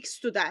speaks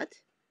to that.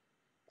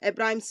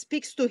 Abraham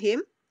speaks to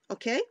him,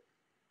 okay?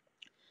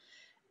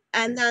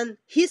 And then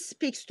he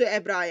speaks to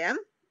Abraham.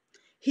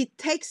 He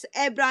takes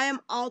Abraham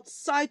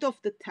outside of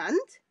the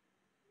tent.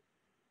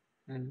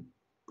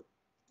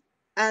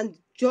 And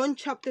John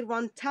chapter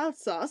 1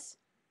 tells us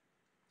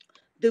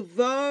the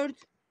word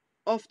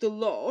of the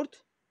Lord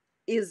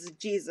is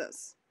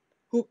Jesus,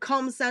 who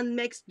comes and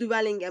makes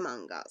dwelling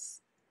among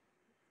us.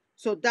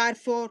 So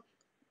therefore,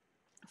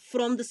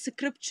 from the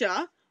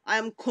scripture, I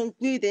am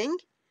concluding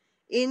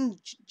in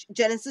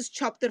Genesis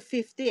chapter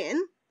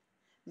 15,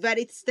 where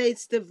it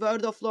states the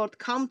word of Lord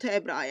come to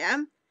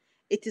Abraham,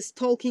 it is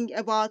talking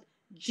about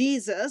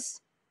Jesus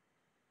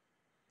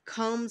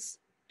comes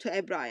to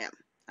Abraham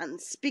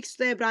and speaks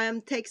to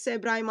Abraham, takes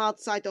Abraham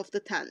outside of the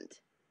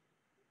tent.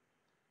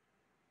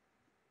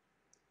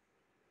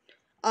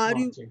 Are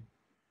you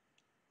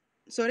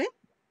sorry?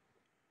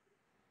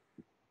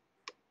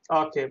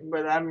 Okay,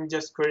 but I'm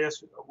just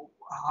curious.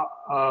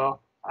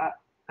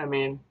 I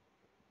mean,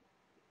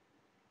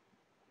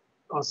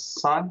 a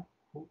son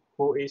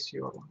who is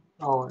your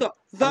So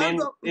I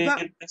mean,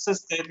 it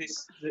existed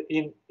is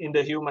in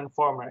the human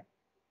form, right?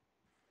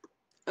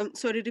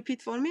 Sorry,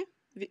 repeat for me.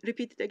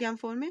 Repeat it again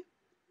for me.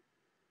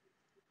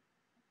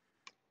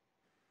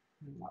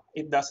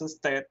 It doesn't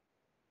state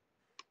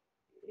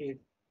it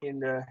in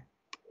the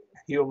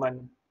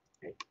human,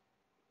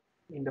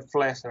 in the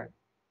flesh, right?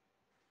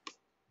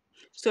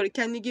 Sorry,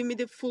 can you give me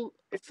the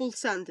full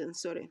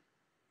sentence? Sorry.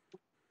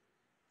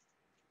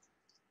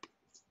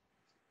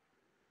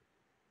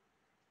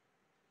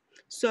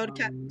 Sir,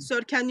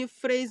 can you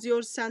phrase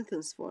your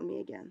sentence for me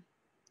again?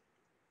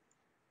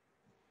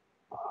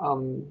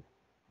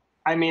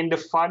 I mean, the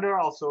father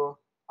also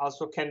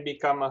can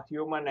become a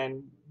human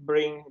and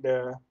bring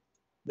the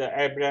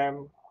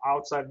Abraham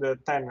outside the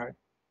tent, right?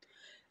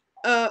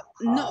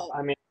 No.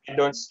 I mean, I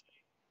don't.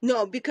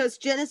 No, because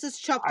Genesis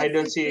chapter I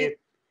don't 15, see it.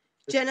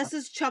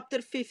 Genesis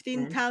chapter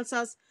 15 tells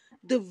us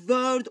the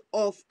word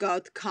of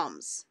God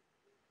comes.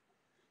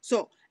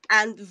 So,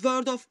 and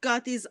word of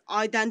God is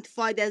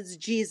identified as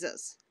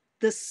Jesus,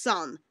 the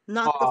Son,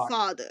 not the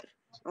Father.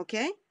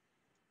 Okay?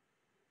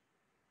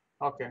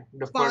 Okay.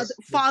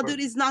 Father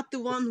is not the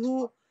one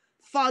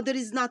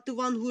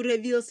who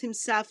reveals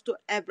himself to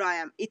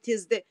Abraham. It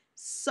is the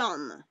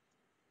Son.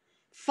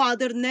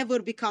 Father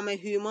never become a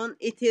human.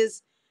 It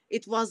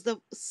was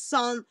the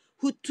Son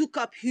who took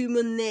up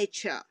human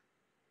nature,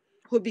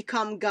 who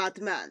become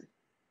God-man.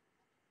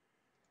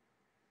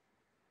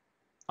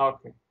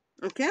 Okay.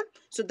 Okay?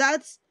 So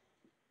that's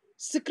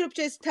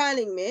scripture is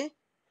telling me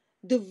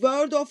the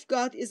word of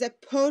God is a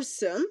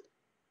person.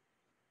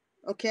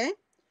 Okay?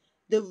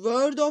 The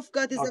word of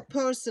God is a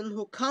person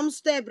who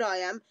comes to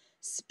Abraham,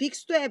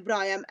 speaks to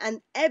Abraham,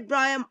 and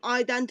Abraham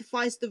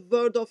identifies the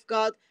word of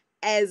God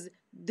as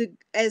the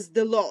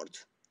Lord.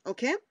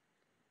 Okay?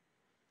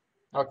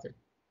 Okay.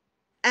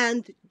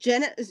 And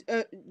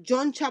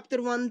John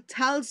chapter 1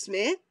 tells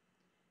me,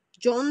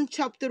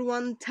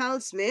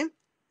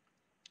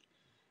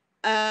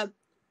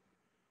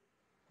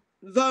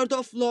 word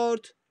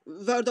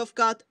of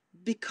God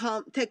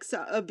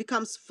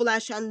becomes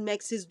flesh and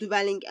makes his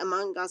dwelling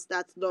among us,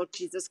 that's Lord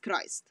Jesus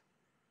Christ.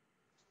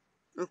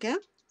 Okay?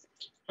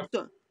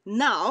 So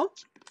now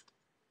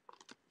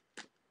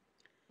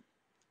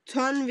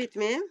turn with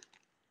me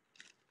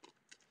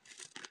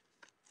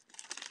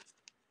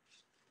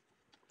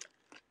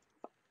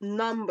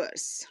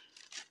Numbers.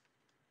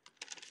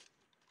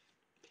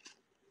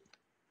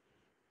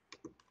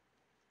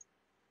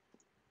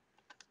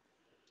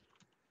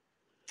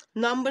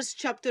 Numbers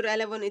chapter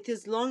 11. It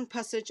is long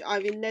passage. I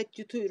will let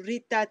you to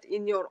read that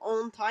in your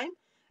own time,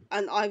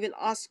 and I will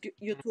ask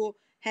you to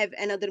have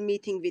another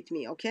meeting with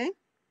me, okay?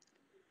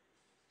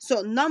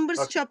 So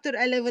Numbers chapter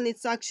 11,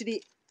 it's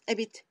actually a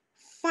bit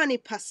funny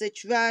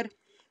passage where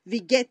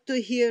we get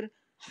to hear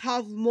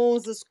how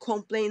Moses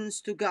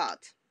complains to God.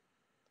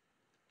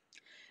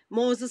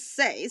 Moses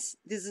says,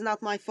 this is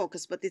not my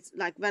focus, but it's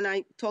like when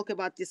I talk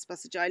about this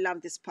passage, I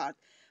love this part.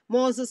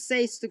 Moses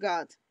says to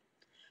God,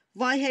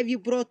 why have you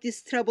brought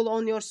this trouble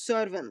on your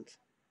servant?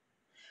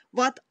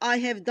 What I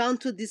have done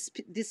to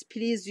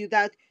displease you,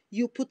 that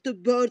you put the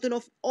burden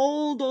of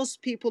all those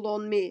people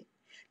on me?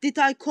 Did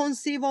I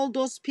conceive all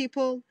those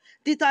people?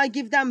 Did I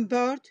give them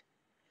birth?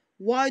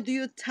 Why do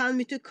you tell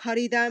me to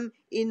carry them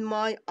in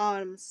my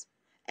arms,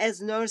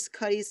 as nurse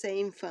carries an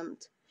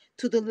infant,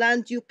 to the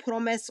land you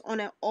promised on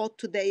an oath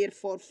to their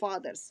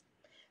forefathers?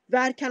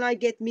 Where can I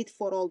get meat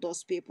for all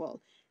those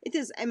people? It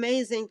is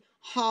amazing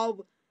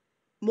how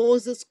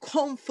Moses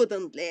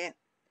confidently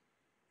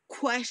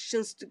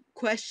questions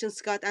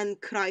God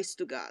and cries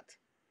to God.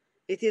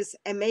 It is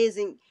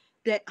amazing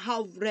that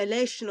how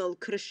relational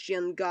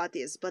Christian God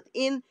is. But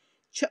in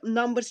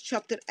Numbers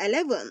chapter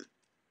 11,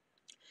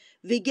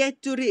 we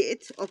get to read,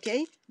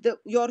 okay,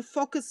 your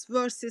focus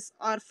verses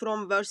are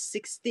from verse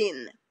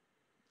 16.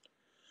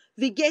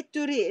 We get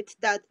to read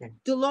that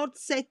the Lord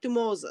said to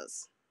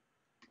Moses,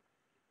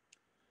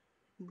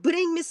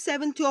 bring me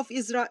 70 of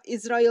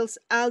Israel's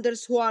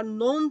elders who are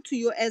known to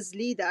you as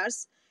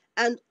leaders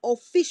and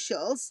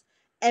officials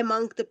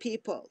among the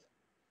people.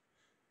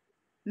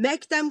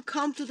 Make them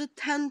come to the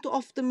tent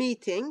of the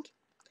meeting,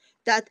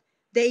 that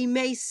they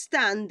may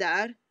stand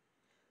there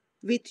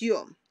with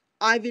you.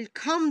 I will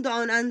come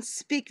down and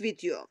speak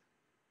with you.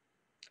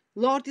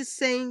 Lord is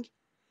saying,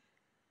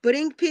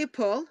 bring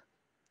people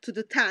to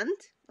the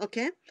tent,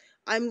 okay?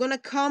 I'm going to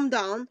come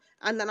down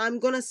and then I'm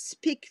going to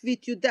speak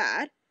with you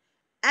there.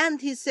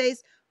 And he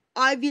says,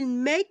 I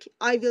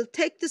will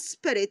take the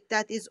spirit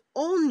that is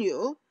on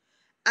you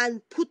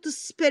and put the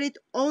spirit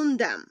on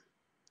them,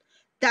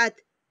 that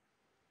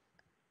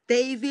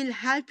they will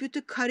help you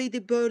to carry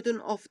the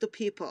burden of the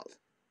people.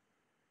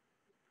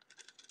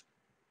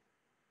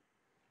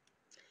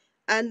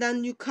 And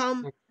then you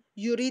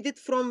read it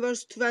from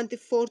verse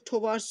 24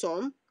 towards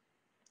on.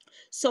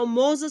 So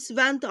Moses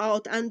went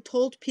out and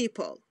told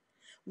people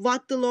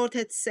what the Lord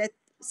had said.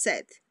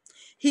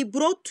 He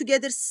brought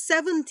together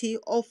 70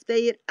 of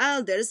their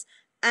elders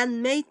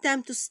and made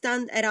them to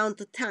stand around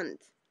the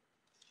tent.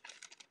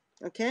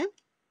 Okay?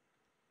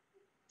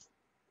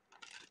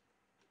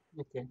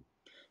 Okay.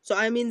 So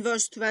I'm in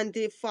verse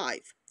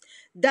 25.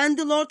 Then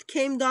the Lord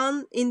came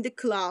down in the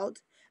cloud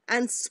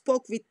and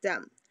spoke with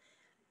them.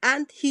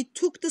 And he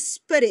took the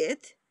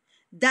spirit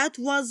that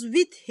was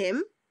with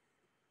him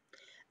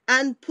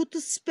and put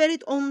the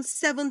spirit on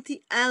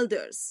 70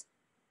 elders.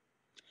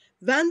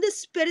 When the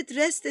spirit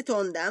rested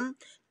on them,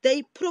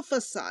 they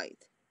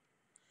prophesied,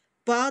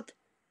 but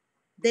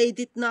they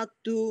did not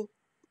do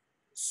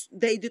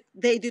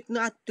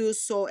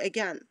so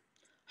again.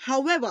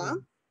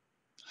 However,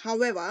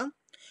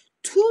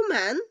 two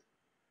men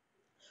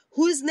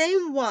whose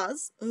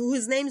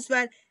names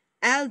were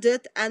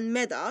Eldad and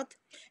Medad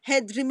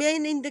had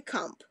remained in the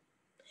camp.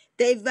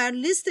 They were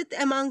listed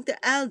among the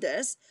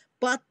elders,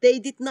 but they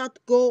did not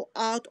go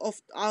out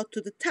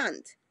to the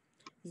tent.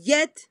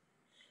 Yet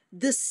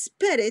the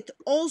Spirit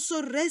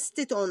also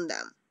rested on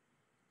them,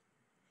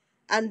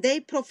 and they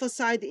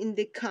prophesied in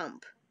the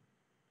camp.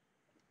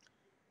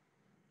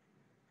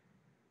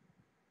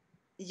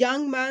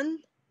 Young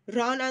men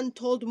ran and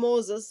told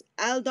Moses,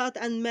 Eldad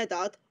and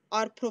Medad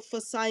are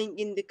prophesying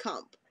in the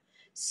camp.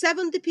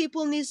 70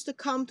 people needs to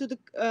come to the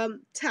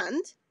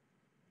tent,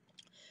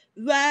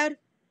 where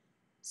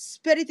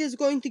Spirit is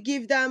going to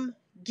give them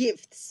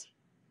gifts.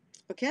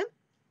 Okay?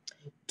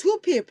 Two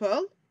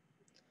people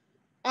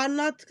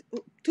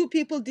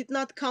did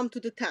not come to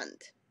the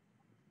tent,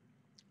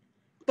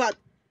 but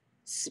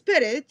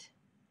Spirit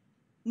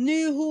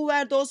knew who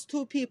were those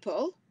two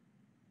people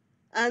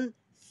and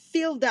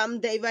filled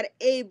them. They were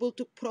able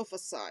to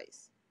prophesy.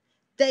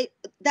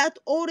 That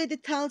already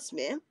tells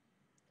me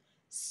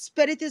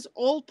Spirit is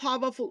all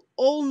powerful,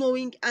 all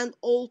knowing, and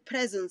all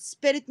present.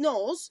 Spirit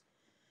knows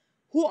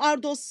who are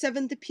those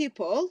 70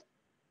 people.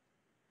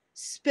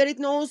 Spirit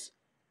knows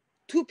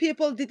two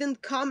people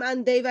didn't come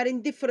and they were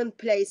in different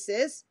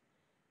places,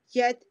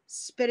 yet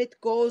Spirit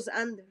goes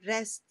and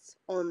rests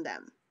on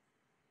them.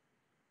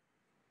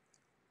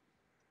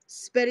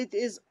 Spirit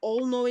is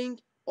all-knowing,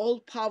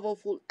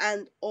 all-powerful,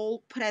 and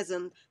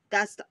all-present.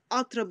 That's the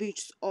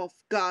attributes of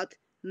God,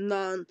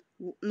 no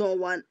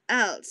one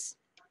else.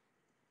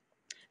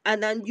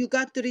 And then you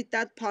got to read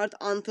that part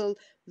until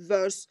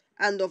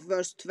end of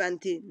verse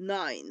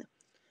 29.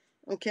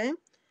 Okay?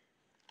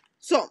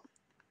 So,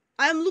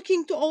 I'm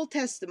looking to Old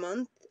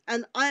Testament,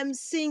 and I'm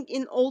seeing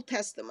in Old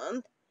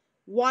Testament,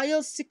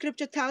 while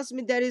Scripture tells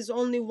me there is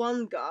only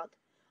one God,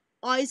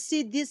 I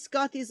see this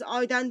God is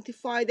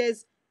identified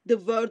as the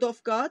Word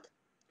of God.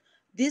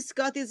 This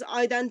God is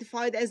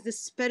identified as the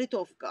Spirit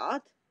of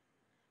God.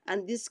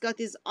 And this God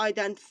is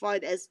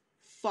identified as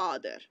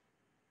Father.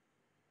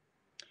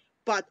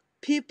 But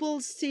people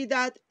see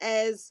that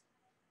as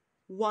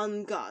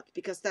one God,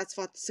 because that's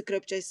what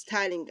Scripture is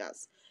telling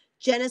us.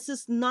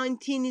 Genesis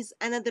 19 is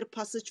another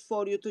passage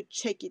for you to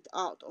check it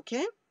out,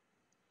 okay?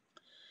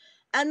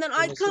 And then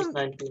Genesis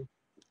 19.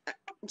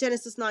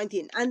 Genesis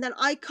 19. And then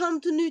I come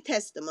to New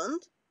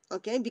Testament,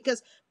 okay,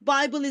 because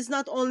Bible is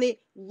not only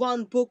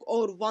one book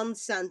or one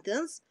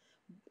sentence.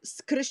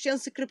 Christian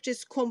scripture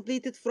is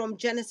completed from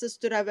Genesis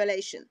to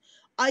Revelation.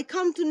 I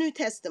come to New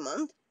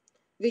Testament,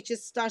 which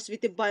starts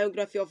with the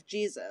biography of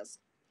Jesus.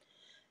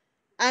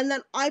 And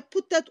then I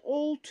put that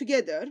all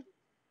together.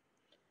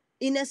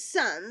 In a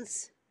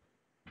sense,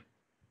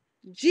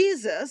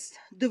 Jesus,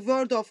 the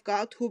Word of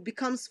God, who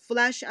becomes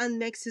flesh and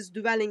makes his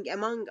dwelling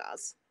among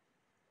us,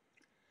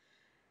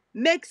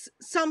 makes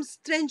some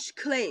strange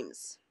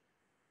claims.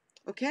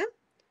 Okay?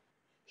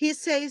 He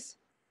says,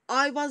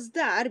 I was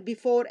there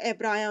before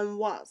Abraham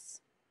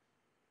was.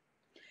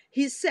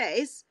 He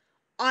says,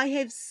 I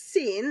have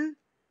seen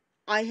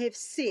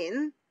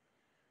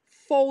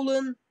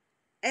fallen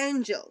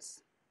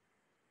angels.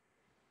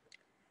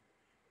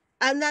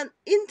 And then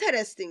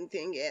interesting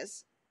thing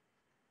is,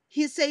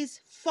 he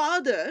says,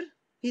 Father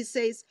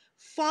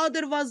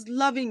was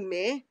loving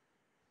me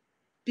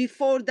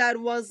before there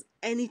was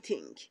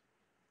anything.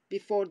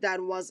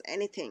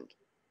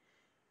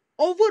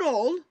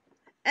 Overall,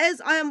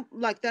 as I am,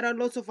 like, there are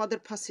lots of other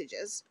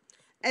passages,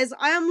 as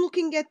I am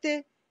looking at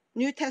the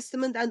New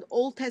Testament and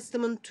Old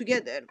Testament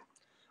together,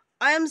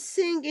 I am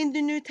seeing in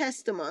the New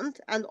Testament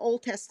and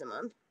Old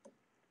Testament,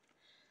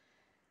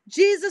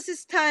 Jesus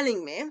is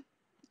telling me,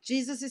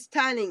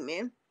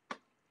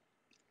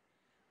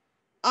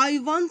 I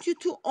want you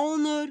to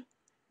honor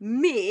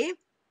me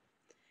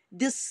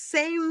the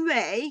same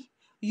way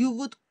you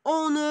would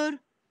honor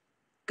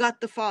God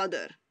the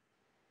Father.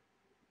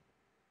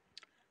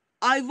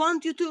 I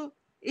want you to,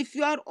 if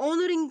you are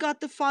honoring God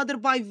the Father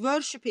by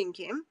worshiping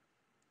him,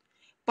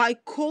 by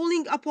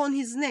calling upon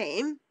his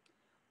name,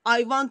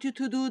 I want you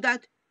to do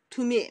that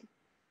to me.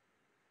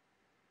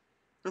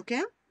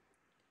 Okay?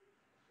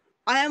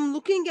 I am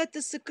looking at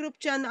the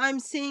scripture and I'm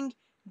seeing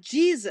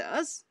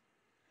Jesus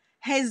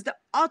has the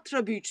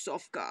attributes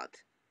of God.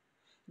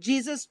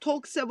 Jesus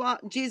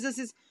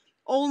is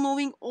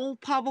all-knowing,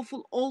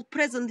 all-powerful,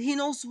 all-present. He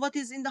knows what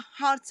is in the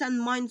hearts and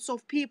minds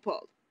of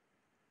people.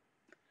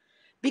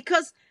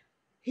 Because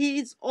he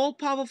is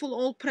all-powerful,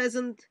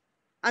 all-present,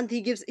 and he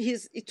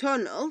is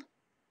eternal,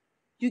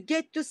 you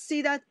get to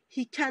see that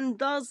he can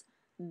do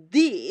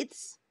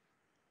deeds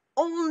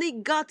only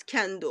God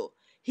can do.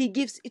 He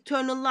gives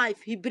eternal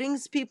life. He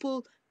brings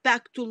people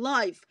back to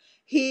life.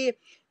 He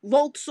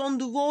walks on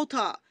the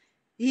water.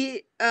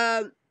 He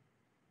does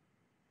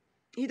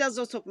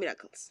lots of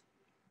miracles.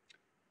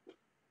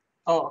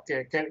 Oh,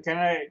 okay. Can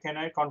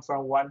I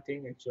confirm one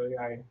thing? Actually,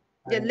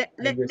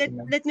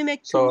 Let me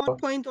make two more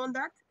points on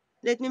that.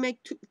 Let me make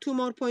two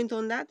more points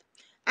on that.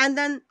 And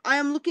then I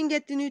am looking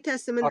at the New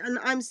Testament and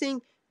I'm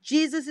saying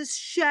Jesus is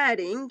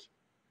sharing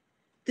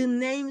the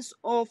names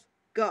of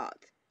God.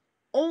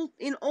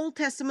 In Old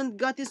Testament,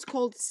 God is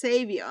called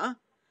Savior.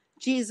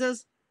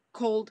 Jesus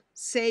called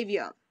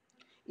Savior.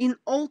 In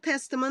Old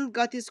Testament,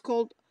 God is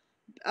called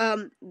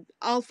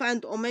Alpha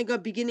and Omega,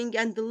 beginning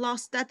and the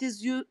last.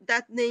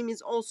 That name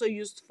is also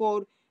used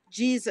for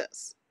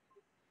Jesus.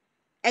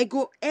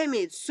 Ego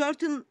Eimi,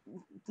 certain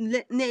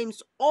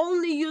names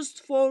only used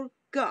for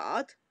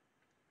God,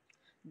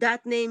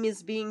 that name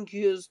is being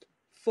used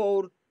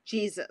for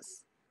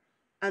Jesus.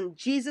 And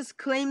Jesus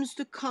claims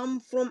to come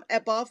from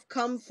above,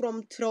 come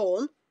from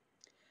throne,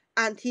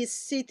 and he's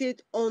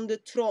seated on the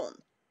throne.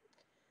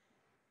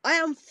 I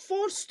am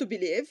forced to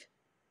believe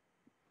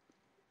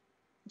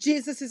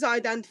Jesus is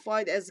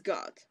identified as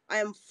God. I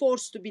am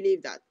forced to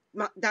believe that.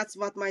 That's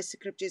what my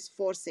scripture is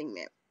forcing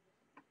me.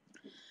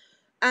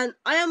 And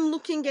I am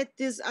looking at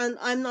this and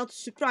I'm not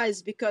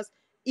surprised, because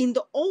in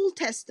the Old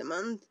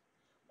Testament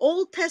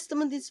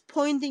is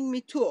pointing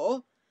me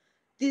to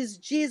this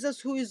Jesus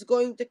who is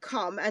going to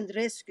come and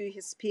rescue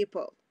his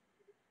people.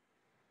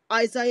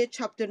 Isaiah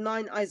chapter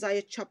 9,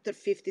 Isaiah chapter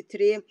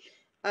 53,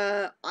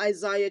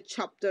 Isaiah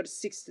chapter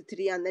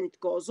 63, and then it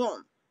goes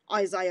on.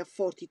 Isaiah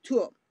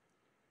 42.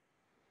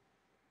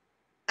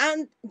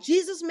 And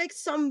Jesus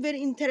makes some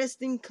very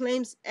interesting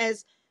claims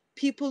as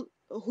people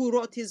who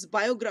wrote his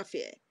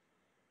biography.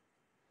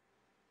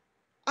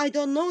 I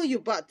don't know you,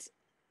 but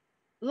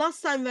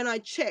last time when I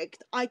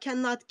checked, I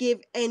cannot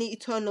give any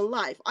eternal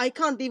life. I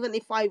can't even,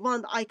 if I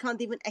want, I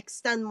can't even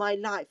extend my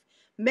life.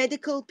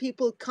 Medical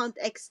people can't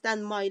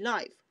extend my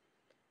life.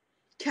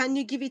 Can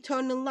you give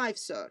eternal life,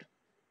 sir?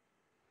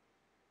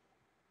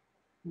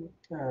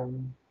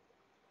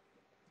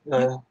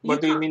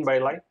 What do you mean by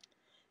life?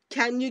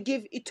 Can you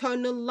give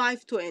eternal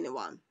life to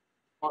anyone?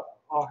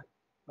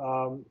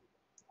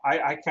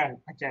 I can't.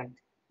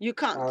 You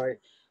can't.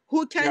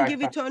 Who can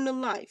give eternal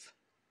life?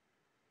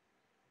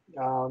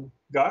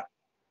 God.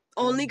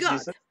 Only God.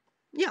 Jesus.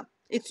 Yeah,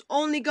 it's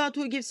only God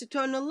who gives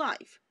eternal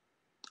life.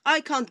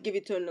 I can't give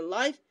eternal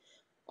life.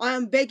 I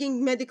am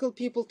begging medical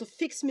people to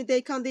fix me.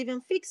 They can't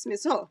even fix me.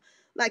 So,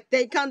 like,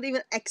 they can't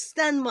even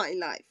extend my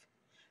life.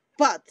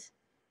 But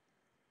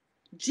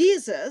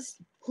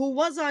Jesus, who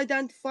was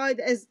identified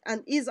as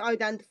and is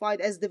identified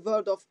as the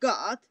Word of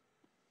God,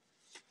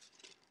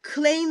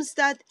 claims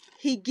that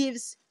he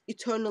gives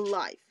eternal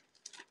life.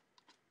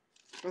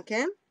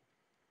 Okay?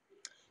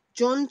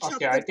 John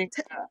Okay, chapter I think,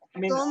 10. I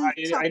mean, John I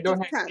chapter don't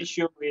have 10.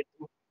 issue with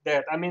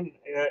that. I mean,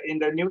 in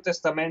the New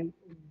Testament,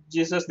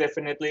 Jesus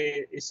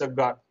definitely is a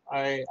God.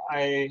 I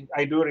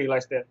do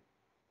realize that,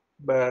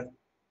 but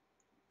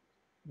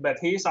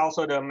he is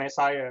also the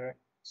Messiah.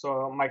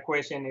 So my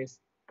question is,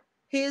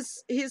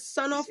 He's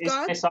son of is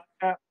God.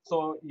 Messiah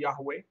so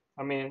Yahweh?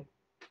 I mean,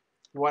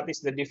 what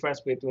is the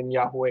difference between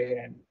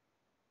Yahweh and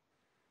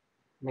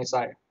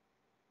Messiah?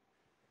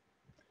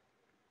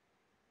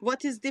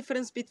 What is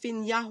difference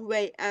between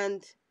Yahweh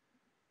and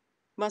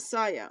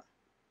Messiah?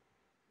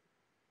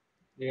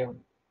 Yeah.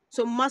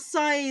 So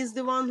Messiah is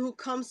the one who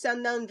comes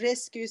and then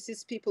rescues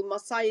his people.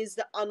 Messiah is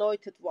the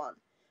anointed one.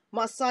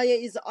 Messiah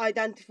is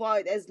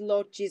identified as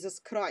Lord Jesus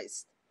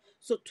Christ.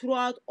 So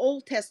throughout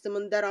Old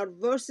Testament, there are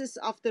verses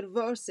after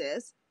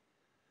verses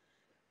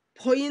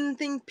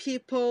pointing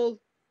people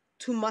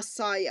to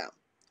Messiah.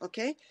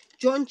 Okay?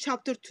 John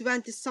chapter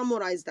 20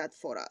 summarize that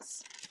for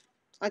us.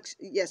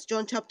 Actually, yes,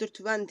 John chapter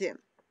 20.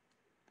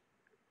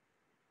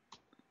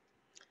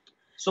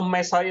 So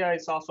Messiah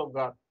is also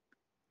God.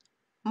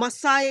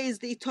 Messiah is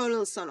the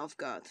eternal Son of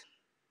God.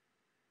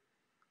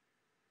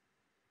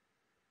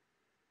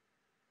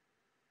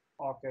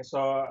 Okay,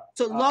 so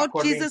Lord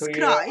according Jesus to you,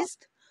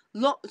 Christ,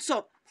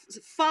 so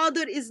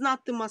Father is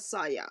not the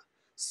Messiah.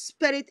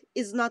 Spirit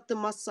is not the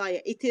Messiah.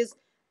 It is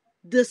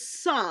the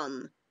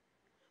Son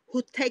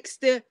who takes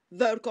the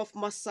work of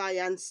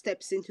Messiah and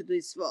steps into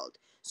this world.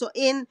 So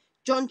in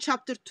John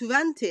chapter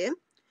 20,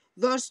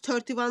 verse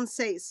 31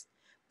 says,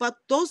 but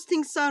those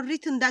things are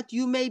written that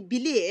you may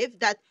believe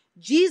that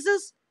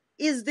Jesus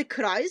is the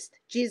Christ,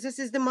 Jesus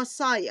is the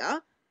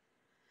Messiah,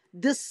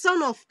 the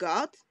Son of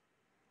God,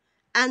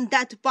 and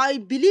that by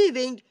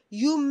believing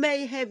you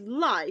may have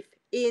life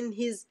in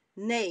his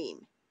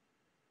name.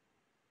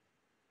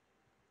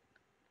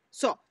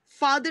 So,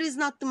 Father is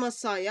not the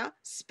Messiah,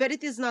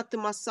 Spirit is not the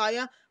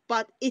Messiah,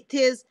 but it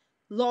is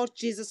Lord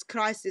Jesus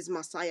Christ is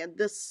Messiah.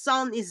 The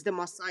Son is the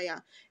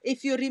Messiah.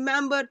 If you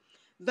remember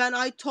when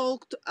I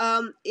talked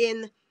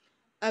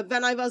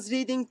when I was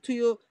reading to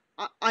you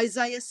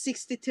Isaiah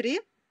 63,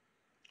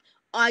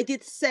 I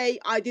did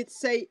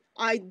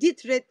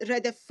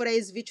read a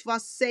phrase which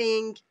was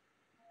saying,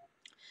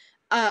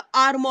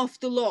 arm of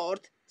the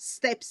Lord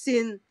steps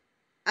in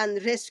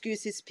and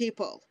rescues his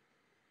people.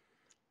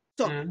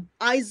 So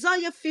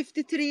Isaiah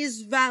 53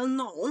 is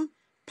well-known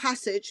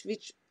passage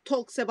which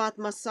talks about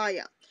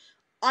Messiah.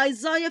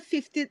 Isaiah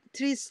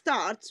 53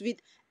 starts with,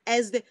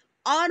 as the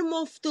arm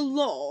of the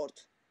Lord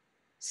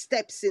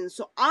steps in.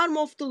 So arm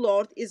of the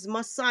Lord is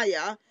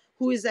Messiah,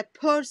 who is a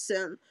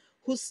person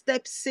who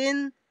steps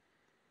in,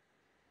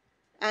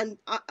 and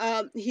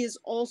he is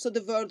also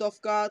the word of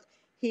God.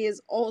 He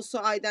is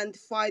also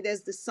identified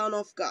as the Son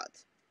of God.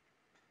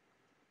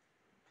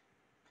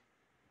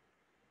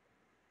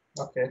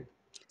 okay.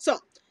 So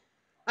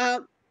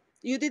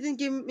you didn't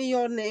give me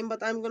your name,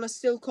 but I'm gonna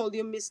still call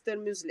you Mr.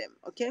 Muslim,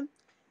 okay?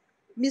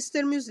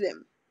 Mr.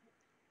 Muslim,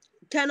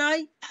 can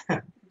I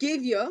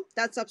give you,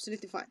 that's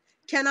absolutely fine.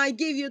 Can I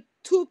give you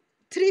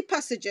three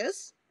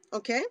passages,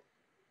 okay?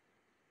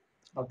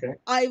 Okay.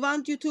 I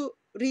want you to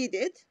read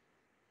it,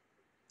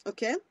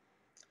 okay?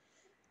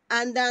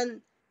 And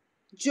then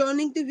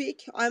during the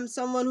week, I'm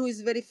someone who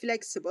is very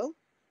flexible.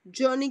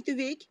 During the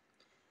week,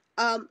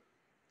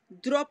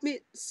 drop me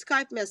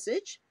Skype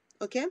message,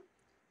 okay?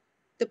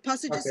 The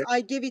passages Okay.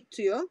 I give it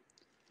to you,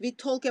 we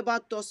talk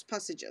about those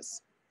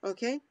passages,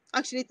 okay?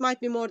 Actually, it might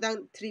be more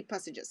than 3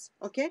 passages,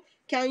 okay?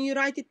 Can you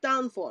write it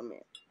down for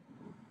me?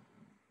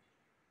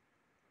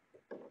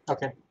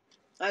 Okay.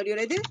 Are you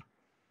ready?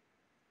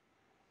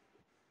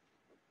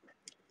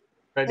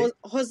 Ready?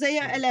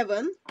 Hosea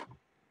 11,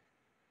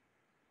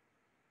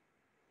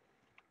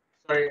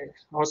 Sorry,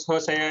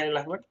 Hosea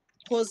 11.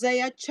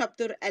 Hosea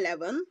chapter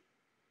 11,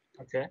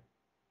 Okay.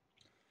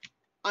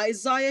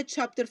 Isaiah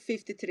chapter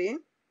 53,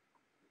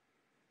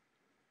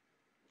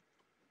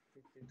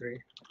 53.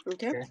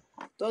 okay? Okay.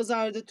 Those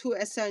are the 2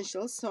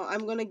 essentials. So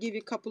I'm going to give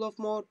you a couple of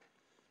more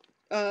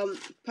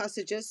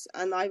passages,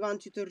 and I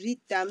want you to read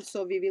them,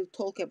 so we will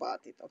talk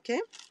about it,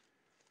 okay?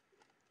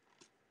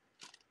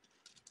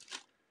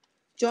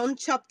 John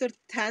chapter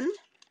 10,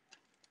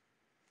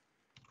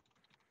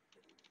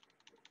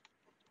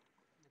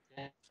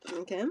 Okay.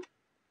 okay?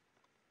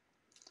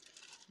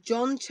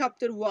 John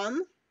chapter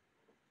 1,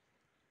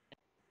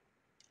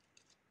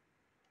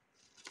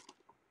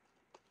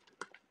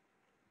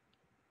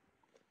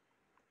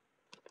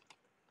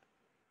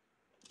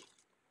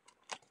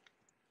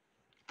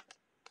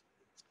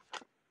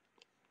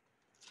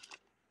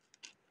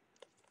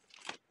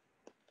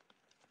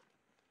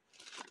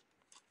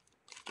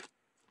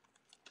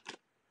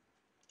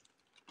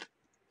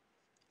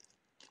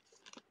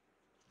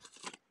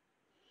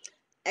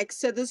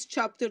 Exodus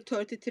chapter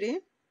 33,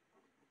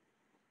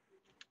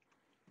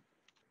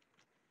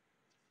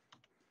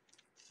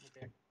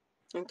 Okay.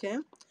 okay?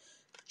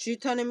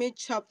 Deuteronomy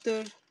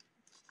chapter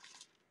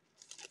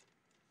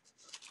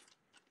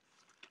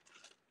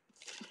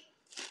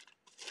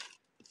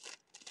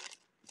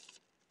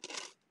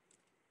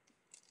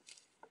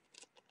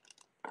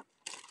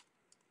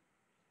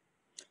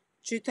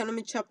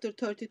Deuteronomy chapter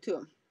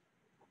 32.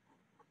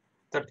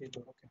 32.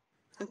 Okay.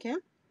 Okay.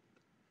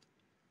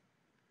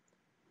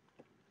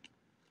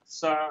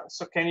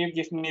 So can you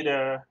give me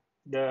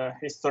the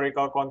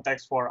historical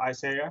context for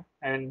Isaiah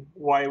and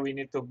why we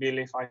need to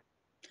believe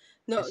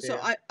No, so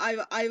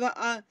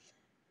Isaiah?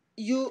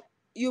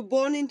 you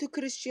born into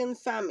Christian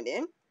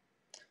family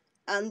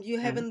and you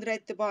Mhm. haven't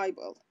read the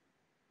Bible.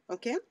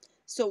 Okay?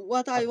 So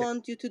what I Okay.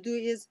 want you to do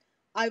is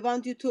I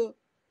want you to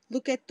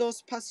look at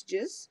those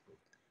passages,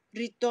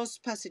 read those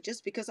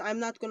passages, because I'm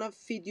not gonna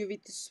feed you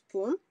with the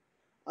spoon.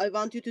 I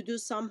want you to do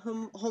some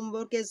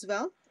homework as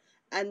well,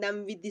 and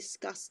then we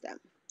discuss them.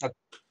 Okay.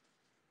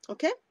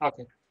 Okay?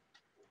 Okay.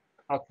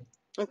 Okay.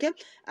 Okay?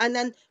 And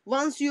then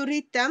once you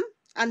read them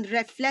and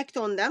reflect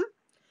on them,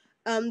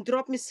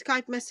 drop me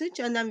Skype message,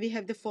 and then we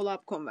have the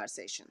follow-up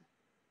conversation.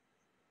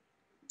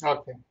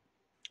 Okay.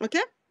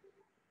 Okay?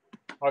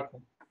 Okay.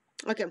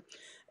 Okay.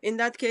 In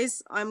that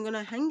case, I'm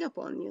gonna hang up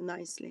on you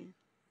nicely.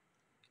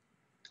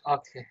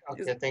 Okay.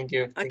 Okay. Thank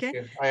you. Thank Okay?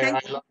 you. I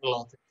learned a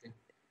lot.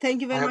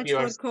 Thank you very I hope much you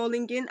for are.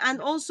 calling in,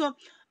 and also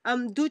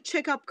do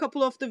check up a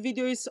couple of the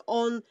videos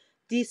on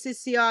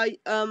DCCI.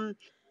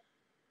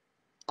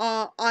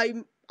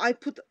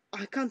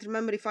 I can't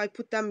remember if I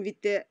put them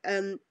with the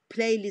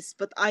playlist,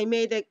 but I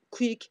made a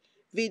quick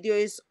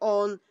videos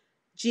on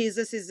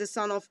Jesus is the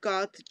Son of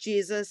God.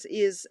 Jesus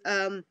is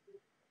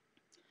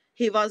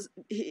he was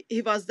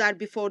there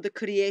before the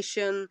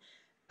creation.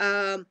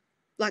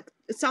 Like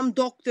some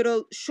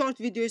doctoral short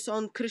videos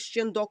on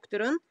Christian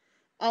doctrine.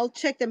 I'll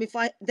check them if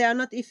they are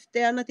not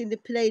in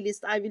the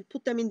playlist. I will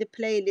put them in the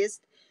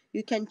playlist.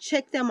 You can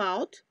check them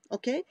out.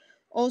 Okay.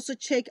 Also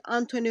check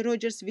Anthony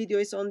Rogers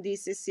videos on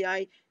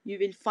DCCI. You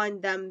will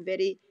find them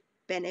very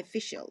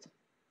beneficial.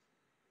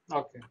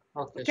 Okay.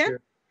 Okay. Okay.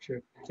 Sure.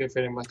 Sure. Thank you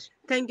very much.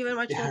 Thank you very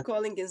much Yeah. for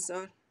calling in,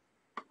 sir.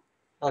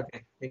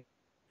 Okay. Thank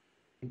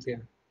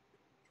you.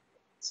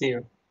 See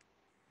you.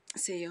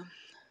 See you.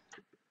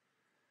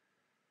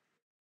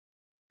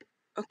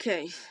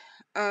 Okay.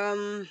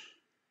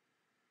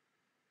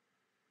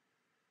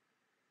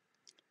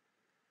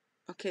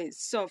 Okay.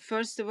 So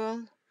first of all,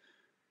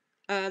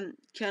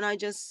 can I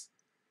just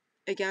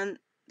again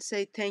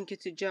say thank you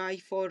to Jai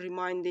for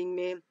reminding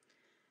me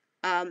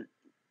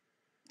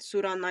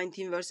Surah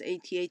 19 verse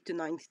 88 to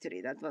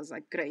 93. That was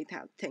a great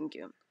help. Thank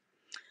you.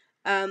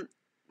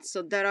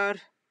 So there are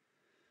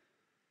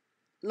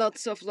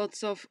lots of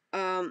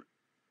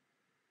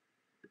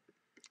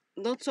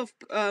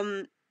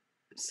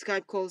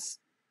Skype calls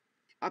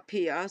up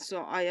here,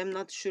 so I am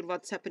not sure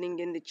what's happening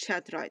in the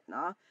chat right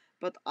now,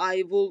 but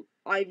I will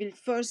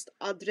first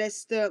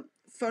address the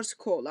first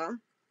caller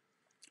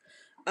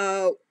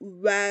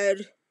where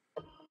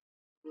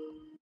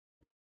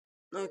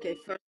okay,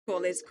 first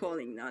call is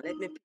calling now. Let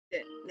me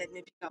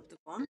pick up the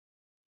phone.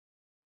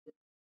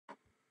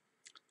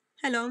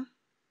 Hello.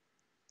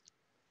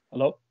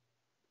 Hello,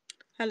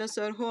 Hello,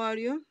 sir. Who are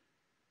you?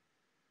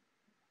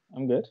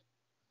 I'm good.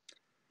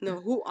 No,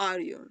 who are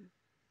you?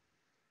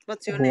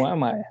 What's your Who name?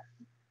 am I?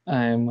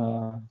 I'm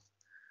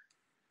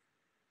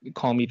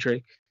call me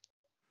Drake.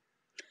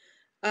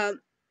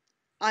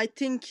 I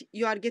think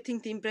you are getting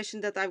the impression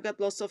that I've got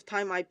lots of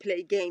time. I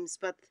play games,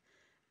 but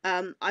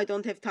I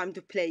don't have time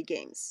to play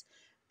games.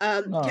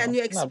 Can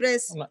you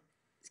express? I'm not.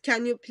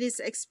 Can you please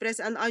express?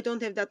 And I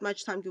don't have that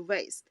much time to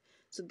waste.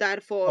 So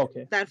therefore,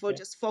 Okay.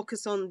 just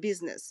focus on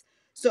business.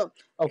 So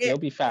Okay, it'll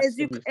be fast.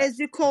 as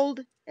you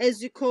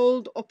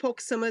called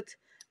approximate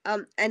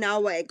an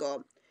hour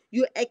ago,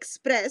 you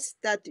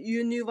expressed that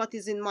you knew what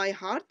is in my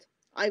heart.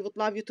 I would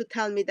love you to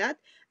tell me that.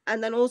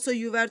 And then also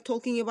you were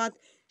talking about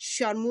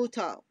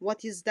sharmuta.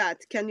 What is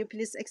that? Can you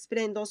please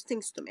explain those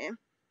things to me?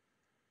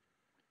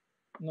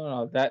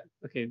 No, that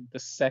okay. The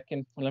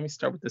second. Let me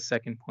start with the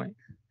second point.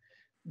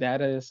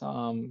 That is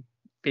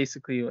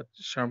basically what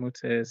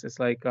Sharmuta is. It's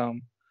like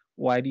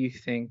why do you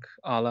think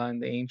Allah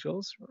and the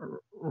angels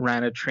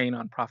ran a train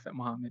on Prophet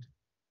Muhammad?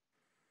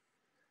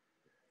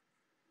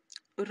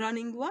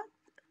 Running what?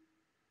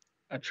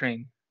 A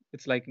train.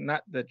 It's like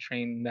not the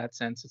train in that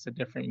sense. It's a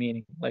different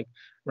meaning. Like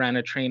ran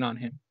a train on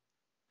him.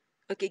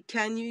 Okay,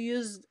 can you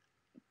use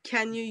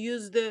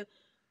the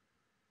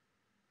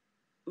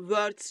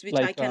words which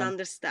I Like can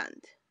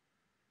understand?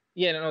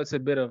 yeah, no,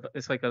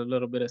 it's like a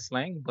little bit of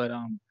slang, but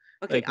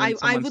Okay, like when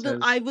someone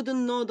I says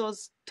wouldn't know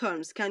those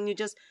terms. Can you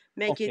just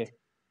make it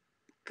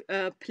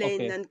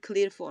plain okay, and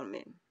clear for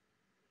me?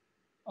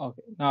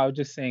 okay. No, I was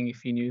just saying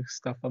if you knew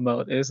stuff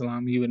about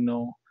Islam, you would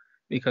know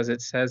because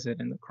it says it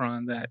in the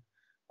Quran that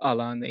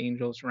Allah and the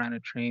angels ran a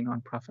train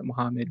on Prophet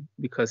Muhammad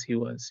because he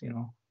was,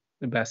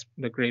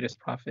 the greatest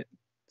prophet.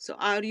 So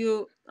are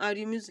you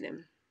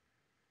Muslim?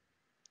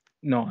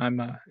 No, I'm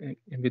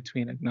in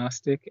between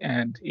agnostic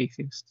and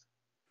atheist.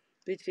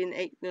 Between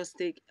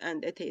agnostic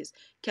and atheist.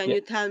 Can Yeah,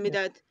 you tell me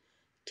yeah.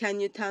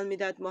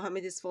 that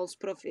Muhammad is false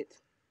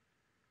prophet?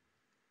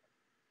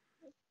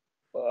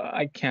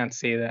 I can't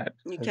say that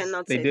You because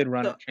cannot they say did that.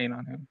 run a train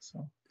on him.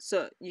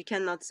 So you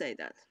cannot say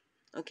that.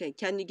 Okay,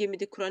 can you give me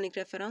the Quranic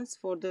reference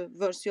for the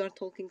verse you are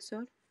talking,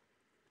 sir?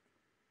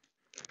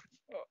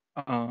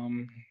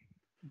 Um,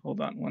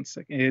 hold on one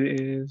second. It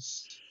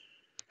is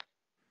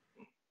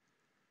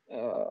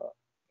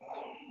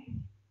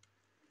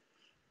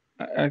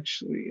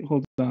actually,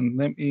 hold on.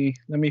 Let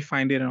me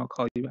find it and I'll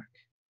call you back.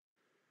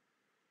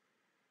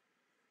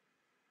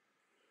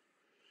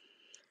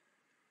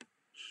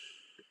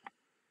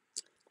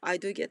 I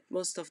do get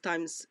most of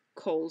times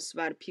calls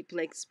where people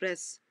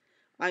express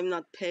I'm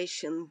not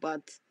patient,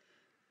 but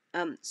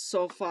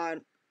so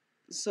far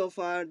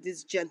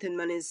this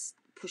gentleman is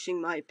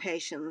pushing my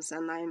patience,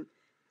 and I'm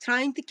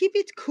trying to keep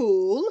it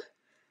cool,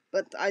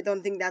 but I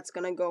don't think that's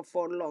gonna go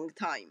for a long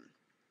time.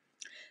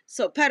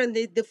 So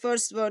apparently the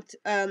first word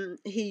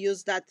he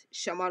used, that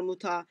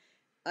shamarmuta,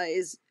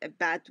 is a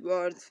bad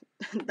word.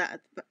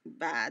 That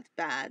bad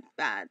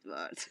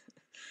word.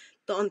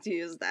 Don't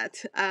use that.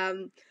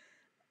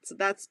 So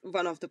that's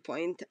one of the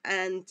point,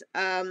 and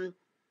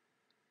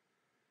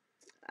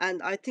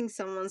I think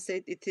someone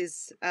said it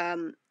is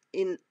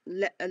in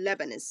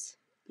Lebanese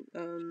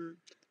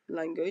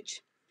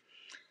language,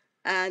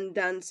 and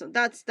then so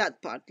that's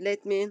that part.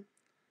 Let me.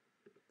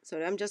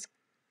 Sorry, I'm just.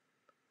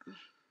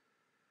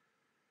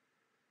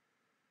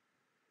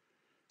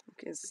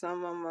 Okay,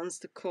 someone wants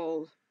to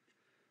call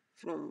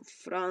from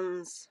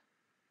France.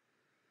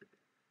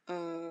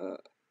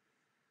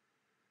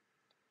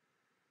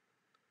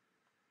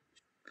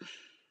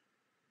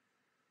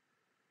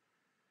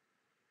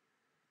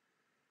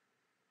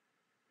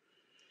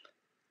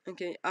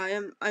 Okay,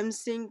 I'm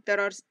seeing there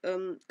are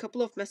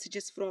couple of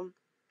messages from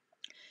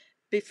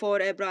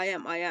before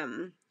Abraham. I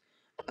am.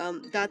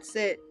 That's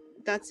a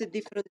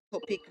different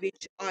topic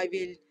which I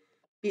will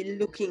be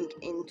looking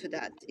into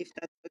that, if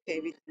that's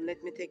okay with you.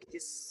 Let me take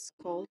this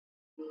call.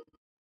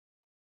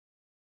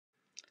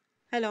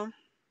 Hello.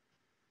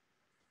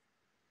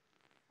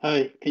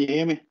 Hi, can you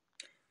hear me?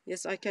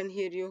 Yes, I can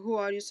hear you. Who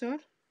are you, sir?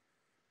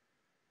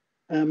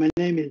 My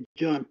name is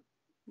John.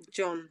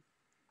 John.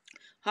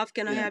 How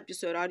can I Yeah. help you,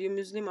 sir? Are you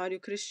Muslim? Are you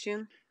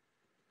Christian?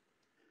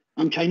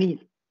 I'm Chinese.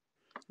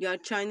 You are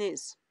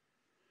Chinese.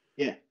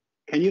 Yeah.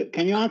 Can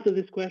you answer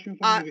this question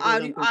for me, because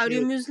I'm confused? Are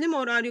you Muslim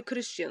or are you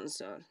Christian,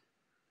 sir?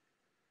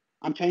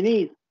 I'm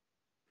Chinese.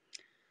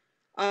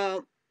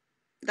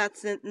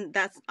 That's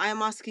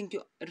I'm asking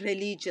you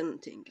religion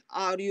thing.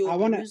 Are you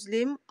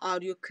Muslim?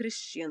 Are you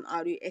Christian?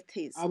 Are you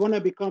atheist? I want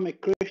to become a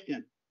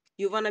Christian.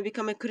 You want to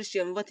become a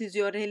Christian. What is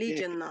your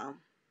religion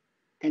now?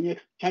 Can you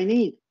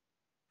Chinese?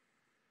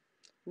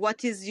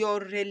 What is your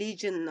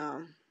religion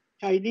now?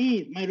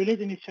 Chinese. My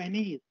religion is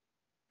Chinese.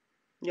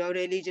 Your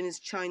religion is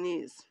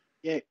Chinese.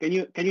 Yeah. Can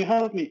you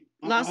help me?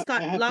 Last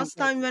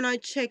time when I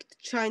checked,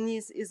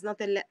 Chinese is not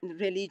a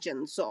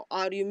religion. So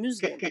are you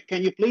Muslim?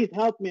 Can you please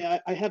help me?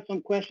 I have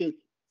some questions.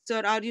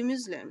 Sir, are you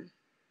Muslim?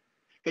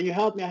 Can you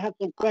help me? I have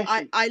some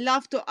questions. I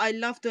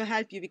love to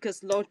help you,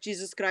 because Lord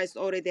Jesus Christ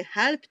already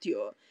helped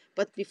you.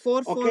 But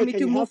before for me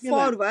to move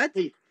forward,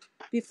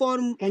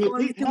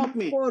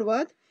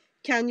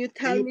 can you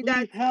tell me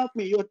that? Help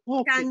me? You're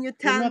talking. Can you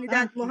tell me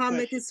that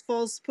Muhammad is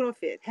false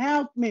prophet?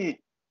 Help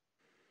me.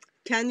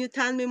 Can you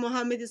tell me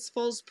Muhammad is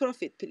false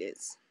prophet,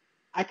 please?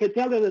 I can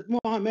tell you that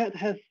Muhammad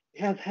has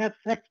had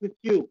sex with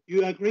you.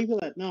 You agree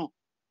with that? No.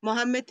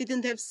 Muhammad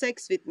didn't have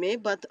sex with me,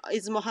 but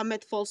is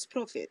Muhammad false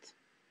prophet?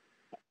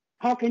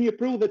 How can you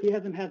prove that he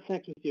hasn't had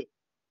sex with you?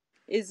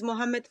 Is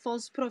Muhammad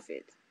false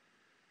prophet?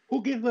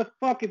 Who gives a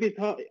fuck if it's...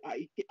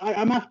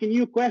 I'm asking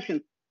you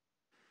questions.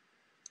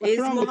 What's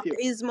wrong with you?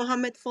 Is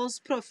Muhammad false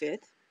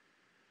prophet?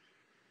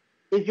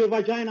 Is your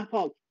vagina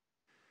false?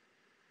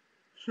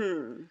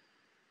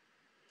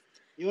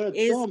 You're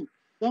a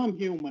dumb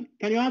human.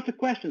 Can you answer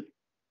questions?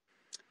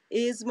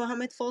 Is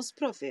Muhammad false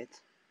prophet?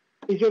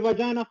 Is your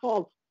vagina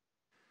false?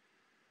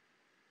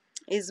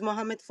 Is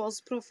Muhammad false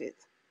prophet?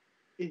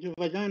 Is your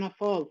vagina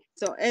false?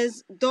 So,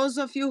 as those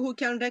of you who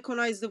can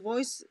recognize the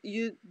voice,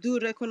 you do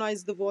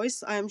recognize the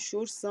voice. I am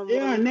sure someone...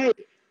 You're an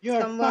ape. You're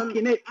a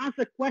fucking ape.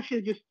 Answer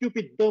questions, you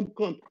stupid dumb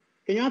cunt.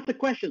 Can you answer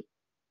questions?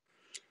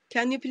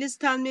 Can you please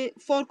tell me,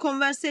 for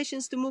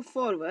conversations to move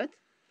forward,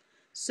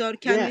 sir,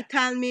 can you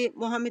tell me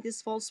Muhammad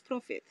is false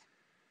prophet?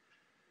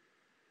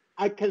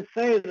 I can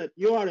say that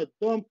you are a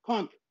dumb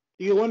cunt.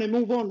 Do you want to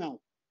move on now?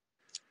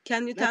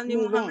 Can you tell me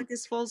Muhammad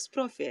is false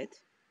prophet?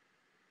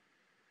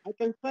 I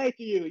can say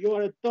to you, you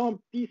are a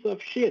dumb piece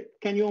of shit.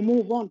 Can you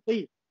move on,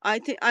 please? I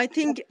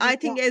think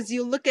as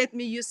you look at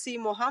me, you see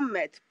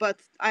Muhammad, but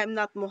I'm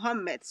not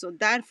Muhammad. So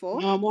therefore,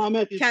 no,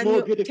 Muhammad is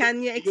more beautiful.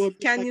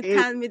 Can you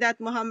tell me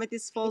that Muhammad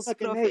is false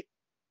prophet?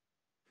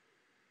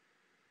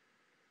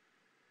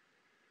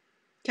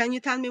 Can you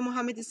tell me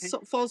Muhammad is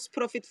false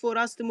prophet for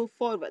us to move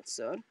forward,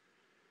 sir?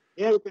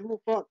 Yeah, we can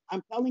move forward.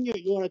 I'm telling you,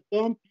 you're a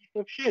dumb piece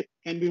of shit.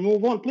 Can we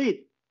move on,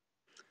 please?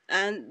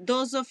 And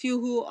those of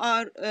you who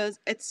are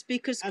at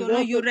Speaker's Corner,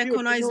 you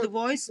recognize the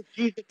voice.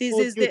 This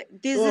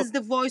is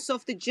the voice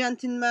of the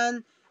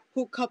gentleman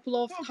who couple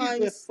of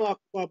times... Fuck,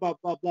 blah, blah,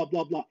 blah, blah,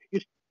 blah, blah.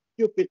 You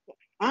stupid.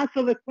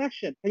 Answer the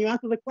question. Can you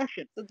answer the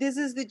question? So this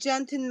is the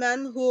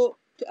gentleman who...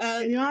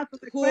 Can you answer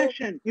the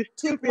question? You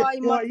took my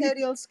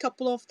materials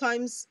couple of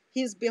times.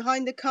 He's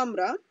behind the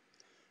camera.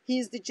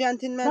 He's the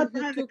gentleman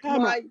who took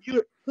my...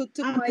 who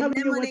took I'm my telling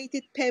you what.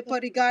 laminated paper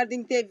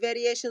regarding the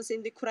variations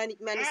in the Quranic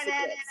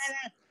manuscripts.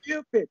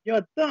 Stupid.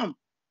 You're dumb.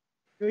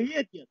 You're an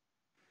idiot.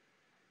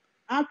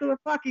 Answer the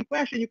fucking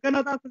question. You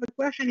cannot answer the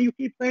question. You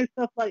keep saying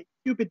stuff like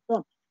stupid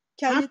dumb.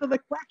 Answer the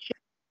question.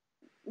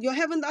 You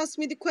haven't asked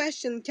me the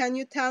question. Can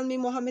you tell me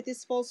Muhammad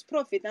is false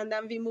prophet, and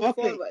then we move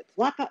forward?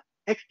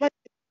 Explain.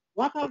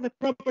 What are the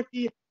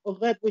properties of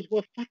that which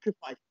was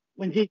sacrificed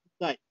when Jesus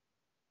died?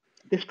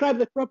 Describe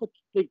the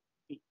properties, please.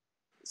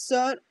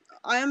 Sir,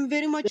 I am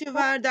very much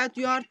aware that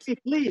you are.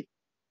 Please.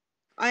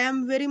 I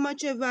am very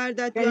much aware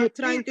that you are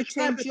trying to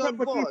change your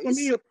voice. For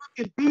me, you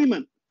fucking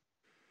demon.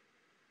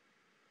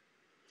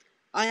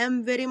 I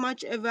am very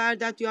much aware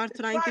that you are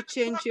trying to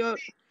change your.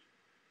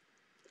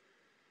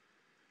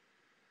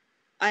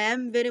 I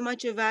am very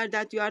much aware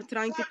that you are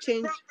trying to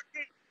change.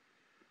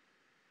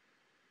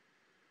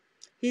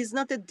 He's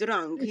not a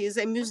drunk. He's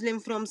a Muslim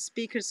from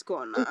Speaker's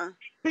Corner,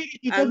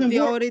 and we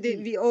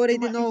already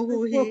know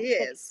who he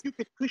is.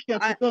 Stupid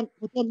Christians who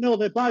don't know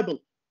the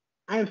Bible.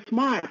 I am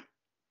smart.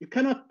 You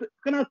cannot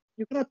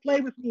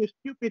play with me, you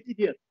stupid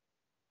idiot.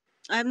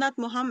 I am not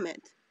Muhammad.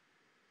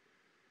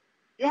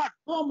 You are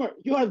dumber.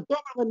 You are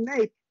dumber than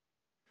Nate.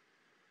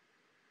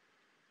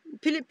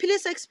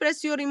 Please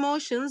express your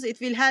emotions. It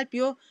will help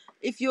you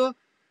if you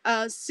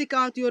seek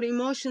out your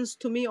emotions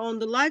to me on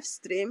the live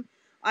stream.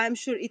 I am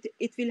sure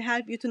it will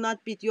help you to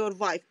not beat your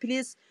wife.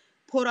 Please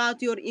pour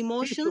out your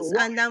emotions,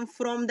 and then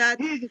from that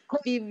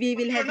we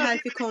will have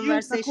healthy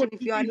conversation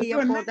if you are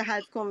here for the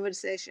health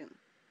conversation.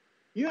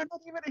 You are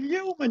not even a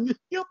human, you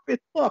stupid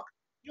fuck.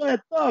 You are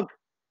a dog.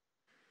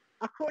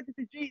 According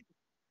to Jesus.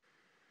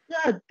 You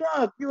are a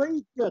dog, you are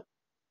an idiot.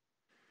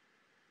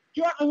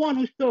 You are the one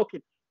who's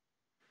talking.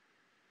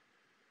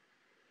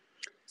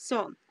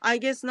 So, I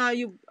guess now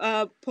you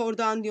pour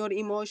down your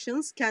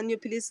emotions. Can you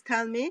please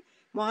tell me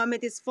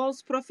Muhammad is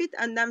false prophet,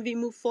 and then we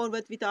move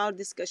forward with our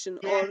discussion,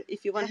 or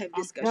if you want to have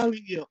discussion. I'm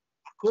telling you,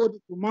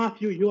 according to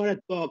Matthew, you are a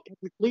dog. Can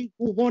we please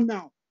move on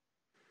now?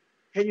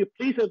 Can you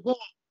please evolve?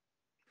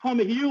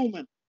 Become a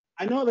human.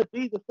 I know that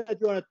Jesus said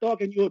you are a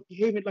dog and you are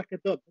behaving like a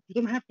dog, but you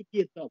don't have to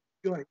be a dog.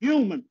 You're a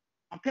human.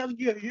 I'm telling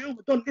you, you're a human.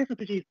 Don't listen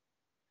to Jesus.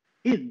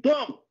 He's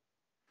dumb.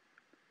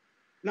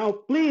 Now,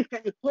 please, can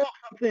you talk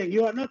something?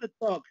 You are not a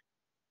dog.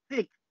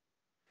 Think.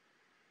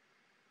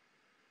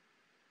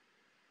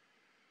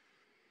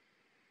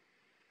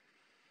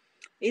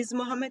 Is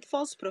Muhammad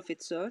false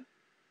prophet, sir?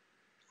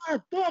 You are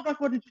a dog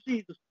according to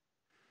Jesus.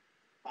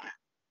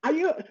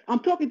 I'm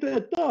talking to a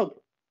dog.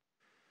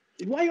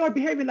 Why you are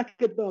behaving like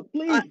a dog?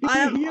 Please, I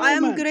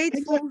am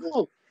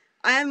grateful.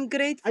 I am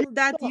grateful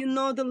that you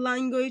know the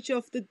language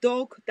of the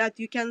dog, that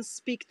you can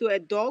speak to a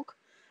dog.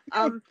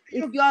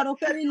 If you are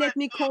okay, let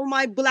me call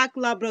my black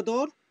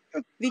Labrador,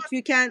 which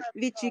you can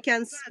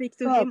speak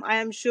to him. I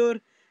am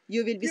sure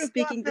you will be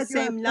speaking the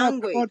same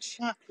language.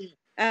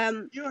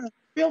 You're a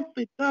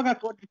filthy dog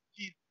according to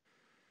Jesus.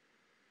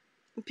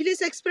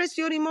 Please express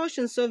your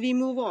emotions so we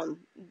move on.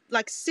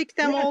 Like sick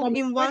them all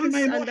in once,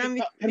 and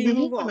then we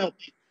move on.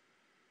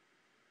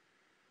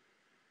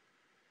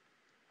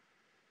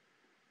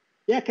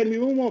 Yeah, can we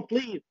move on,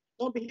 please?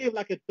 Don't behave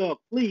like a dog,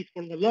 please,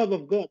 for the love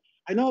of God.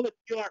 I know that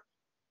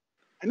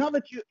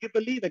you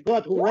believe a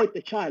God who raised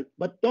a child,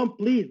 but don't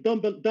behave.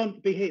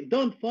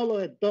 Don't follow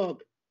a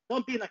dog.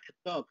 Don't be like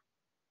a dog.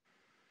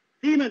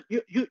 Semen,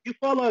 you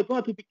follow a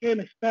God who became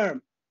a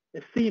sperm,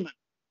 a semen.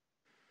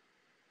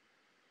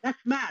 That's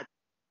mad.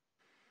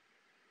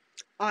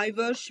 I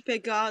worship a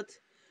God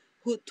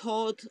who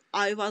thought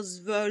I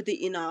was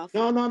worthy enough.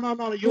 No.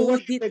 Who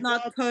did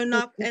not turn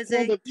up as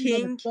a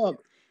king.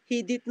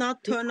 He did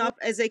not turn up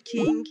as a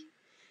king.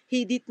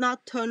 He did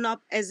not turn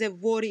up as a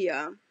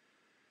warrior.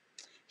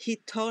 He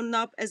turned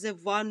up as a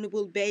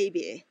vulnerable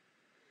baby,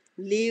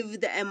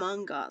 lived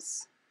among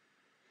us,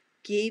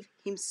 gave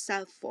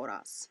himself for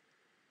us.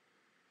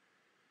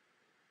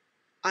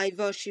 I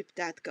worship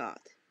that God.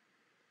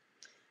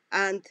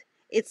 And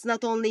it's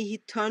not only he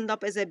turned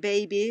up as a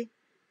baby,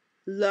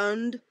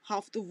 learned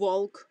how to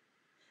walk,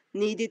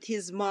 needed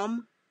his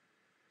mom,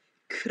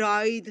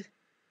 cried,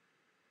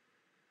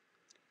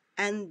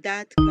 and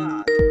that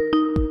God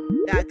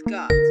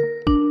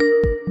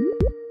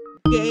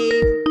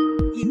gave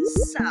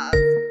himself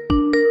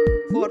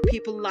for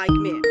people like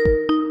me.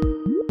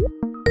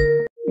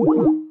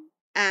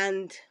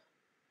 And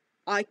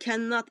I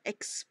cannot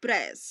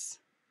express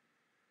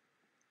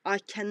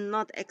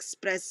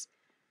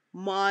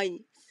my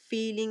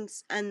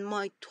feelings and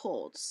my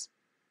thoughts.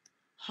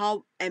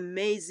 How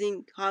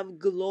amazing, how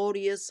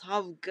glorious,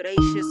 how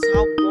gracious,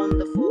 how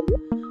wonderful,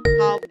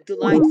 how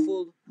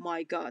delightful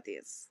my God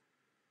is.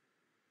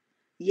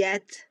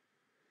 Yet,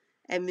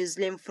 a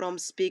Muslim from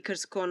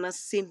Speaker's Corner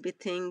simply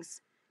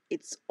thinks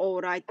it's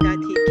alright that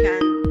he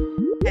can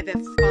have a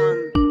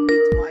fun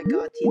with my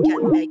God. He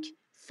can make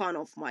fun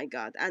of my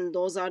God. And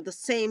those are the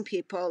same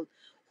people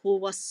who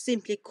was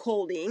simply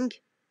calling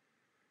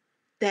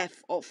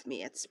death of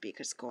me at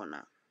Speaker's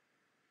Corner.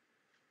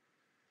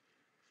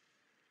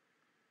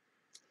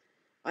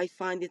 I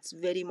find it's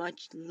very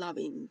much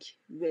loving,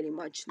 very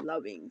much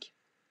loving.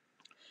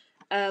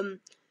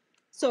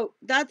 So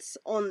that's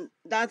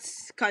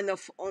kind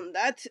of on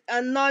that.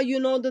 And now you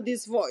know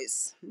this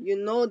voice. You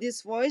know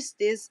this voice.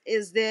 This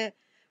is the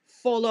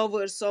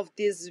followers of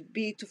this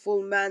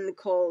beautiful man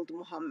called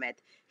Muhammad.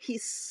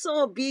 He's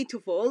so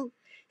beautiful.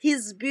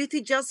 His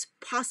beauty just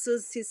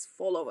passes his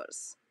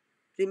followers.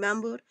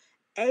 Remember,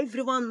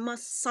 everyone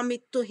must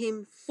submit to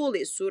him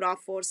fully. Surah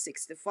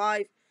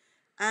 465.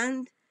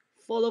 And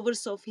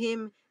followers of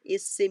him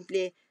is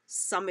simply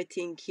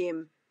submitting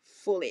him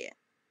fully.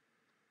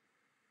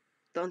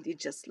 Don't you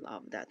just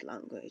love that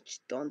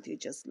language? Don't you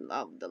just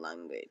love the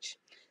language?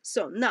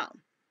 So now,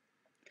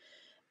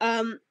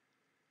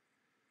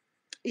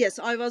 yes,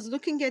 I was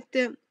looking at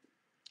the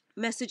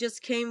messages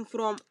came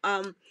from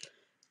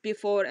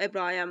before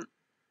Abraham.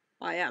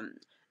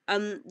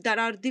 There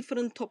are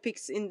different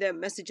topics in the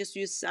messages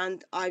you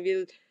sent.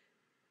 I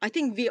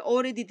think we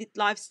already did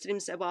live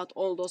streams about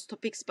all those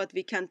topics, but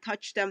we can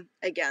touch them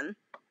again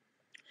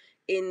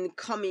in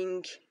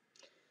coming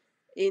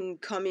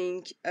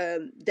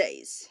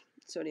days.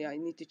 Sorry, I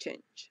need to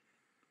change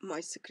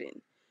my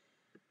screen.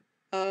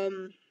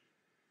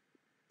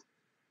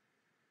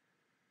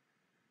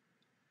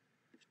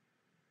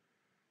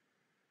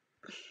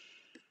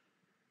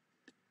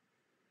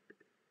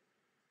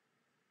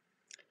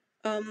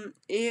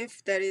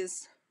 If there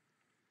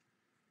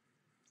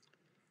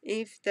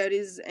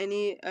is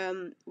any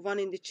one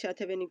in the chat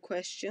have any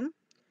question,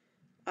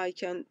 I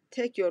can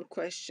take your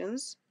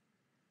questions.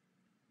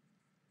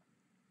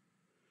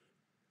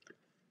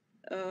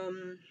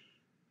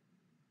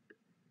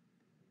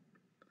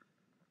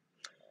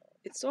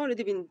 It's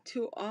already been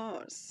 2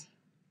 hours.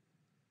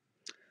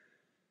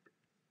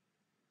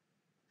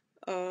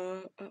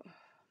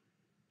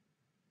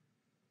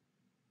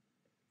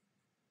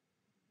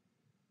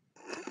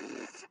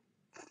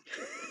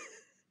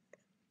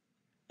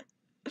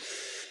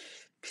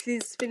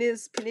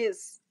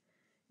 Please.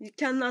 You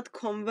cannot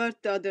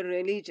convert the other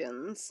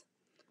religions,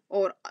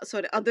 or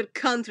sorry, other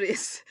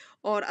countries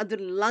or other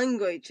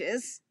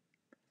languages,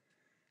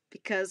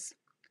 because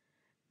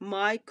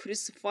my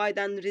crucified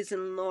and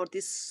risen Lord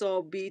is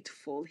so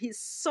beautiful. He's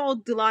so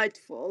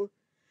delightful.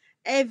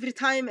 Every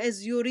time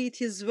as you read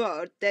his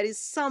word, there is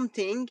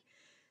something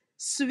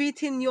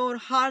sweet in your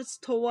hearts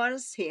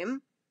towards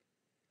him.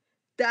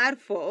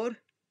 Therefore,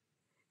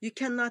 you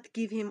cannot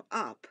give him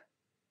up.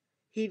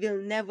 He will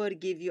never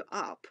give you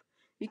up.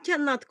 You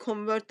cannot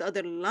convert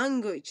other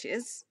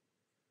languages.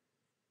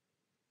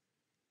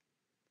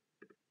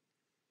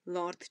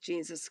 Lord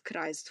Jesus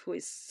Christ, who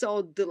is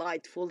so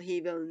delightful,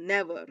 he will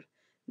never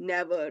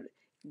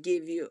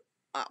give you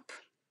up.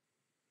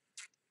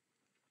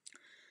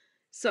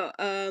 So,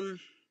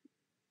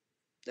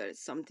 there is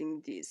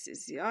something, this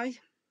is yeah.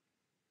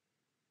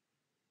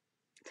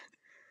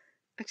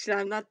 Actually,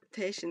 I'm not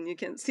patient. You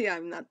can see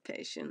I'm not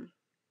patient.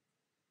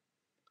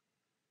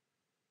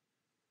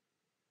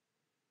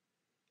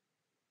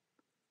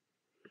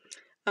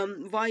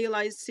 While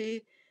I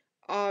see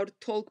our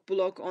talk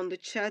blog on the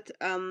chat,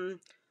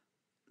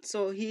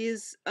 so he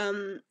is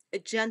a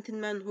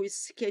gentleman who is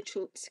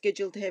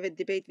scheduled to have a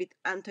debate with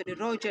Anthony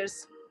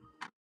Rogers.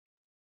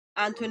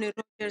 Anthony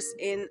Rogers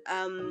in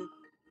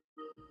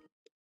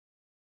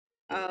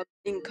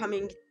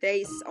coming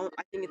days. On,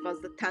 I think it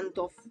was the 10th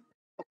of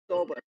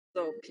October.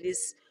 So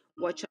please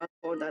watch out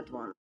for that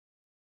one.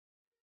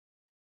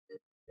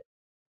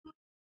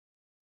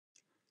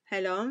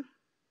 Hello.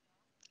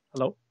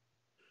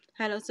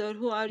 Hello, sir.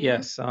 Who are you?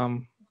 Yes.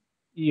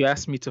 You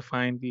asked me to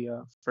find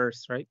the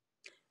verse, right?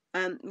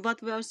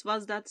 What verse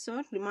was that,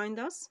 sir? Remind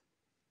us.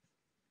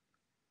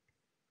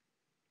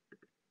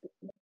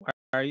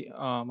 I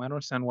don't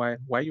understand why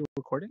are you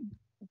recording?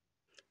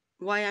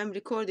 Why I'm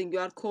recording? You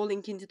are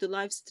calling into the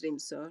live stream,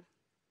 sir.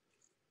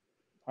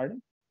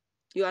 Pardon?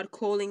 You are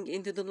calling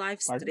into the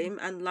live Pardon? stream,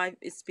 and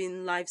it's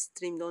been live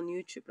streamed on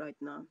YouTube right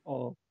now.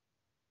 Oh.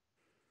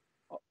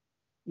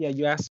 Yeah,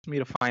 you asked me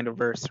to find a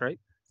verse, right?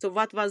 So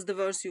what was the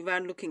verse you were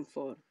looking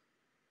for?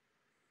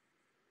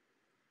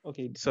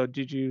 Okay, so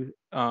did you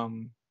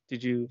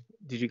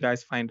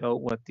guys find out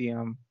what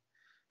the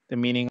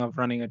meaning of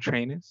running a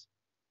train is?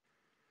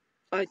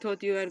 I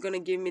thought you were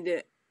gonna give me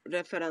the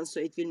reference so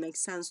it will make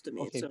sense to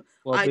me. Okay. So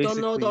Well, I don't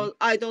know those.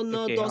 I don't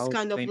know okay, those I'll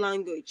kind of explain.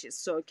 languages.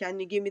 So can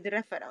you give me the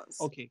reference?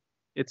 Okay,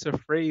 it's a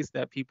phrase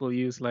that people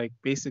use, like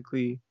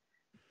basically,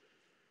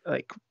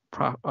 like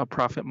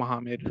Prophet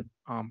Muhammad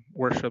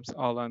worships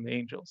Allah and the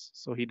angels,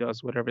 so he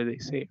does whatever they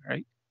say,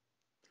 right?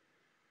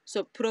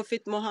 So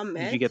Prophet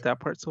Muhammad. Did you get that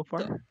part so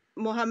far?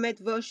 Muhammad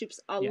worships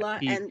Allah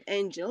and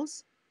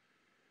angels.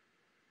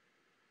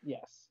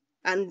 Yes.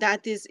 And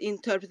that is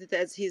interpreted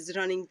as he's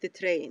running the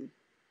train.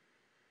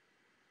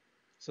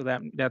 So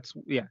that's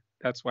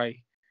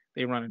why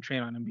they run a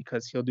train on him,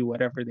 because he'll do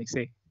whatever they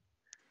say.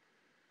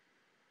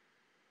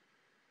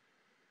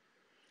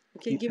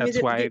 Okay, give me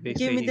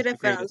the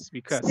reference.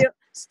 Because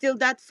still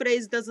that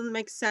phrase doesn't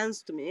make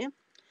sense to me,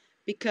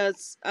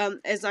 because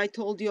as I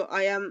told you,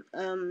 I am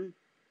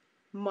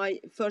my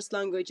first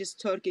language is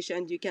Turkish,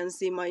 and you can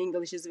see my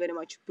English is very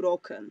much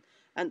broken,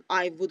 and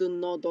I wouldn't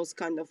know those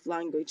kind of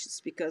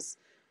languages because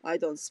I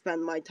don't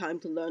spend my time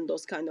to learn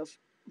those kind of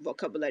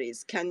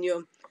vocabularies. Can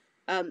you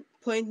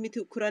point me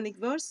to Quranic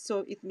verse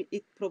so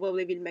it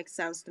probably will make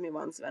sense to me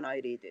once when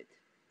I read it?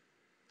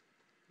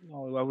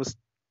 No, I was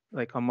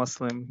like a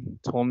Muslim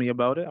told me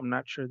about it. I'm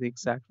not sure the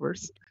exact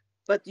verse.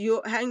 But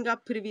you hang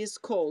up previous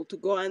call to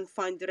go and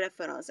find the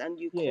reference, and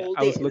you Yeah, called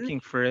I was in looking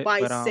for it, by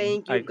but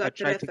saying you I got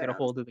the tried to get a reference.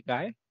 hold of the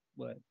guy,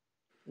 but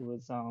it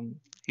was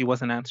he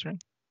wasn't answering.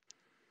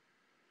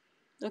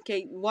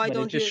 Okay, why But it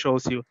don't just you?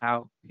 shows you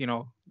how, you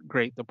know,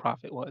 great the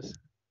prophet was.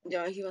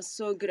 Yeah, he was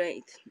so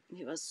great.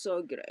 He was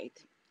so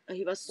great.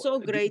 He was so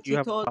Do great. you He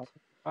have a thought problem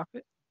with the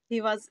prophet?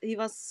 he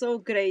was so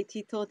great.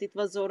 He thought it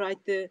was all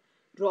right to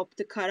rob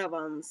the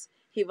caravans.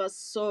 He was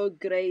so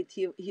great.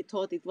 He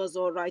thought it was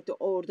all right to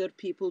order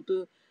people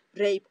to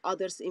rape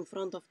others in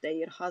front of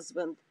their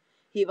husband.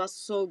 He was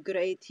so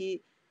great.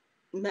 He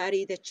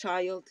married a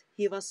child.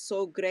 He was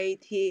so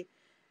great. He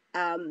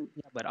Yeah,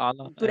 but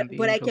Allah and the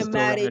break a angels still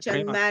ran a marriage train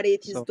and on him.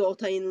 married his So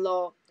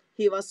daughter-in-law.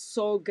 He was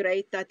so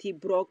great that he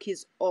broke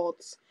his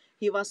oaths.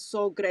 He was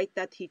so great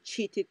that he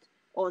cheated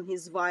on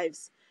his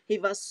wives. He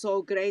was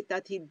so great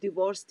that he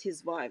divorced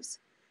his wives.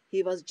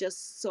 He was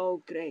just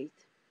so great.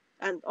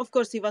 And of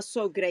course he was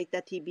so great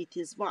that he beat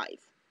his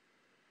wife.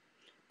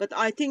 But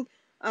I think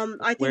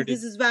where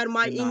this did is where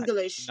my he not?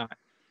 English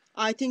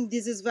I think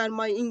this is where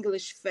my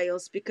English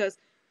fails, because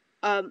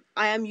I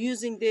am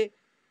using the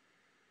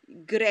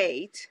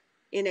great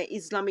in an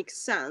Islamic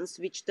sense,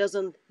 which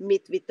doesn't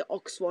meet with the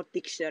Oxford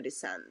Dictionary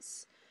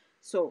sense.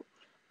 So,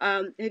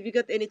 have you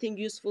got anything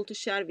useful to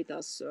share with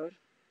us, sir?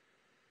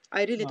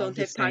 I really No, I'm don't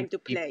have just saying time to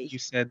play. you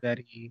said that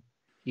he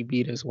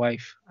beat his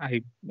wife.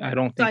 I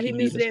don't think he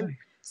beat his wife.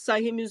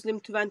 Sahih Muslim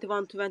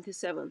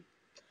 21:27.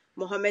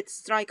 Muhammad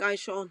struck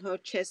Aisha on her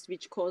chest,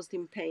 which caused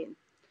him pain.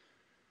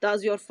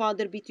 Does your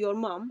father beat your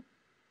mom?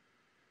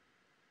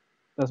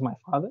 Does my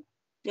father?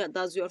 Yeah,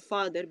 does your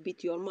father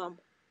beat your mom?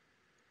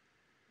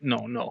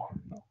 No.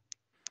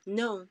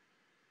 No.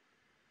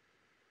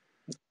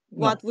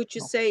 What would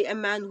you No. say a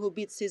man who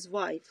beats his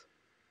wife?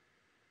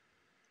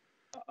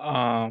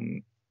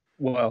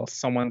 Well,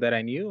 someone that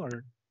I knew,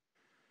 or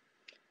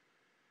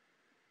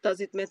does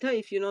it matter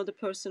if you know the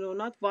person or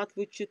not? What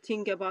would you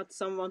think about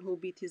someone who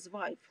beat his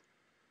wife?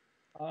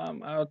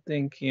 I would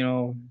think, you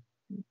know,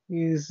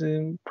 he's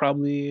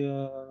probably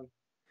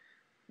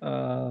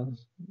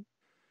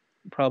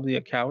probably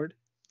a coward.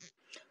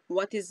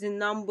 What is the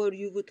number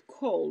you would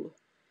call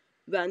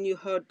when you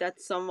heard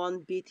that someone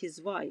beat his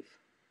wife?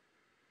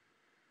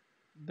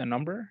 The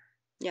number?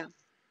 Yeah.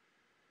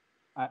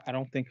 I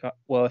don't think.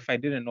 Well, if I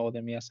didn't know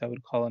them, yes, I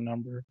would call a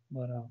number.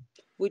 But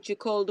would you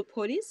call the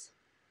police?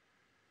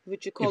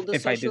 Would you call the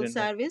social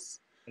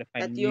service? If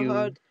I that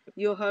knew,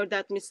 you heard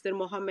that Mr.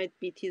 Mohammed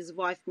beat his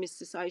wife,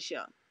 Mrs.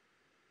 Aisha.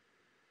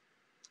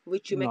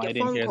 Would you make a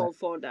phone call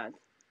for that?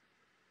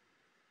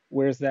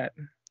 Where's that?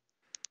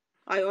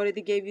 I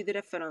already gave you the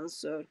reference,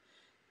 sir.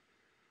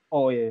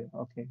 Oh yeah,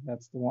 okay,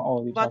 that's the one.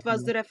 Oh, what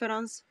was the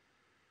reference?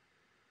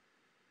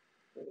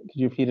 Could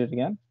you repeat it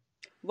again?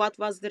 What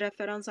was the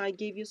reference I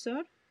gave you,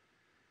 sir?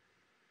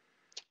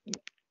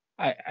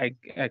 I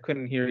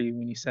couldn't hear you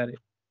when you said it.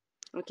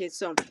 Okay,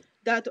 so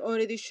that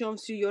already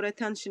shows you your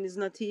attention is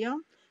not here.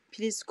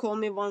 Please call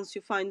me once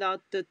you find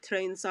out the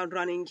trains are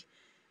running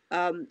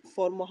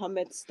for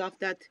Mohammed stuff,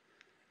 that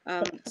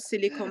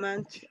silly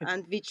comment,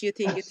 and which you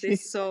think it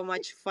is so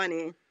much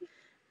funny.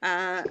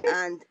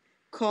 And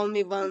call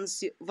me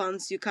once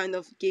you kind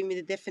of give me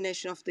the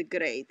definition of the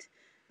great.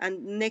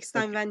 And next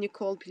time when you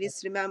call,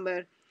 please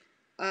remember,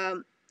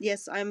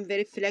 yes, I'm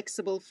very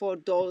flexible for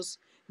those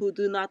who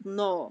do not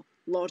know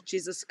Lord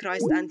Jesus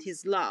Christ and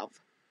his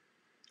love.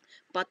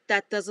 But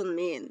that doesn't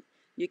mean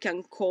you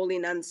can call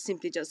in and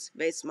simply just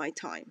waste my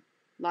time.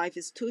 Life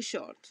is too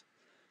short.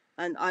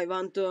 And I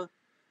want to...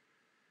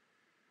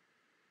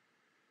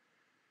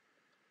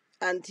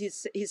 And he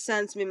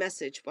sends me a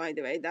message, by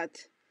the way,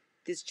 that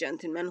this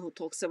gentleman who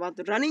talks about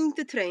running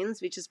the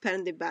trains, which is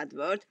apparently a bad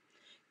word,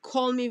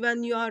 call me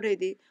when you are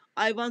ready.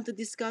 I want to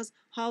discuss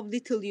how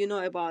little you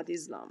know about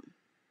Islam.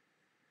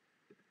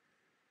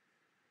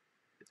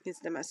 It's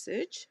the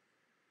message.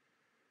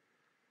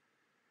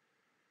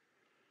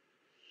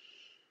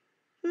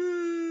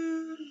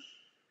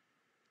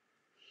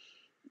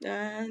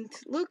 And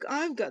look,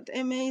 I've got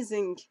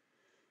amazing...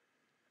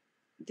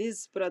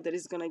 This brother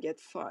is gonna get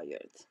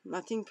fired.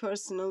 Nothing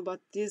personal, but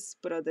this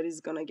brother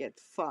is gonna get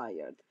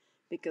fired.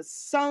 Because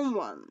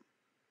someone,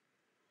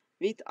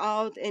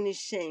 without any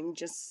shame,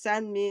 just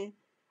sent me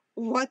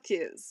what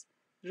is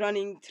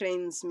running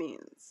trains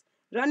means.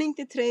 Running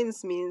the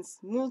trains means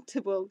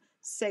multiple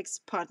sex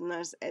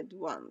partners at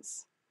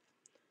once.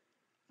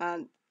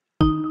 And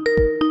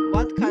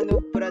what kind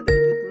of brother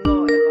would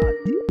know about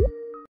it?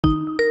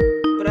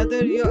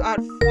 Brother, you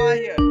are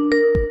fired.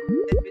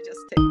 Let me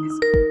just take this.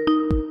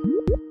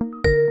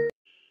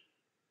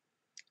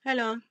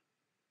 Hello.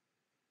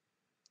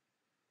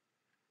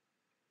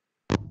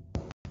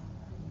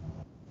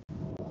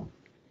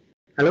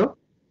 Hello?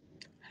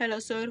 Hello,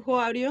 sir. Who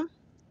are you?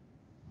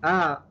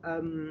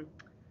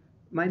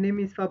 My name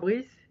is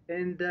Fabrice,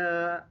 and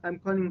I'm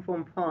calling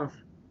from France,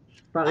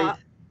 Paris.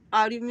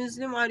 Are you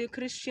Muslim? Are you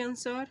Christian,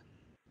 sir?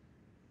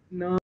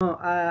 No,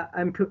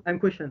 I'm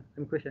Christian.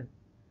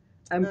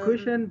 I'm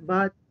Christian,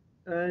 but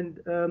and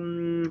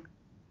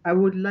I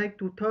would like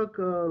to talk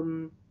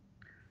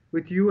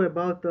with you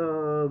about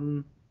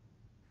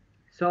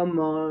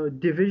some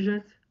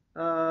divisions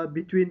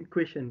between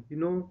Christian. You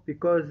know,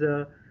 because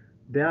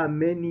there are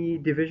many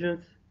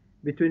divisions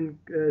between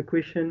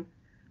Christian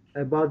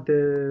about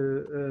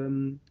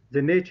the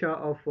nature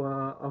of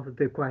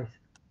the Christ.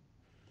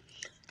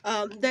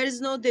 There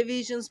is no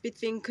divisions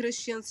between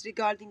Christians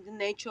regarding the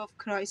nature of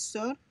Christ,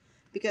 sir,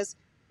 because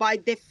by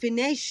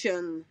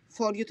definition,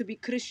 for you to be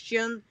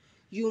Christian,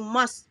 you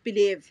must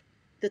believe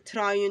the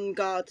triune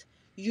God.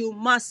 You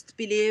must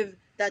believe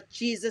that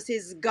Jesus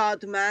is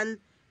God man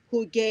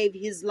who gave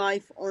his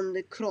life on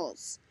the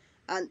cross.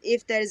 And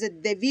if there is a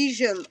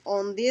division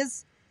on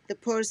this, the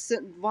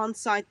person, one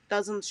side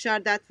doesn't share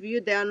that view,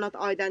 they are not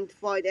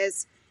identified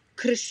as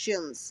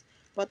Christians.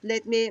 But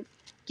let me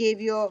give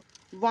you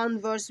one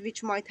verse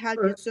which might help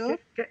you, sir.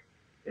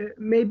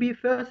 Maybe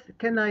first,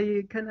 can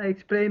I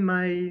explain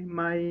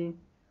my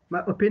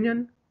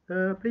opinion,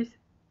 please,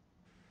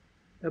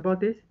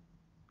 about this?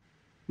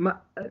 My,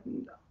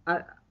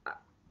 I, I,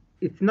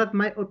 it's not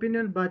my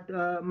opinion, but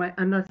my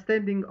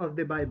understanding of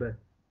the Bible.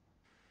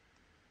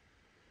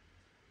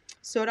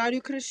 Sir, are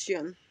you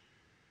Christian?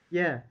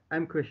 Yeah,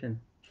 I'm Christian.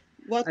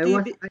 What I do you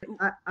was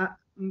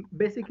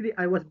basically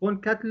I was born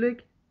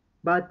Catholic,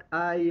 but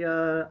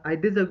I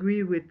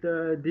disagree with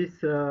this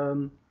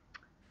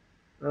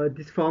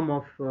form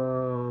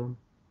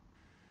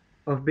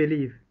of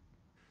belief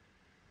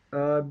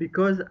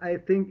because I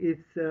think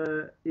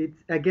it's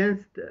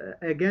against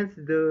against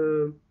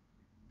the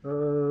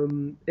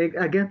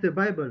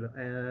Bible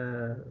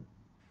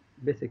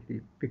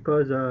basically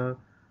because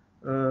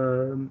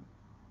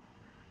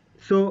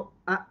so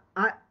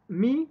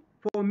me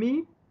for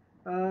me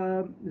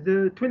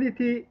the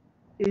Trinity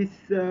is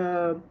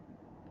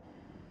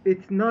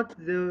it's not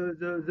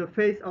the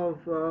face of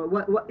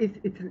what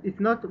it's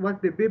not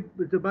what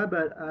the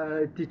Bible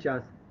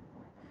teaches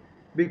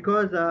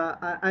because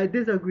I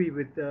disagree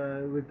with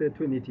the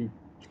Trinity.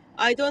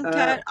 I don't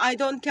care. I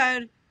don't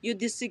care you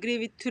disagree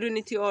with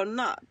Trinity or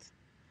not.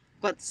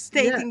 But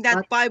stating Yeah,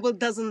 that Bible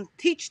doesn't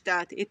teach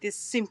that, it is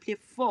simply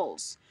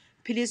false.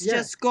 Please yeah.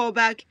 just go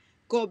back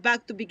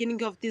to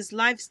beginning of this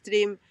live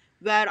stream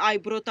where I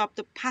brought up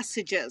the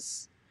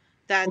passages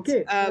that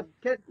Okay,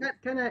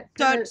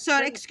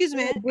 sir, excuse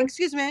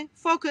me,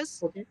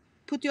 focus. Okay.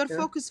 Put your Yeah.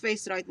 focus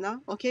face right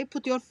now, okay?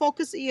 Put your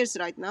focus ears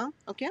right now,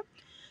 okay?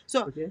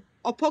 So, Okay.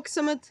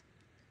 approximate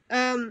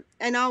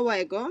an hour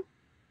ago,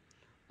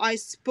 I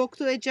spoke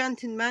to a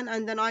gentleman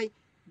and then I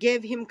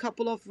gave him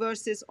couple of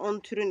verses on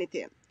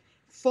Trinity.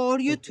 For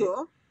you Okay.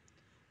 to,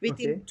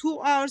 within Okay.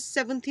 2 hours,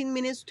 17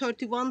 minutes,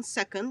 31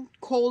 seconds,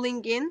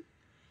 calling in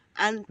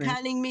and Right.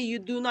 telling me you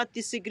do not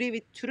disagree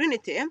with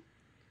Trinity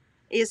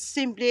is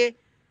simply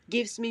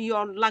gives me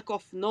your lack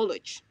of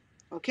knowledge.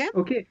 Okay?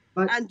 Okay,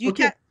 but And you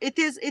okay. can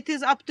it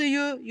is up to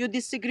you, you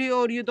disagree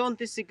or you don't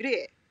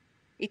disagree.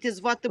 It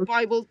is what the Okay.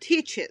 Bible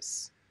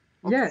teaches.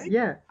 Yeah, Okay?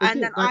 yeah. And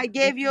Okay, then but I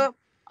gave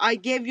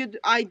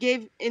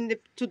in the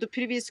to the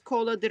previous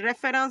caller the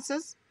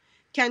references.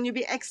 Can you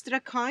be extra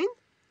kind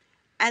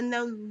and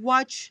then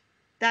watch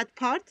that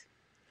part?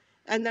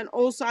 And then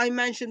also I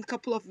mentioned a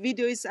couple of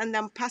videos and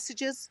then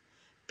passages.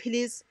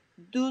 Please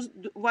do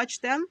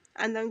watch them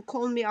and then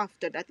call me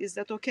after that. Is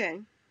that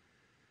okay?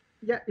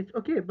 yeah, it's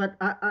okay. But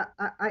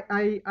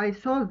I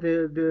saw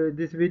the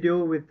this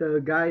video with a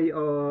guy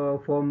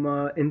from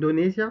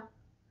Indonesia.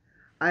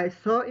 I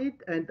saw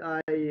it and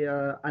I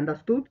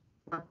understood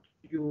what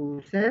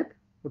you said.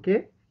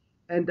 Okay,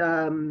 and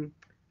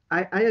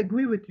I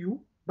agree with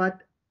you,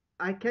 but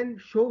I can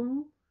show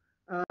you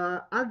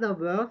other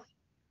verse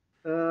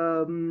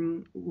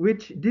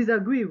which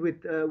disagree with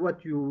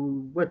what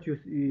you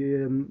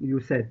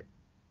said,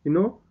 you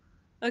know.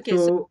 Okay,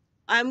 so So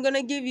I'm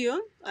gonna give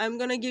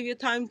you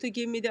time to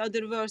give me the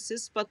other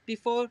verses, but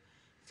before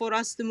for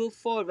us to move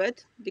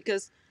forward,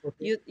 because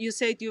okay, you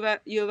said you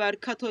were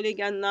Catholic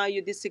and now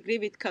you disagree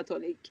with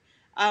Catholic.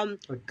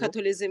 okay.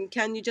 Catholicism.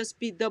 Can you just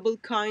be double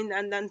kind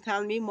and then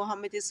tell me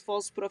Muhammad is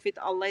false prophet,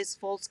 Allah is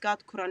false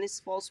God, Quran is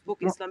false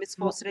book, Islam is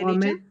false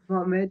religion?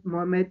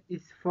 Muhammad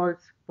is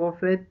false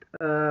prophet.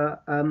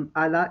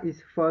 Allah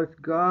is false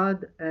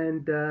God,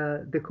 and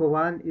the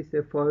Quran is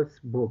a false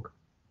book.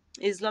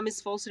 Islam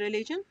is false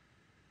religion?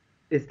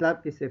 Islam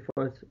is a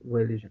false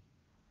religion.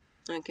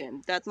 Okay,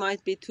 that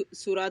might be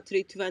Surah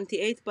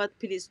 328, but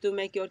please do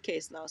make your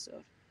case now,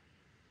 sir.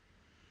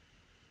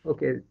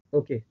 Okay,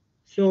 okay.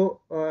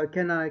 So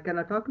can I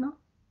talk now?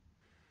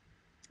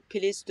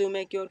 Please do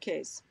make your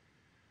case.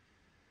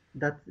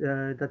 That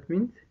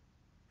means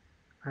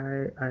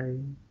I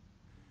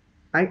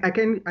I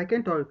I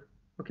can talk.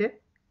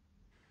 Okay,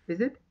 is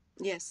it?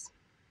 Yes.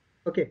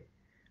 Okay,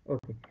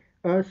 okay.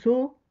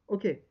 So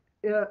okay.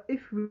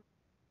 If we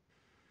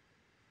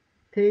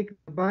take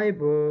the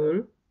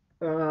Bible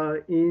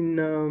in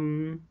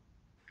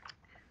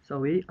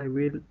sorry, I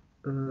will.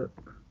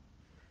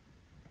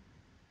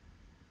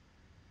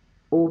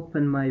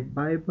 open my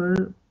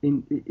Bible.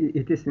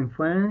 It is in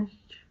French,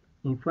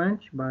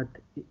 but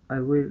I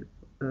will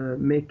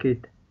make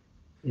it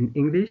in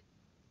English.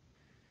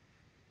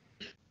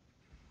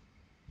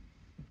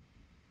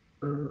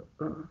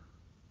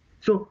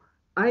 So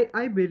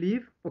I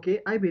believe,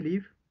 okay, I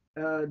believe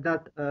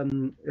that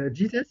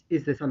Jesus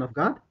is the Son of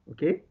God,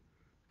 okay,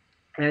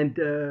 and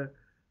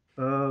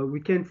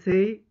we can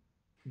say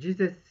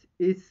Jesus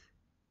is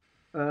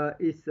uh,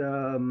 is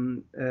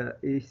um, uh,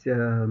 is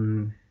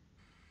um,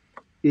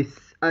 is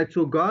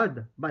also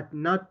God, but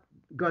not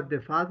God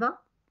the Father.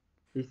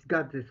 It's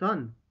God the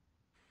Son,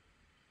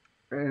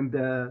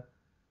 and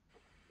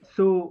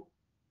so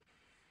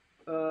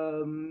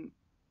um,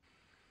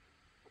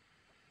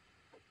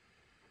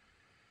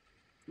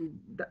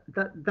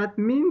 that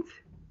means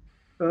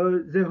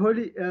the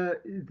Holy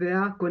they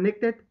are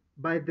connected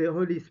by the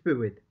Holy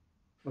Spirit,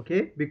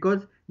 okay?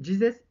 Because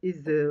Jesus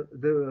is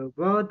the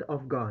Word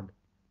of God,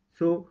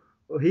 so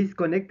he's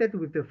connected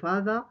with the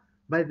Father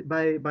by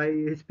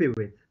his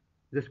Spirit,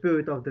 the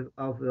Spirit of the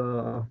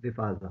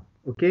Father,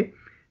 okay?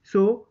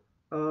 So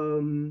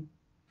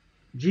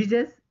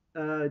Jesus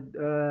had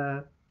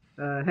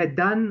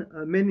done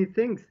many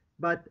things,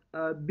 but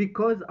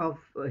because of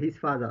his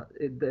Father,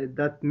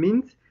 that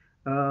means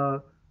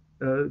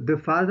the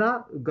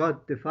Father, God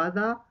the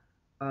Father,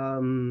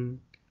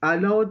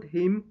 allowed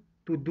him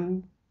to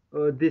do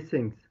these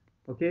things.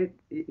 Okay,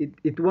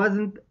 it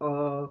wasn't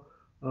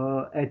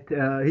at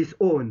his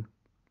own.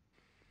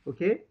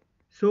 Okay,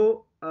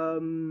 so uh,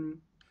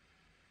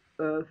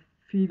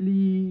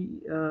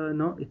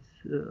 no, it's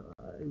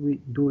we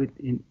do it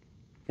in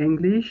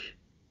English.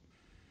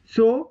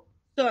 So,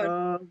 Sir,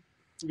 uh,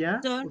 yeah,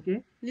 sir,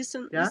 okay,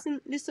 listen, yeah,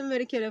 listen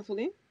very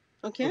carefully.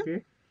 Okay.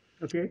 okay,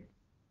 okay,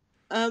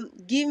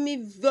 Give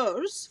me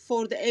verse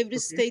for the every okay,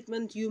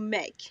 statement you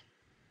make.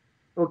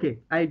 okay.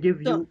 I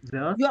give So you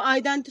the, you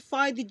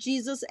identified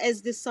Jesus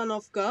as the Son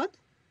of God.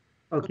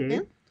 okay,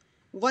 Okay.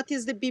 What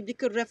is the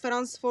biblical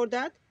reference for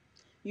that?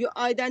 You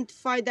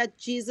identify that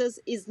Jesus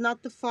is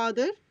not the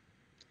Father.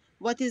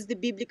 What is the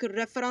biblical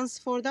reference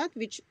for that?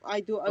 Which I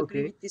do agree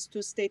okay, with these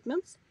two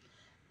statements.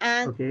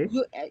 And okay,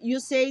 you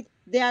said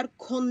they are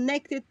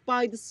connected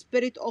by the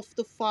Spirit of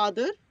the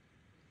Father.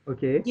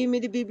 okay, Give me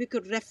the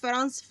biblical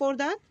reference for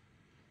that.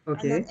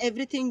 And then okay,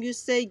 everything you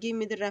say, give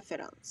me the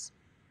reference.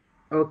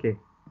 okay.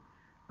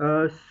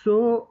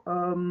 So,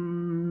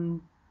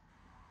 can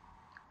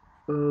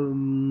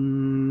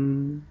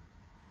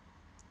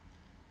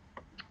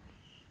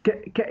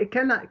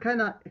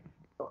I,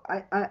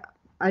 I,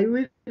 I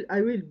will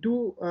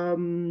do,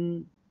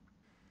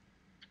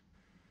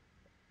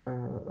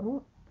 uh,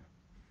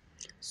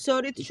 So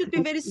it it's, should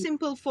be very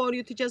simple for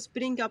you to just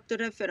bring up the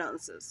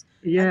references.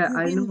 And yeah, you've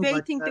I know, been but,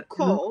 waiting the you know,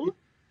 call.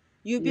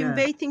 You've been yeah.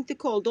 waiting the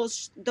call.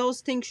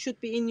 Those things should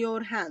be in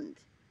your hand.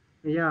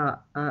 Yeah,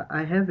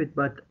 I have it,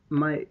 but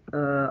my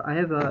I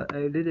have a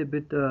little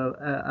bit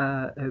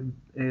a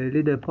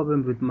little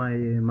problem with my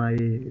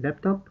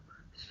laptop.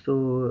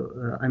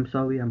 So I'm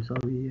sorry,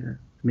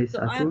 Miss So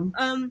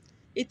Atun.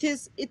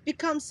 it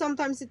becomes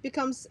sometimes it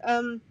becomes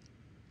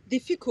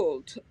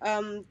difficult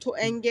to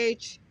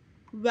engage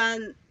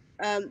when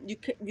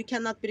you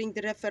cannot bring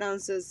the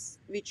references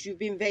which you've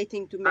been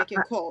waiting to make a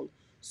I, call.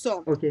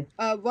 So okay,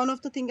 one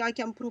of the things I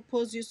can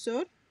propose you,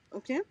 sir,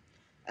 okay,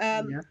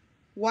 yeah,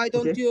 why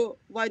don't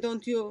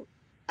okay. you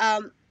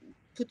um,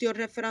 put your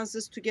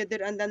references together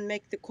and then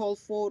make the call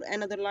for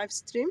another live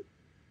stream?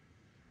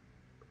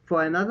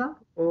 For another,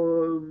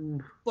 or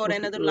For okay,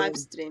 another live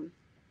stream.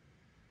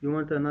 you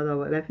want another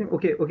laughing?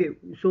 Okay, okay.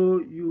 So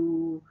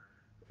you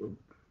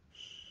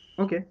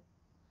okay.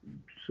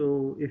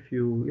 So if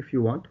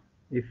you want,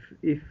 if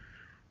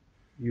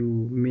you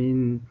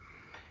mean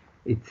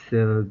it's it's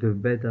a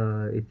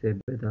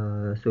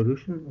better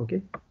solution,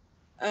 okay.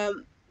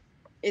 Um,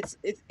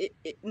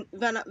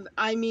 when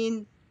I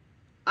mean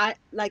I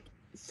like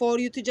for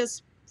you to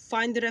just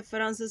find the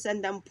references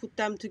and then put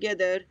them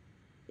together.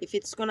 If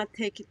it's gonna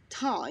take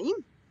time,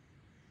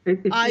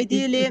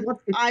 ideally It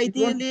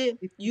won't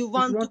you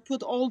want to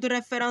put all the it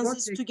won't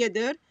references take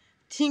together, it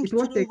think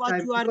won't through take what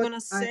time you are because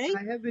gonna say,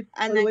 I have it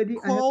and then already.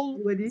 I have it call,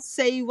 already.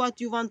 say what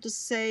you want to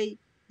say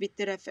with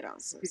the Okay,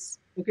 references.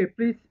 okay,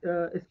 please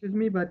excuse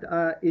me, but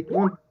it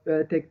won't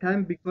take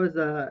time because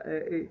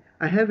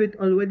I have it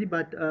already,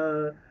 but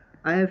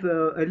I have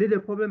a little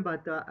problem,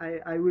 but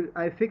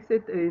I fix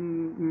it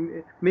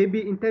in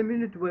maybe in 10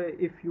 minutes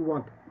if you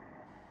want.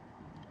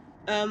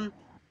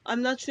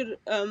 I'm not sure.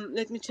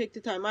 Let me check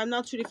the time. I'm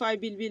not sure if I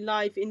will be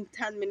live in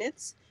 10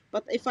 minutes,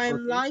 but if I am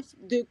Okay, live,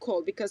 do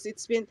call because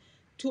it's been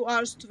 2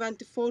 hours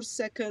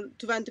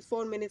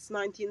 24 minutes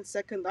 19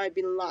 seconds. I've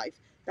been live.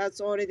 That's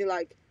already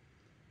like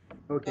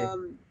okay,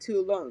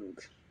 too long.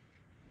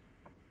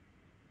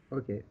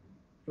 okay,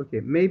 okay.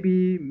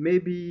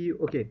 Maybe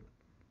okay.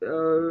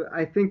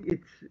 I think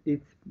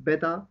it's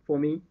better for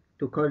me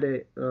to call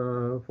it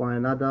for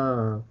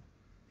another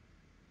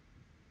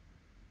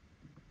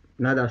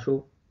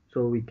show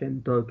so we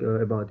can talk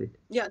about it.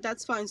 Yeah,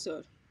 that's fine,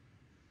 sir.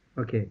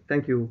 Okay,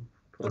 thank you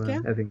Okay,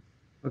 for having.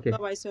 Okay. bye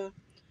bye, sir.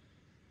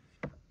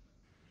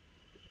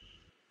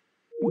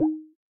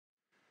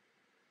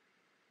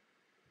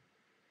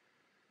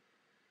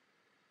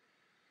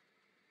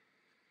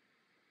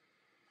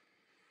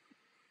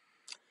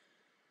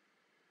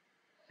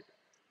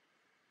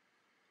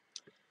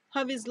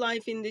 How is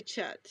life in the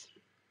chat?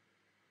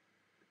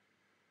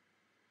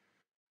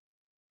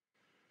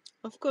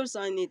 Of course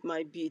I need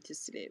my beauty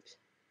sleep.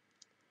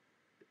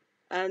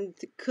 And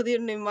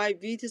clearly my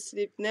beauty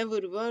sleep never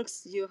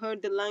works. You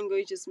heard the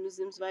languages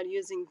Muslims were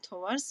using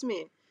towards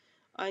me.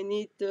 I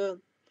need to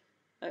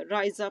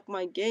rise up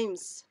my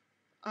games.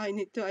 I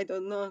need to, I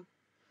don't know,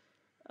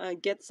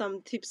 get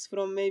some tips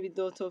from maybe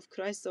Daughter of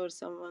Christ or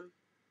someone.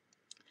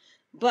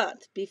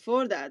 But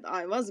before that,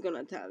 I was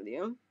gonna tell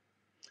you,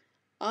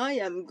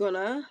 I'm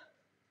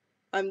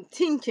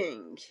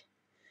thinking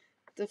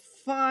to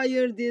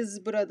fire this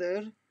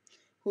brother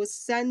who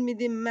sent me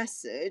the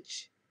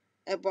message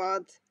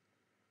about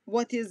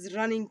what is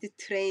running the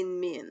train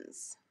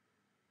means.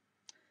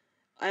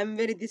 I'm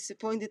very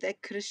disappointed a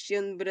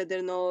Christian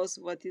brother knows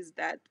what is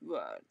that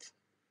word.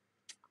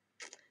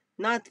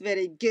 Not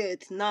very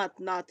good, not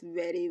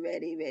very,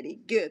 very, very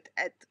good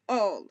at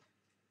all.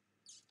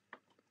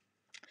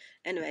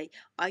 Anyway,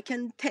 I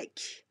can take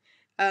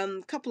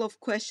a couple of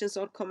questions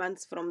or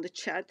comments from the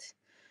chat.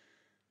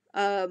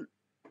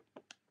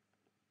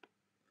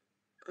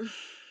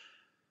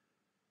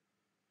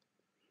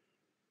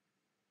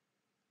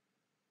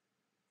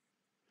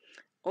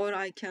 Or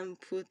I can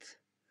put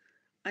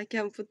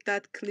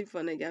that clip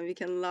on again. We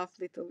can laugh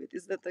a little bit.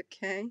 Is that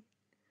okay?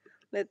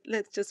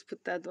 Let's just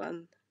put that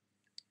one.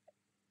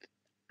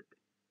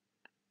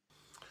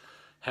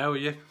 How are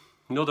you?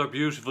 Another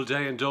beautiful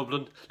day in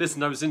Dublin.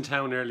 Listen, I was in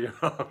town earlier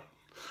on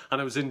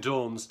and I was in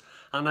Domes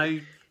and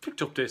I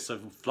picked up this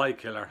fly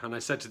killer and I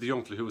said to the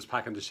uncle who was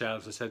packing the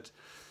shelves, I said,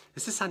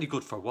 is this any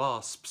good for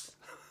wasps?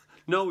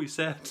 No, he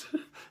said,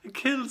 it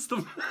kills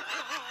them.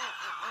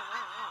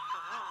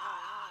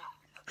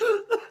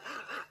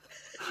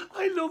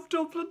 I love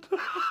Dublin.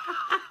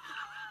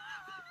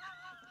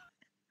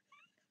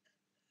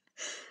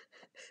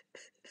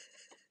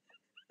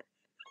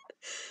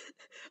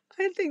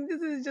 I think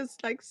this is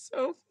just like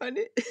so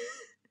funny.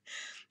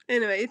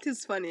 Anyway, it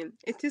is funny.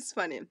 It is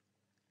funny.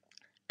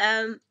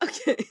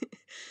 Okay.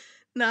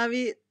 Now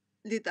we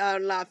did our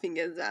laughing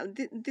as well.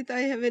 Did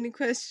I have any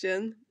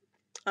question?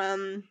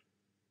 There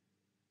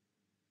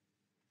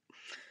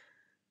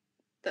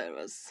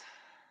was.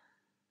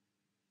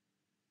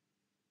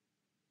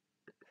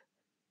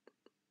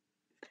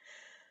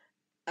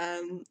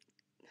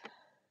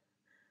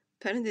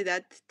 Apparently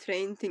that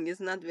train thing is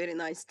not very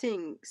nice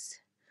things.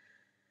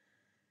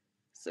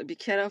 So be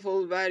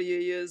careful where you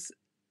use,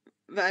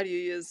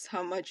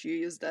 how much you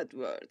use that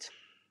word.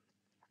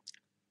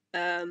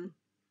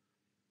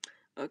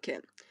 Okay.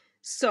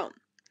 So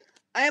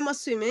I am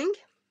assuming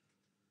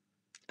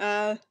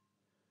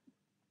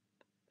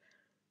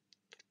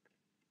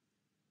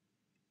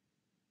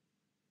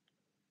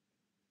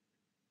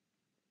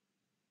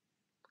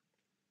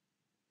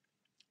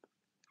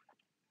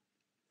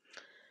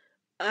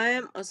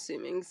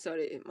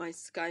sorry, my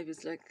Skype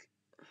is like,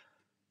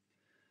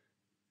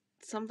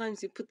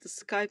 sometimes you put the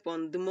Skype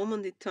on, the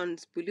moment it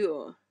turns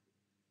blue.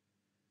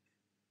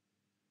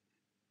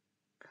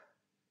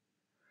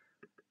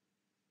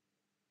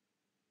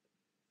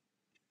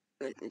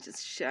 Let me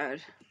just share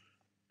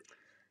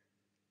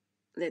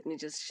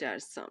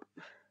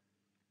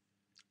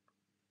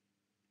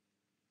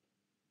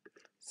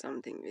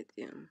something with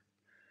you.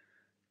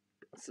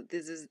 So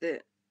this is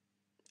the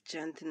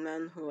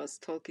gentleman who was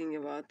talking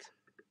about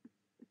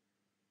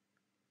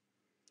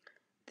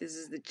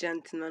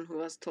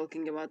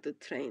the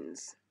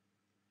trains.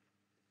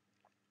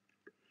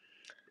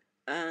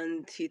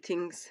 And he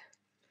thinks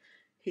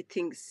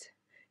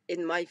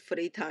in my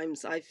free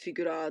times I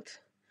figure out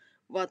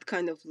what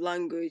kind of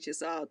language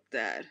is out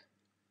there.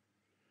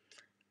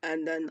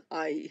 And then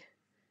I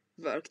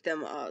work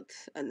them out.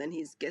 And then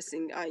he's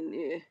guessing I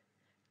knew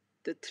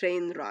the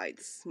train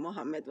rides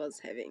Muhammad was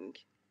having.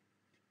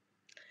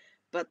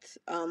 But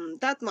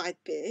that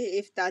might be,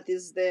 if that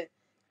is the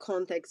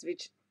context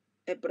which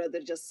a brother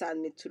just sent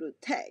me through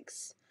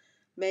text.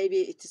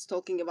 Maybe it is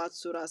talking about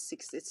Surah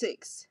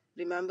 66.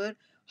 Remember,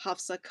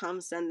 Hafsa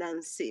comes and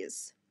then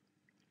sees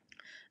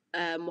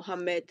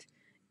Muhammad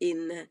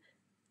in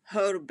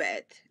her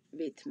bed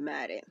with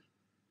Mary.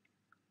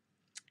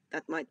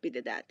 That might be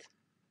the dad.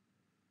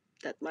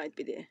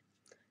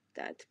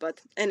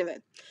 But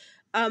anyway,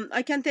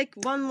 I can take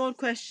one more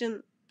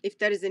question if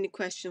there is any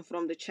question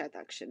from the chat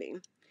actually.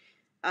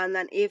 And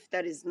then if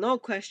there is no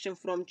question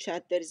from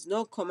chat, there is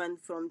no comment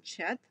from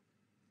chat,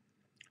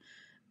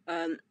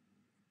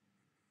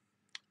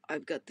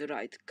 I've got the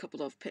right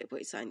couple of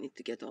papers I need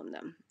to get on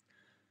them.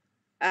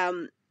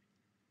 Then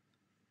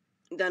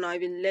I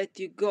will let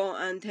you go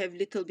and have a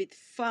little bit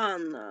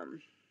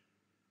fun.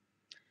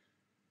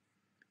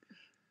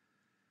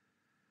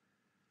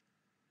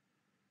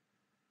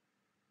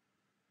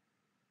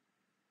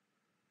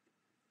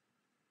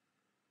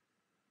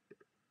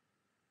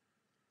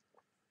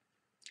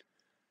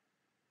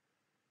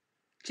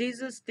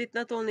 Jesus did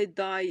not only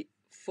die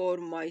for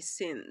my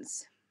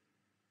sins.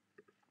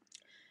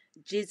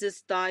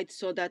 Jesus died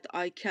so that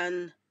I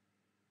can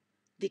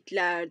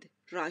declare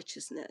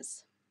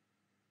righteousness.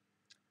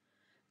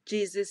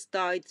 Jesus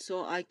died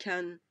so I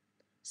can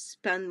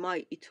spend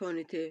my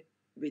eternity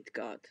with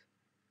God.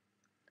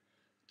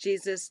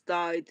 Jesus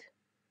died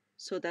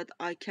so that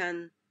I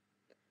can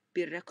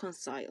be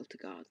reconciled to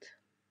God.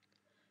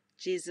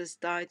 Jesus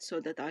died so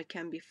that I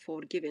can be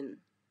forgiven.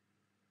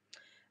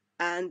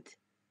 And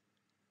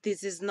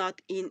this is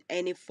not in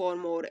any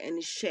form or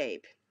any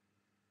shape.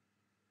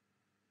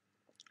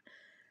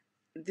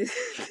 This,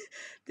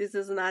 this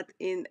is not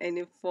in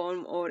any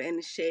form or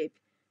any shape.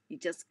 You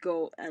just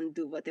go and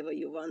do whatever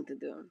you want to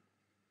do.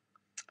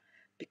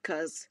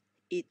 Because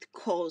it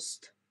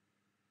cost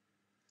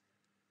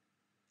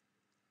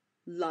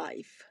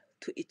life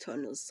to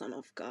eternal Son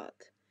of God.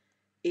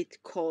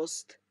 It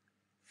cost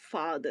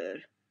Father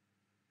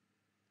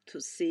to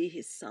see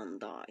his Son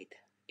died.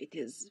 It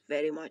is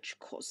very much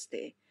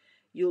costly.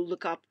 You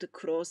look up the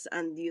cross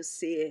and you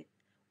see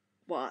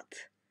what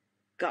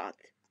God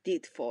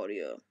did for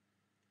you.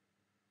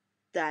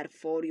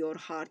 Therefore, your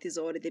heart is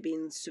already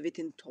been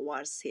sweetened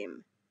towards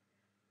him.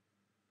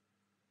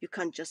 You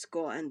can't just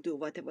go and do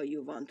whatever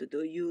you want to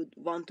do. You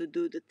want to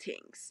do the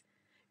things.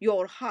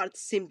 Your heart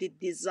simply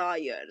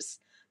desires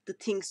the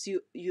things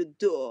you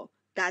do,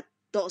 that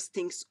those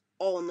things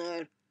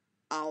honor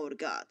our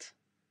God.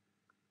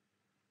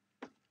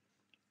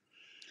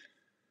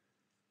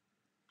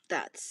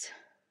 That's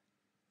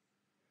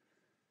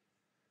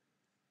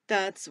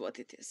what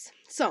it is.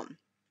 So,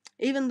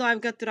 even though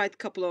I've got to write a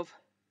couple of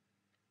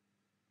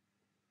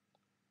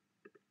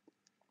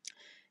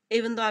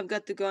even though I've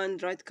got to go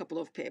and write a couple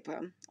of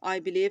paper, I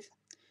believe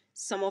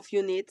some of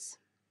you need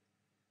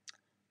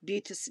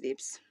beauty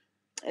sleeps.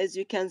 As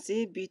you can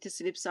see, beauty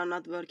sleeps are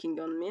not working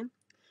on me,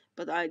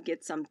 but I'll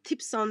get some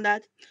tips on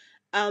that.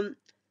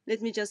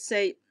 Let me just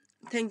say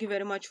thank you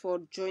very much for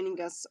joining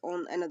us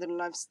on another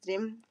live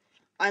stream.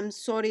 I'm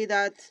sorry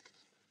that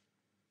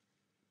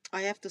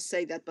I have to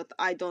say that, but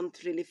I don't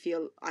really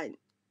feel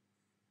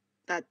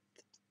that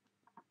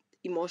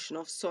emotion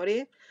of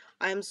sorry.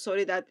 I'm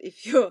sorry that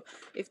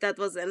if that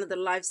was another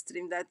live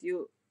stream that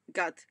you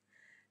got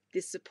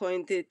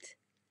disappointed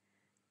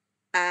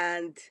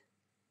and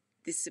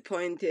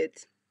disappointed.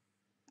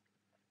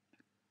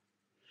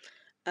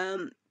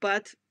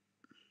 But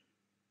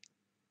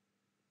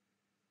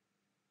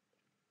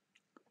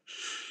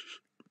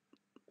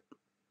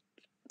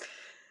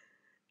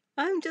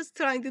I'm just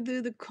trying to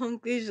do the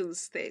conclusion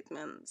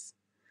statements.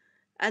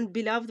 And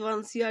beloved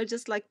ones, you are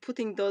just like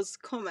putting those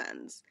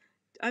comments.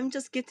 I'm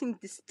just getting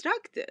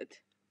distracted.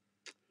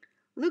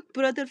 Look,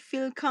 brother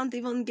Phil can't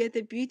even get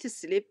a beauty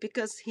sleep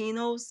because he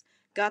knows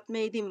God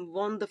made him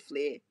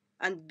wonderfully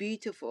and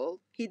beautiful.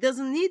 He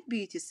doesn't need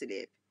beauty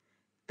sleep.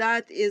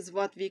 That is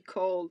what we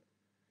call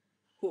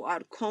who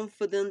are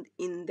confident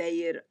in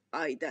their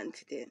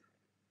identity.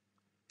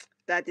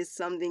 That is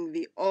something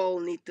we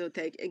all need to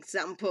take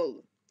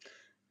example.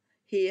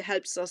 He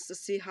helps us to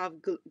see how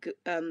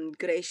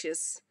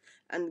gracious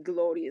and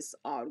glorious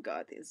our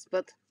God is.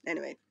 But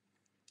anyway,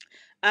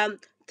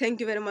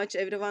 thank you very much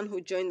everyone who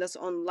joined us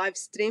on live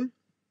stream.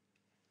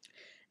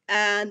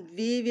 And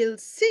we will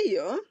see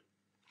you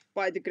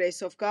by the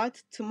grace of God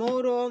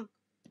tomorrow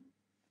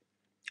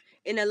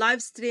in a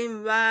live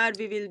stream where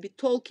we will be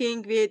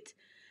talking with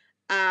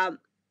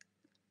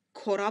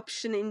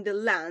corruption in the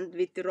land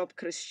with Rob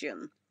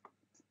Christian.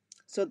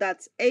 So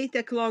that's 8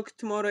 o'clock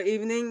tomorrow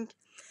evening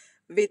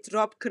with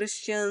Rob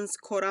Christian's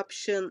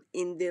corruption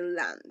in the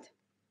land.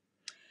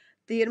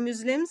 Dear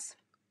Muslims,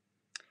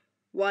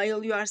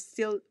 while you are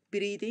still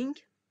breathing,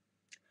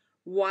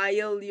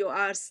 while you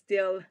are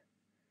still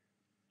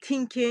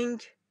thinking,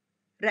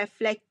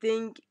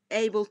 reflecting,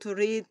 able to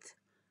read,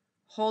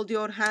 hold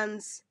your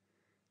hands,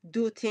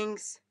 do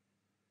things,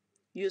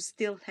 you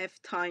still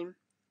have time.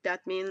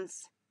 That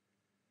means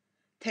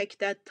take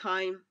that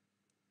time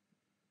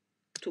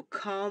to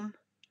come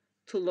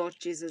to Lord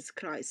Jesus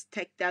Christ.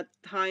 Take that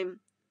time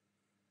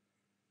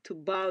to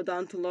bow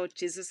down to Lord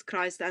Jesus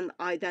Christ and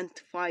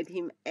identify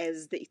him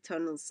as the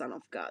eternal Son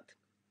of God.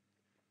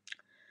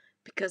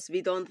 Because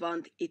we don't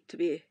want it to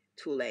be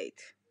too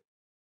late.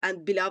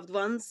 And beloved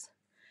ones,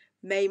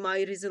 may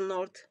my risen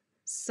Lord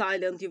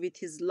silence you with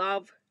his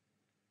love.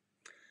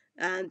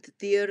 And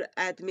dear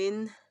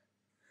admin,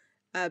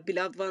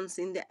 beloved ones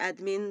in the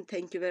admin,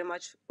 thank you very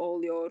much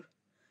all your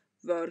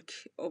work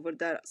over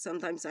there.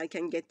 Sometimes I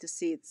can get to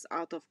see it's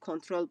out of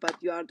control,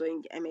 but you are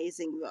doing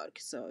amazing work.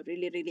 So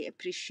really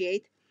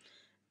appreciate.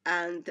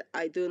 And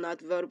I do not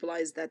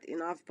verbalize that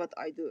enough, but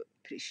I do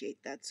appreciate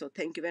that. So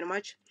thank you very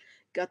much.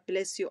 God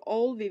bless you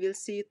all. We will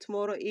see you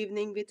tomorrow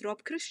evening with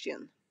Rob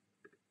Christian.